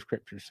thing the other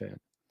scripture said.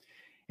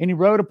 And he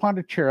rode upon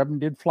a cherub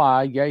and did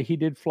fly. Yea, he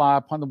did fly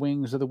upon the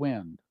wings of the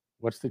wind.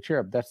 What's the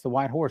cherub? That's the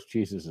white horse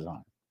Jesus is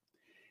on.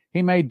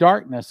 He made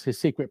darkness his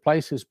secret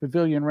place. His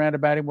pavilion round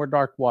about him were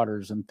dark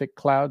waters and thick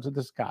clouds of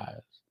the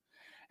skies.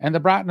 And the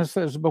brightness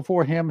that was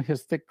before him,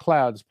 his thick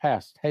clouds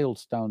passed,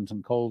 hailstones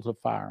and coals of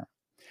fire.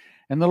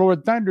 And the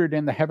Lord thundered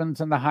in the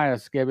heavens, and the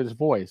highest gave his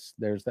voice.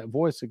 There's that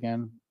voice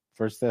again,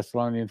 1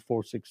 Thessalonians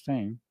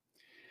 4:16.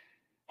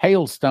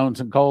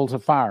 Hailstones and coals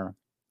of fire.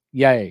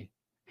 Yea,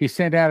 he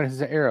sent out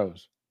his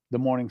arrows, the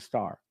morning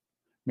star.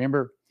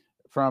 Remember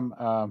from,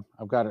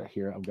 I've got it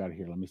here.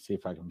 Let me see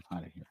if I can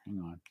find it here.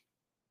 Hang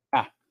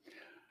on.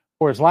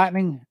 For his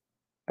lightning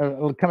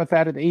cometh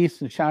out of the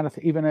east and shineth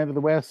even out of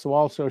the west, so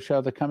also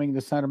shall the coming of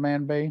the Son of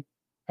Man be.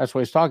 That's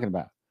what he's talking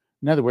about.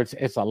 In other words,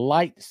 it's a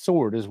light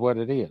sword is what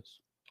it is.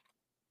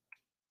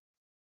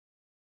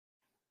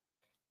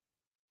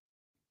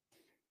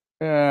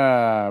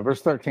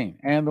 Verse 13.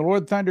 And the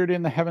Lord thundered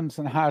in the heavens,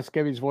 and the highest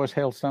gave his voice,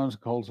 hailstones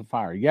and coals of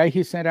fire. Yea,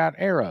 he sent out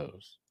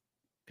arrows.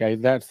 Okay,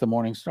 that's the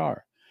morning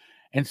star.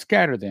 And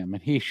scattered them,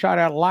 and he shot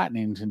out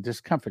lightnings and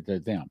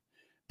discomfited them.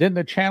 Then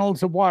the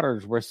channels of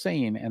waters were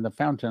seen, and the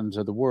fountains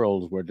of the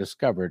world were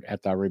discovered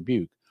at thy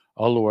rebuke,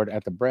 O Lord,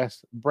 at the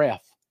breath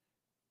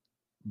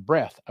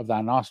of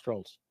thy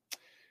nostrils.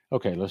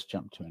 Okay, let's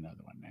jump to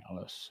another one now.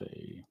 Let's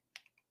see.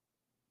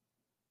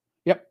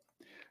 Yep.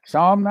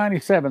 Psalm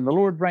 97, the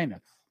Lord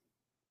reigneth.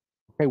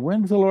 Okay,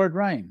 when does the Lord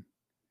reign?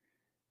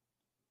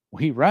 Well,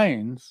 he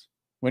reigns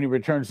when he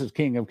returns as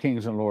King of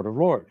Kings and Lord of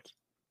Lords.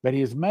 But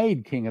he is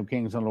made King of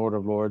Kings and Lord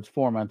of Lords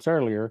 4 months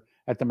earlier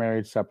at the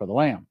marriage supper of the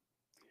Lamb.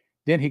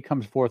 Then he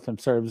comes forth and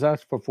serves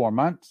us for 4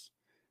 months.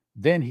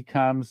 Then he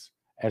comes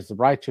as the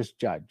righteous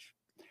judge.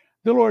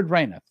 The Lord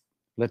reigneth.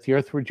 Let the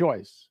earth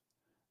rejoice.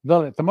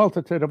 Let the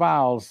multitude of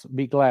isles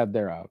be glad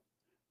thereof.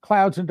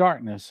 Clouds and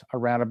darkness are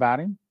round about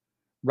him.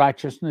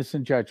 Righteousness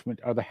and judgment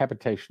are the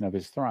habitation of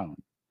his throne.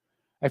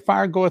 A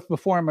fire goeth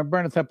before him and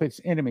burneth up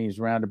its enemies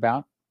round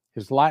about.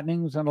 His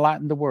lightnings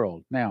enlighten the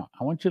world. Now,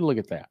 I want you to look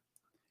at that.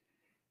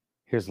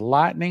 His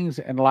lightnings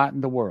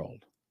enlighten the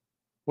world.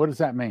 What does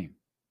that mean?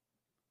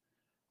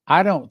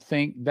 I don't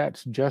think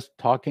that's just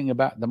talking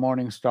about the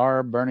morning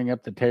star burning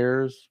up the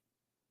tares.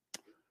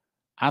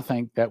 I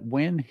think that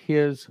when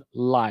his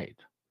light,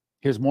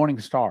 his morning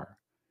star,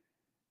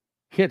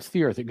 hits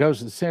the earth, it goes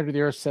to the center of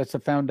the earth, sets the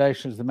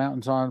foundations, the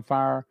mountains on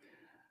fire,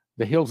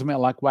 the hills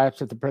melt like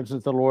wax at the presence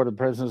of the Lord, the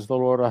presence of the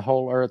Lord, the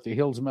whole earth. The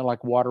hills melt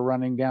like water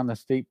running down the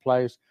steep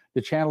place.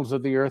 The channels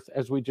of the earth,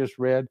 as we just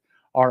read,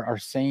 are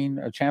seen.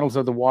 Channels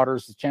of the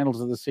waters, the channels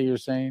of the sea are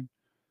seen.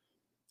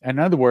 In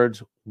other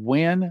words,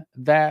 when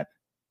that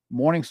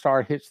morning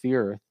star hits the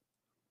earth,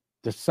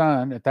 the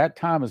sun at that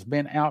time has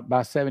been out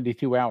by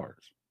 72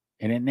 hours,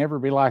 and it never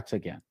relights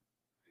again.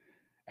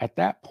 At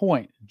that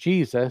point,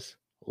 Jesus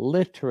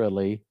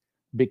literally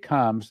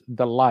becomes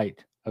the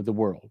light of the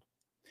world.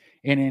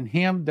 And in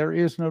him, there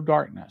is no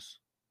darkness.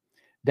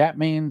 That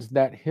means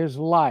that his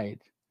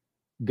light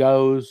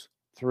goes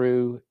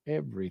through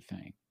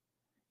everything.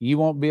 You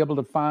won't be able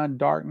to find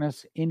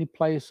darkness any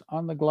place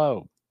on the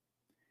globe.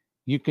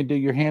 You can do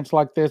your hands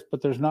like this,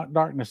 but there's not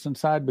darkness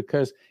inside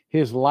because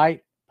his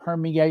light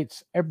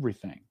permeates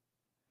everything.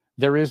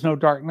 There is no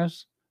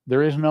darkness.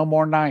 There is no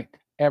more night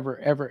ever,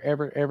 ever,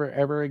 ever, ever,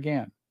 ever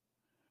again.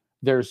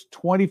 There's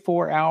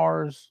 24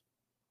 hours.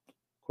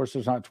 Of course,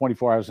 there's not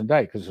 24 hours a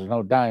day because there's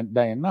no day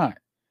and night.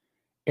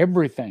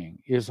 Everything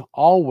is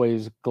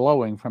always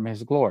glowing from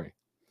his glory.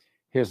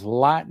 His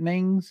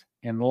lightnings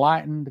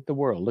enlightened the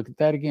world. Look at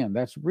that again.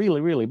 That's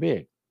really, really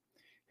big.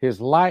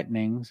 His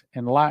lightnings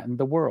enlightened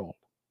the world.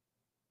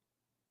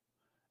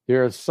 The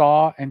earth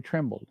saw and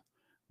trembled.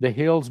 The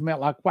hills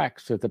melt like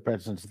wax at the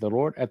presence of the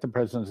Lord, at the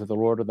presence of the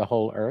Lord of the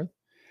whole earth.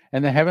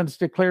 And the heavens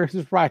declare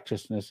his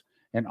righteousness,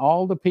 and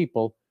all the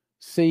people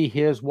see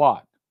his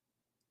what?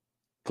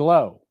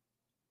 Glow.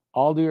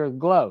 All the earth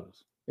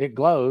glows. It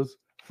glows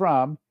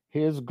from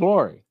his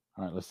glory.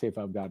 All right, let's see if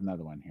I've got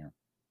another one here.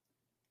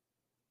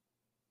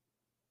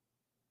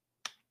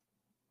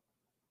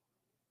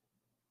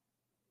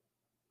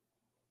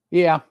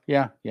 Yeah,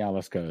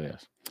 let's go to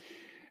this.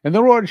 And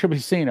the Lord shall be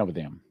seen over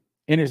them,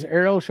 and his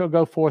arrow shall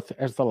go forth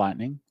as the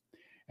lightning,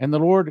 and the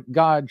Lord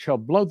God shall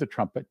blow the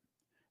trumpet,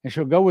 and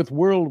shall go with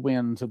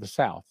whirlwinds of the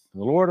south.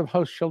 The Lord of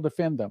hosts shall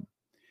defend them,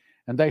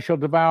 and they shall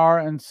devour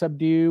and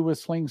subdue with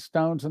sling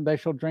stones, and they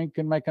shall drink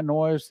and make a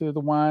noise through the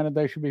wine, and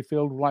they shall be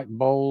filled like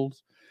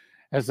bowls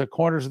as the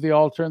corners of the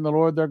altar, and the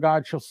Lord their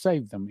God shall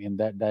save them in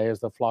that day as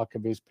the flock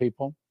of his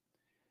people.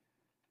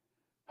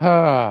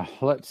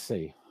 Let's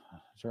see.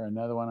 Is there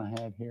another one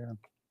I had here?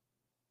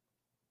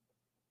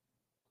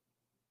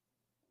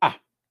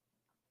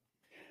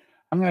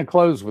 I'm going to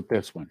close with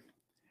this one.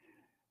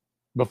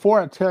 Before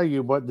I tell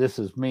you what this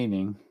is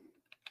meaning,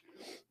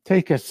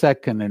 take a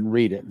second and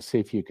read it and see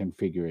if you can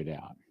figure it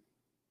out.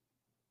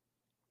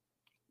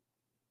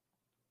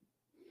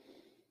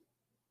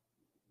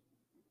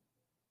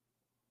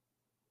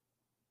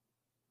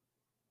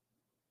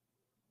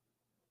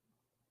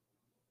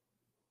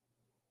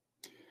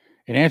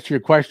 In answer to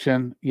your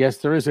question, yes,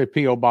 there is a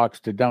P.O. box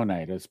to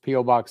donate. It's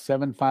P.O. Box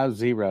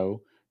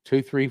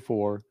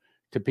 750-234,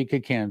 Topeka,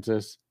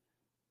 Kansas,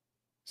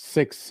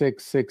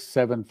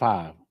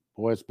 66675.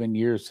 Boy, it's been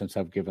years since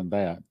I've given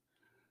that.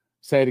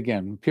 Say it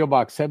again. P.O.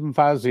 Box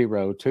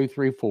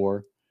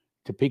 750-234,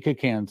 Topeka,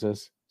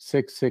 Kansas,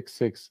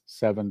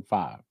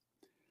 66675.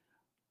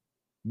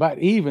 But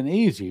even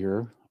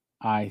easier,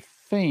 I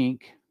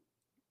think,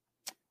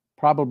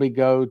 probably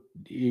go,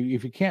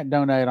 if you can't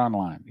donate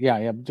online.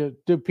 Yeah,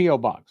 do P.O.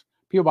 Box.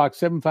 P.O. Box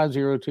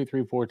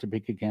 750-234,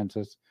 Topeka,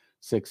 Kansas,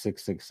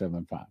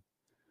 66675.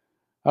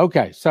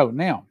 Okay, so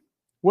now,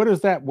 what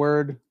does that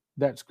word,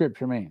 that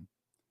scripture mean?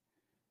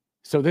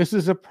 So this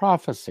is a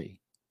prophecy.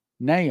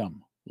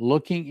 Nahum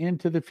looking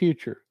into the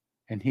future,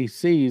 and he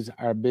sees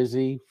our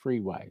busy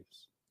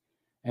freeways.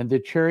 And the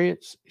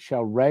chariots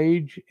shall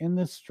rage in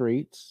the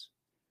streets,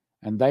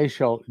 and they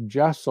shall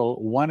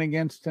jostle one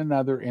against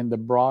another in the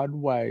broad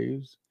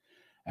ways,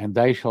 and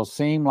they shall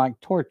seem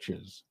like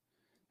torches,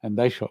 and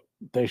they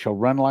shall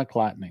run like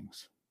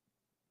lightnings.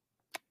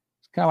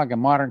 It's kind of like a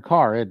modern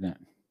car, isn't it?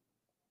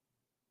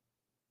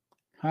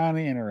 Kind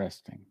of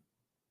interesting.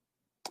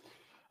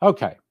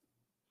 Okay.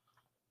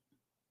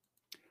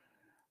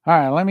 All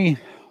right, let me,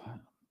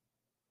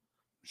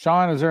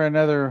 Sean, is there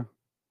another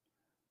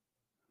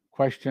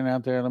question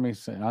out there? Let me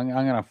see. I'm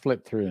going to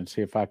flip through and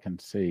see if I can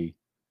see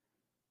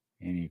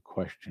any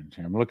questions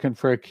here. I'm looking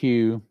for a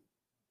cue.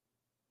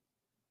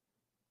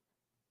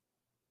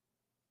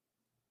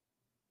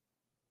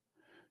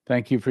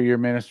 Thank you for your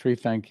ministry.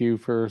 Thank you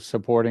for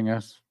supporting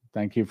us.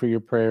 Thank you for your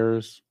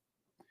prayers.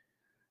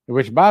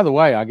 Which, by the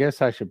way, I guess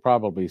I should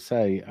probably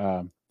say,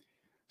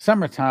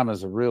 summertime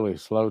is a really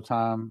slow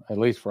time, at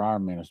least for our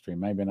ministry.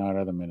 Maybe not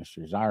other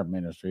ministries. Our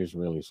ministry is a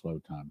really slow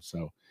time.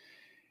 So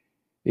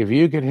if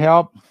you could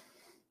help,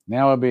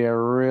 now would be a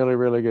really,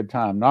 really good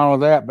time. Not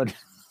only that, but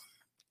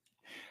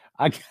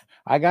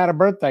I got a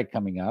birthday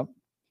coming up,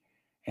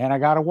 and I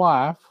got a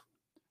wife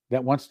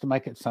that wants to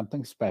make it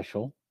something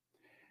special.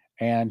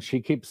 And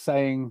she keeps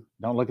saying,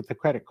 don't look at the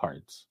credit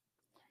cards.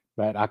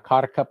 But I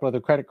caught a couple of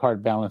the credit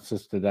card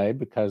balances today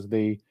because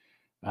the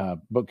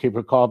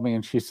bookkeeper called me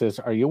and she says,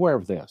 are you aware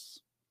of this?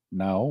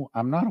 No,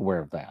 I'm not aware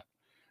of that.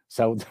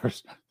 So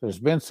there's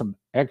been some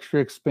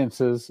extra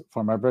expenses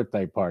for my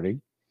birthday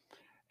party.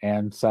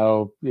 And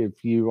so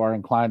if you are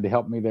inclined to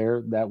help me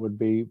there, that would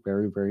be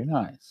very, very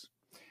nice.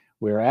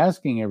 We're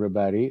asking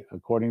everybody,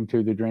 according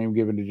to the dream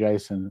given to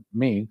Jason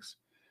Meeks,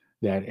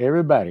 that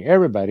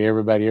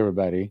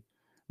everybody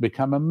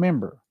become a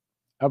member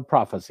of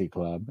Prophecy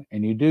Club.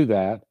 And you do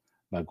that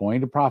by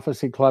going to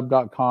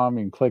prophecyclub.com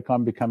and click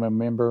on become a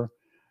member.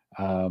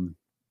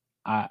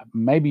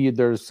 Maybe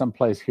there's some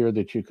place here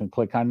that you can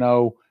click. I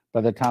know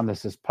by the time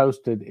this is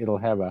posted, it'll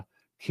have a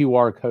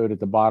QR code at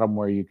the bottom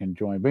where you can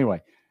join. But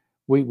anyway,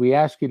 we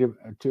ask you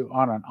to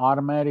on an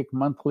automatic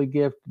monthly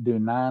gift, do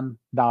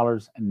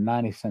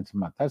 $9.90 a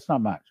month. That's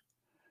not much.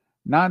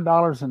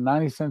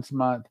 $9.90 a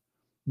month.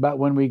 But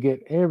when we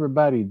get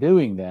everybody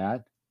doing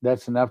that,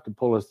 that's enough to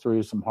pull us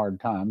through some hard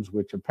times,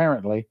 which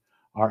apparently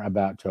are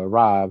about to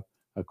arrive,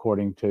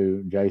 according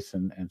to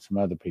Jason and some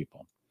other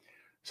people.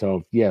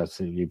 So,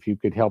 yes, if you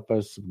could help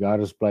us, if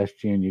God has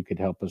blessed you and you could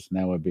help us,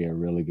 now would be a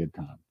really good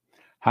time.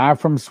 Hi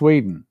from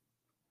Sweden,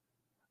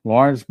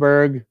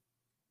 Lawrenceburg,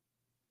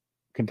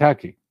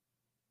 Kentucky.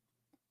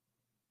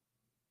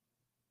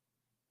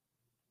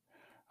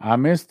 I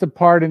missed the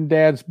part in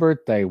Dad's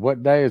birthday.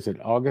 What day is it?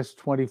 August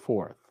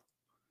 24th.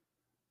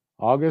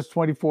 August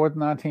 24th,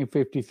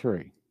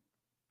 1953.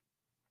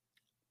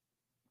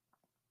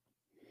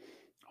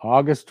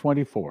 August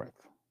 24th.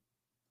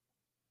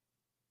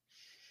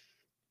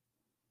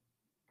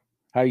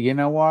 Hey, you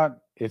know what?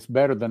 It's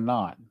better than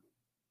not.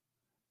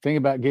 The thing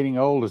about getting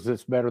old is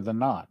it's better than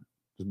not.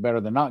 It's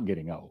better than not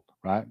getting old,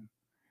 right?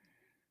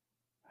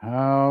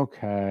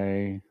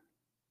 Okay.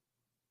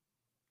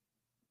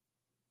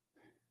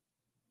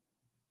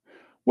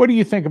 What do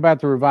you think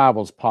about the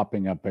revivals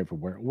popping up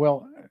everywhere?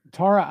 Well,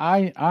 Tara,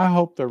 I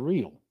hope they're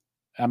real.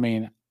 I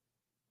mean,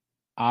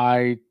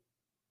 I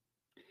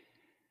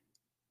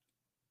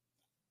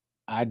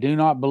do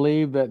not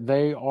believe that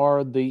they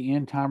are the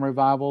end time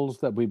revivals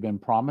that we've been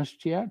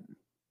promised yet.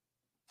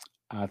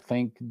 I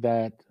think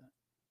that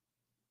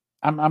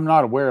I'm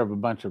not aware of a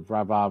bunch of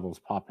revivals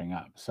popping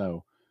up.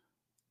 So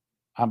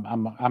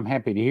I'm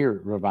happy to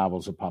hear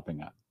revivals are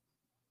popping up.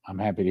 I'm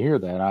happy to hear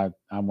that.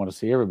 I want to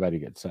see everybody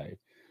get saved.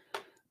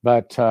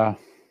 But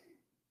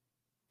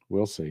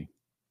we'll see.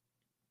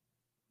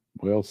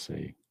 We'll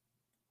see.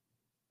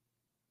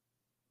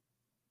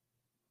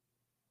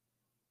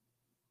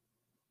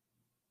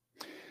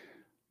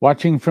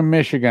 Watching from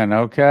Michigan.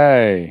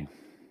 Okay.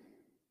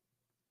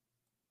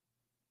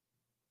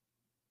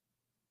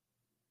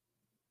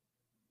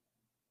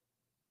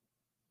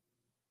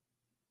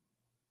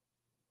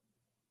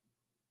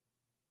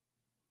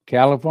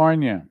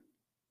 California.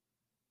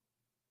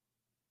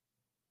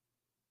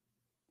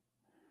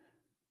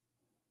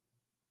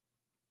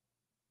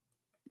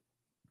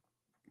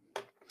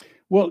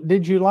 Well,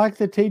 did you like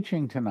the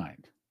teaching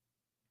tonight?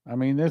 I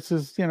mean, this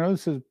is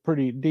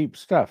pretty deep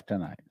stuff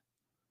tonight.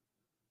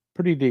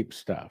 Pretty deep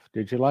stuff.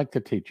 Did you like the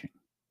teaching?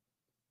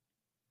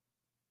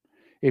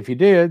 If you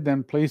did,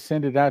 then please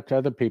send it out to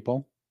other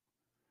people.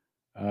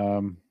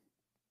 And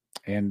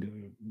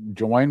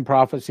join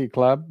Prophecy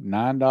Club,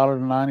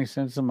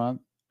 $9.90 a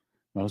month.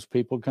 Most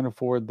people can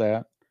afford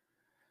that.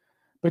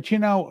 But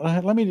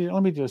let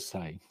me just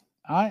say,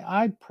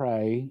 I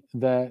pray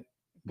that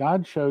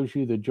God shows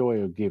you the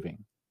joy of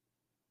giving.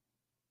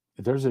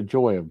 There's a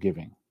joy of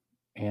giving,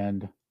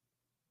 and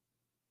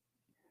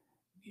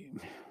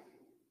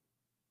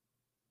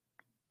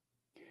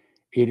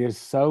it is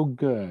so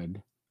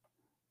good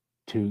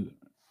to,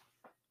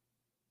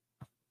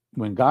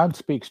 when God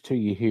speaks to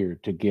you here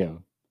to give,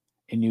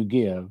 and you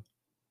give.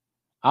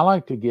 I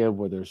like to give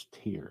where there's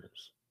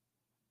tears.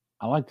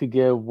 I like to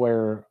give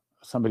where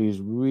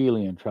somebody's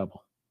really in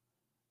trouble.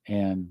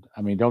 And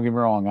I mean, don't get me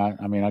wrong.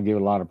 I mean, I give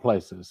a lot of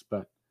places,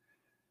 but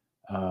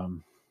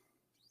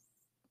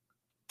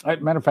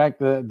matter of fact,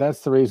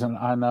 that's the reason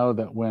I know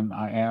that when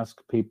I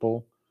ask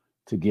people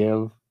to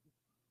give,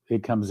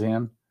 it comes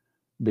in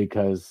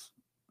because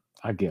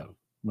I give.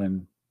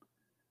 When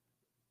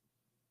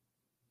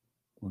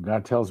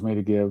God tells me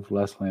to give,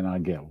 Leslie and I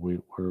give.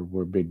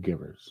 We're big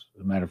givers.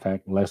 As a matter of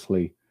fact,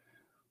 Leslie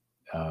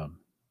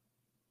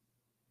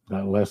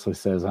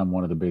says I'm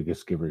one of the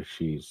biggest givers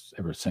she's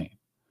ever seen.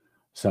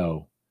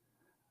 So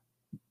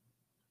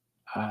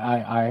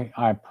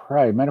I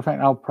pray. Matter of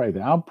fact, I'll pray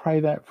that. I'll pray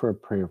that for a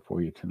prayer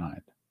for you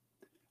tonight.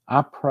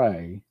 I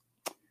pray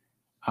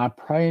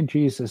in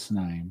Jesus'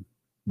 name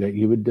that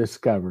you would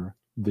discover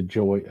the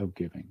joy of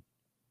giving.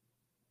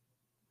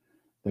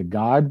 That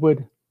God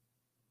would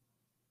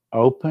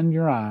open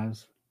your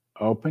eyes,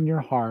 open your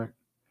heart,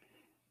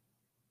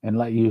 and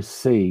let you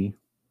see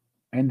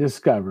and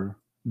discover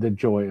the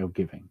joy of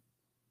giving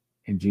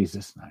in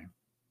Jesus' name.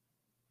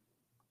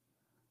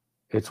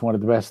 It's one of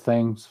the best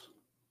things.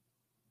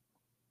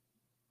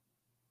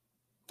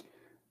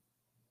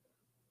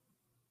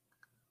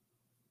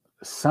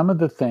 Some of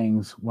the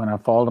things, when I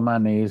fall to my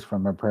knees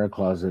from my prayer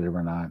closet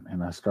every night,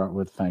 and I start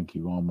with thank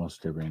you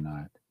almost every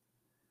night,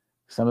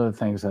 some of the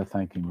things I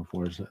thank him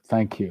for is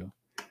thank you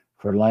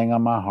for laying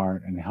on my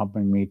heart and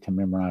helping me to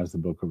memorize the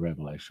book of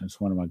Revelation.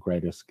 It's one of my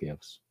greatest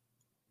gifts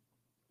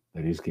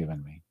that he's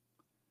given me.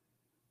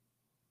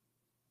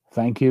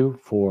 Thank you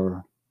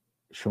for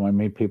showing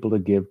me people to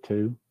give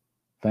to.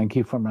 Thank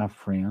you for my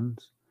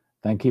friends.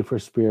 Thank you for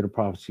Spirit of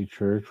Prophecy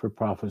Church, for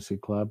Prophecy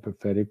Club,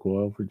 Prophetic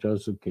Oil, for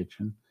Joseph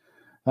Kitchen.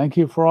 Thank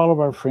you for all of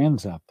our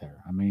friends out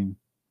there. I mean,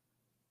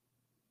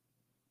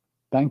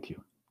 thank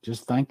you.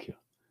 Just thank you.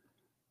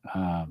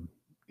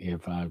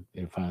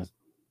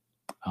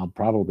 I'll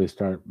probably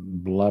start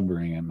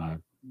blubbering at my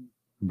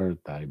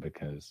birthday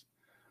because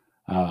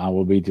I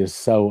will be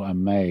just so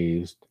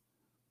amazed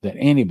that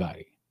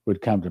anybody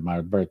would come to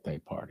my birthday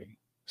party,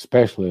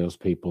 especially those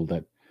people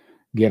that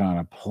get on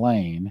a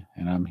plane.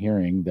 And I'm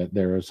hearing that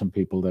there are some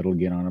people that'll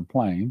get on a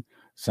plane.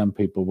 Some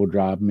people will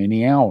drive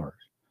many hours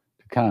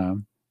to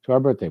come to our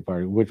birthday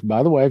party, which,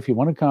 by the way, if you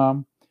want to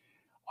come,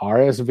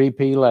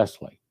 RSVP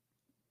Leslie.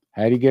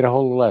 How do you get a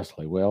hold of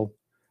Leslie? Well,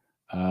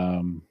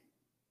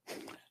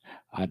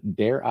 I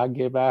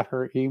give out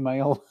her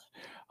email.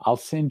 I'll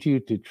send you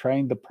to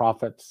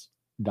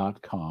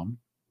traintheprophets.com.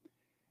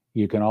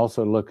 You can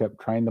also look up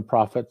Train the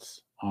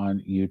Prophets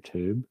on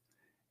YouTube.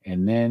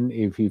 And then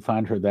if you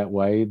find her that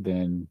way,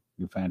 then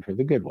you find her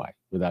the good way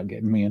without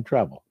getting me in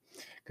trouble.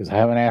 Because I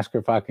haven't asked her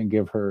if I can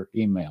give her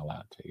email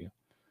out to you.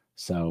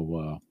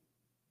 So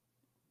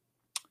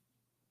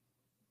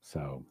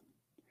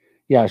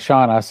yeah,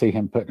 Sean, I see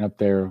him putting up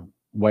there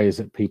ways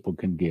that people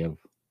can give.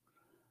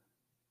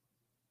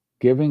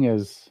 Giving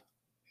is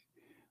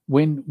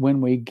when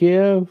we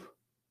give,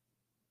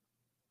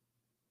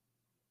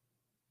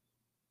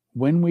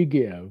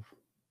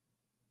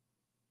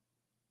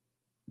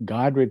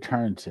 God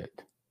returns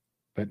it,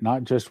 but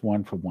not just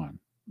one for one,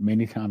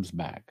 many times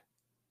back.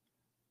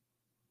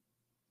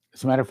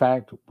 As a matter of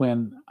fact,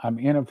 when I'm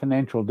in a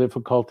financial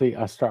difficulty,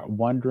 I start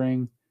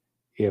wondering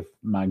if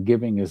my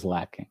giving is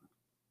lacking.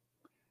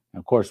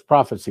 Of course,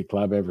 Prophecy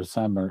Club every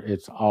summer,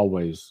 it's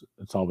always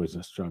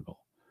a struggle.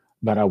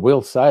 But I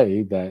will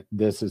say that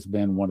this has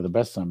been one of the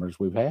best summers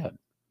we've had.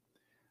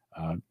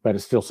 But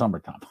it's still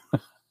summertime.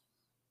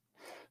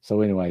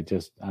 So anyway,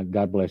 just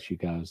God bless you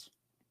guys.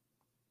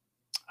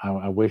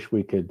 I wish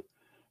we could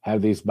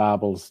have these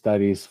Bible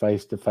studies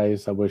face to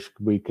face. I wish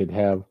we could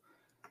have,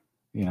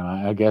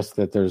 I guess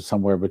that there's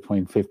somewhere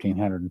between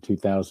 1,500 and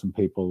 2,000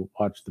 people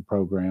watch the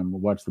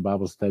program, watch the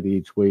Bible study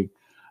each week.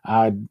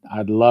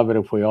 I'd love it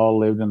if we all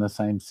lived in the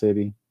same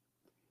city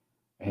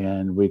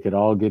and we could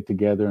all get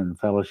together and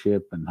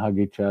fellowship and hug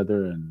each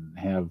other and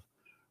have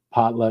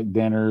potluck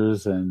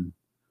dinners and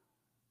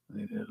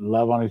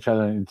love on each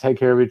other and take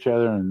care of each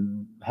other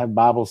and have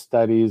Bible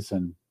studies.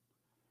 And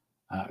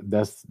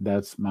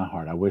that's my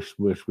heart. I wish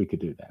we could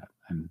do that.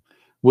 And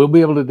we'll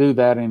be able to do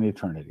that in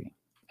eternity.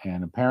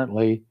 And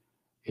apparently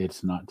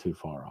it's not too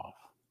far off.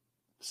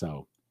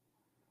 So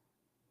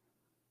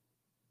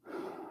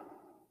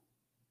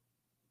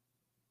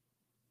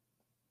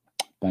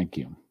Thank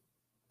you.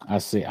 I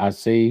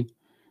see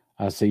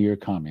your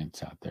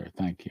comments out there.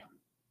 Thank you.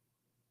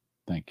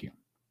 Thank you.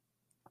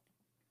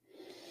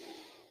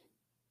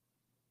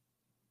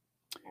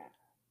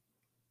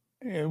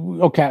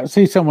 Okay, I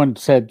see someone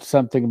said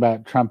something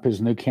about Trump,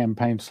 his new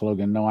campaign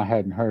slogan. No, I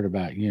hadn't heard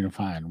about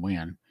unify and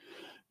win.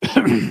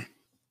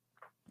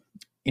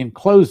 In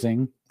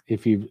closing,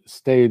 if you've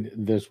stayed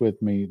this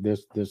with me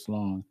this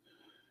long,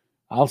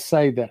 I'll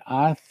say that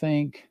I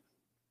think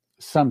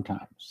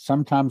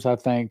sometimes I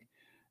think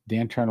the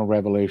internal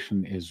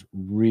revolution is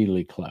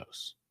really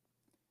close.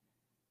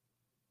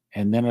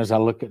 And then as I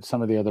look at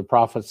some of the other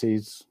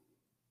prophecies,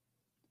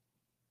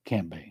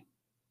 can't be.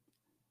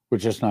 We're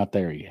just not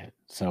there yet.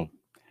 So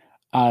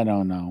I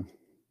don't know.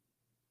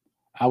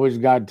 I wish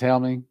God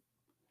tell me.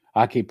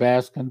 I keep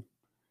asking.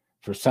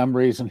 For some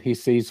reason, he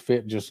sees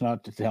fit just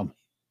not to tell me.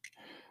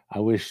 I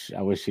wish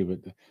he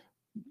would.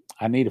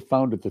 I need a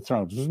phone to the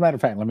throne. As a matter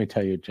of fact, let me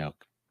tell you a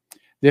joke.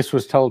 This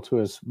was told to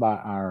us by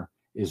our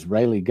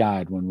Israeli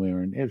guide when we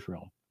were in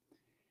Israel.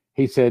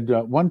 He said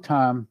one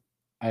time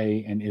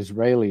an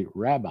Israeli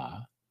rabbi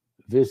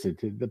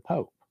visited the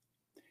Pope.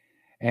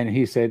 And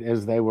he said,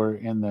 as they were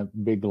in the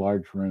big,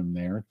 large room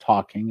there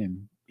talking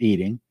and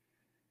eating,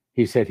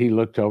 he said he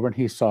looked over and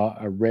he saw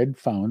a red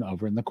phone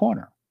over in the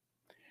corner.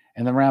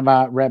 And the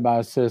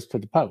rabbi says to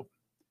the Pope,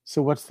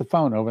 so what's the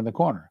phone over in the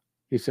corner?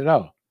 He said,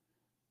 oh,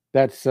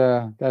 that's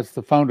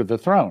the phone to the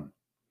throne.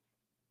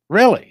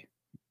 Really?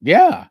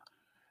 Yeah.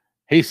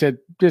 He said,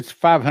 it's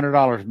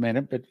 $500 a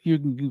minute, but you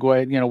can go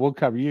ahead, we'll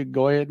cover you.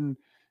 Go ahead and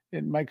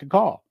make a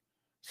call.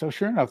 So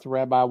sure enough, the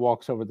rabbi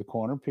walks over the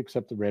corner, picks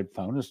up the red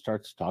phone and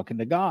starts talking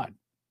to God.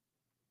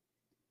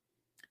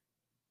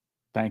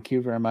 Thank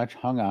you very much.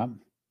 Hung up.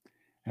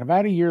 And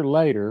about a year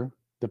later,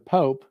 the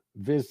Pope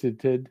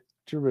visited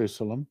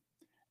Jerusalem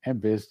and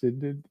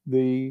visited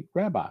the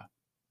rabbi.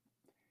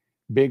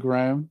 Big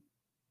room.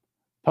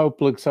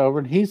 Pope looks over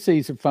and he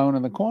sees a phone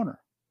in the corner.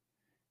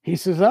 He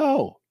says,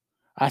 oh,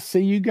 I see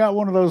you got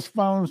one of those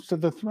phones to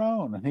the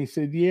throne. And he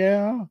said,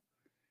 yeah.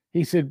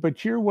 He said,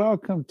 but you're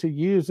welcome to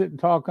use it and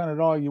talk on it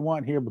all you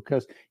want here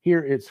because here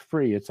it's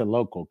free. It's a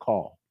local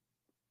call.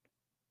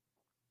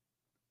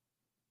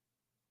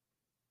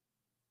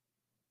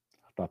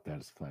 I thought that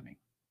was funny.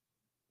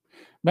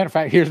 Matter of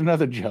fact, here's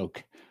another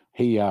joke.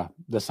 The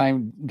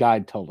same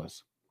guide told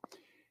us.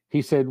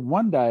 He said,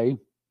 one day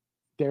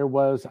there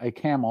was a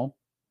camel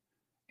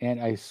and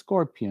a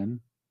scorpion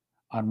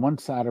on one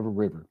side of a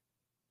river.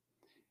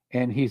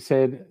 And he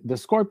said, the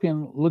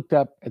scorpion looked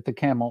up at the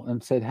camel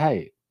and said,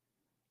 hey,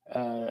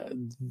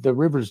 the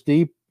river's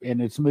deep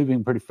and it's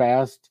moving pretty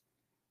fast.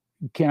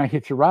 Can I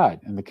hitch a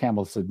ride? And the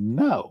camel said,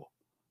 no,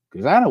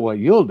 because I know what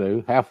you'll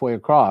do halfway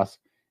across.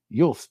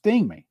 You'll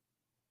sting me.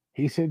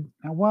 He said,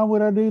 now why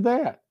would I do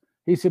that?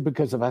 He said,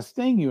 because if I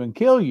sting you and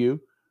kill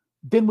you,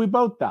 then we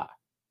both die.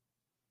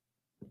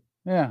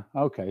 Yeah,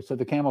 okay. So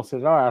the camel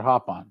said, all right,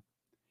 hop on.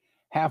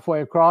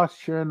 Halfway across,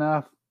 sure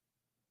enough,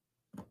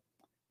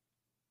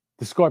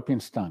 the scorpion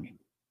stung him.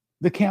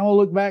 The camel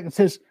looked back and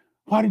says,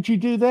 why did you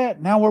do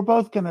that? Now we're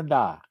both going to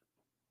die.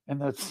 And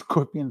the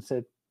scorpion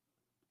said,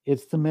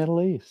 it's the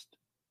Middle East.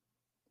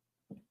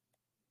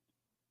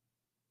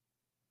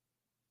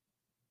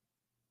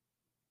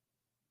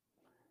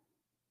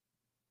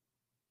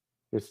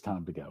 It's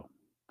time to go.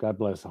 God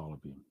bless all of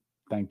you.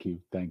 Thank you,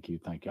 thank you,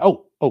 thank you.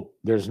 Oh,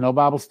 there's no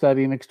Bible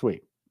study next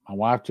week. My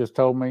wife just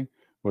told me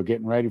we're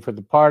getting ready for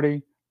the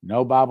party.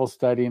 No Bible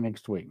study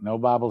next week. No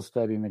Bible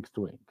study next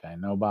week. Okay,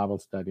 no Bible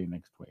study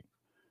next week.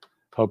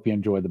 Hope you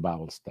enjoy the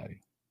Bible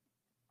study.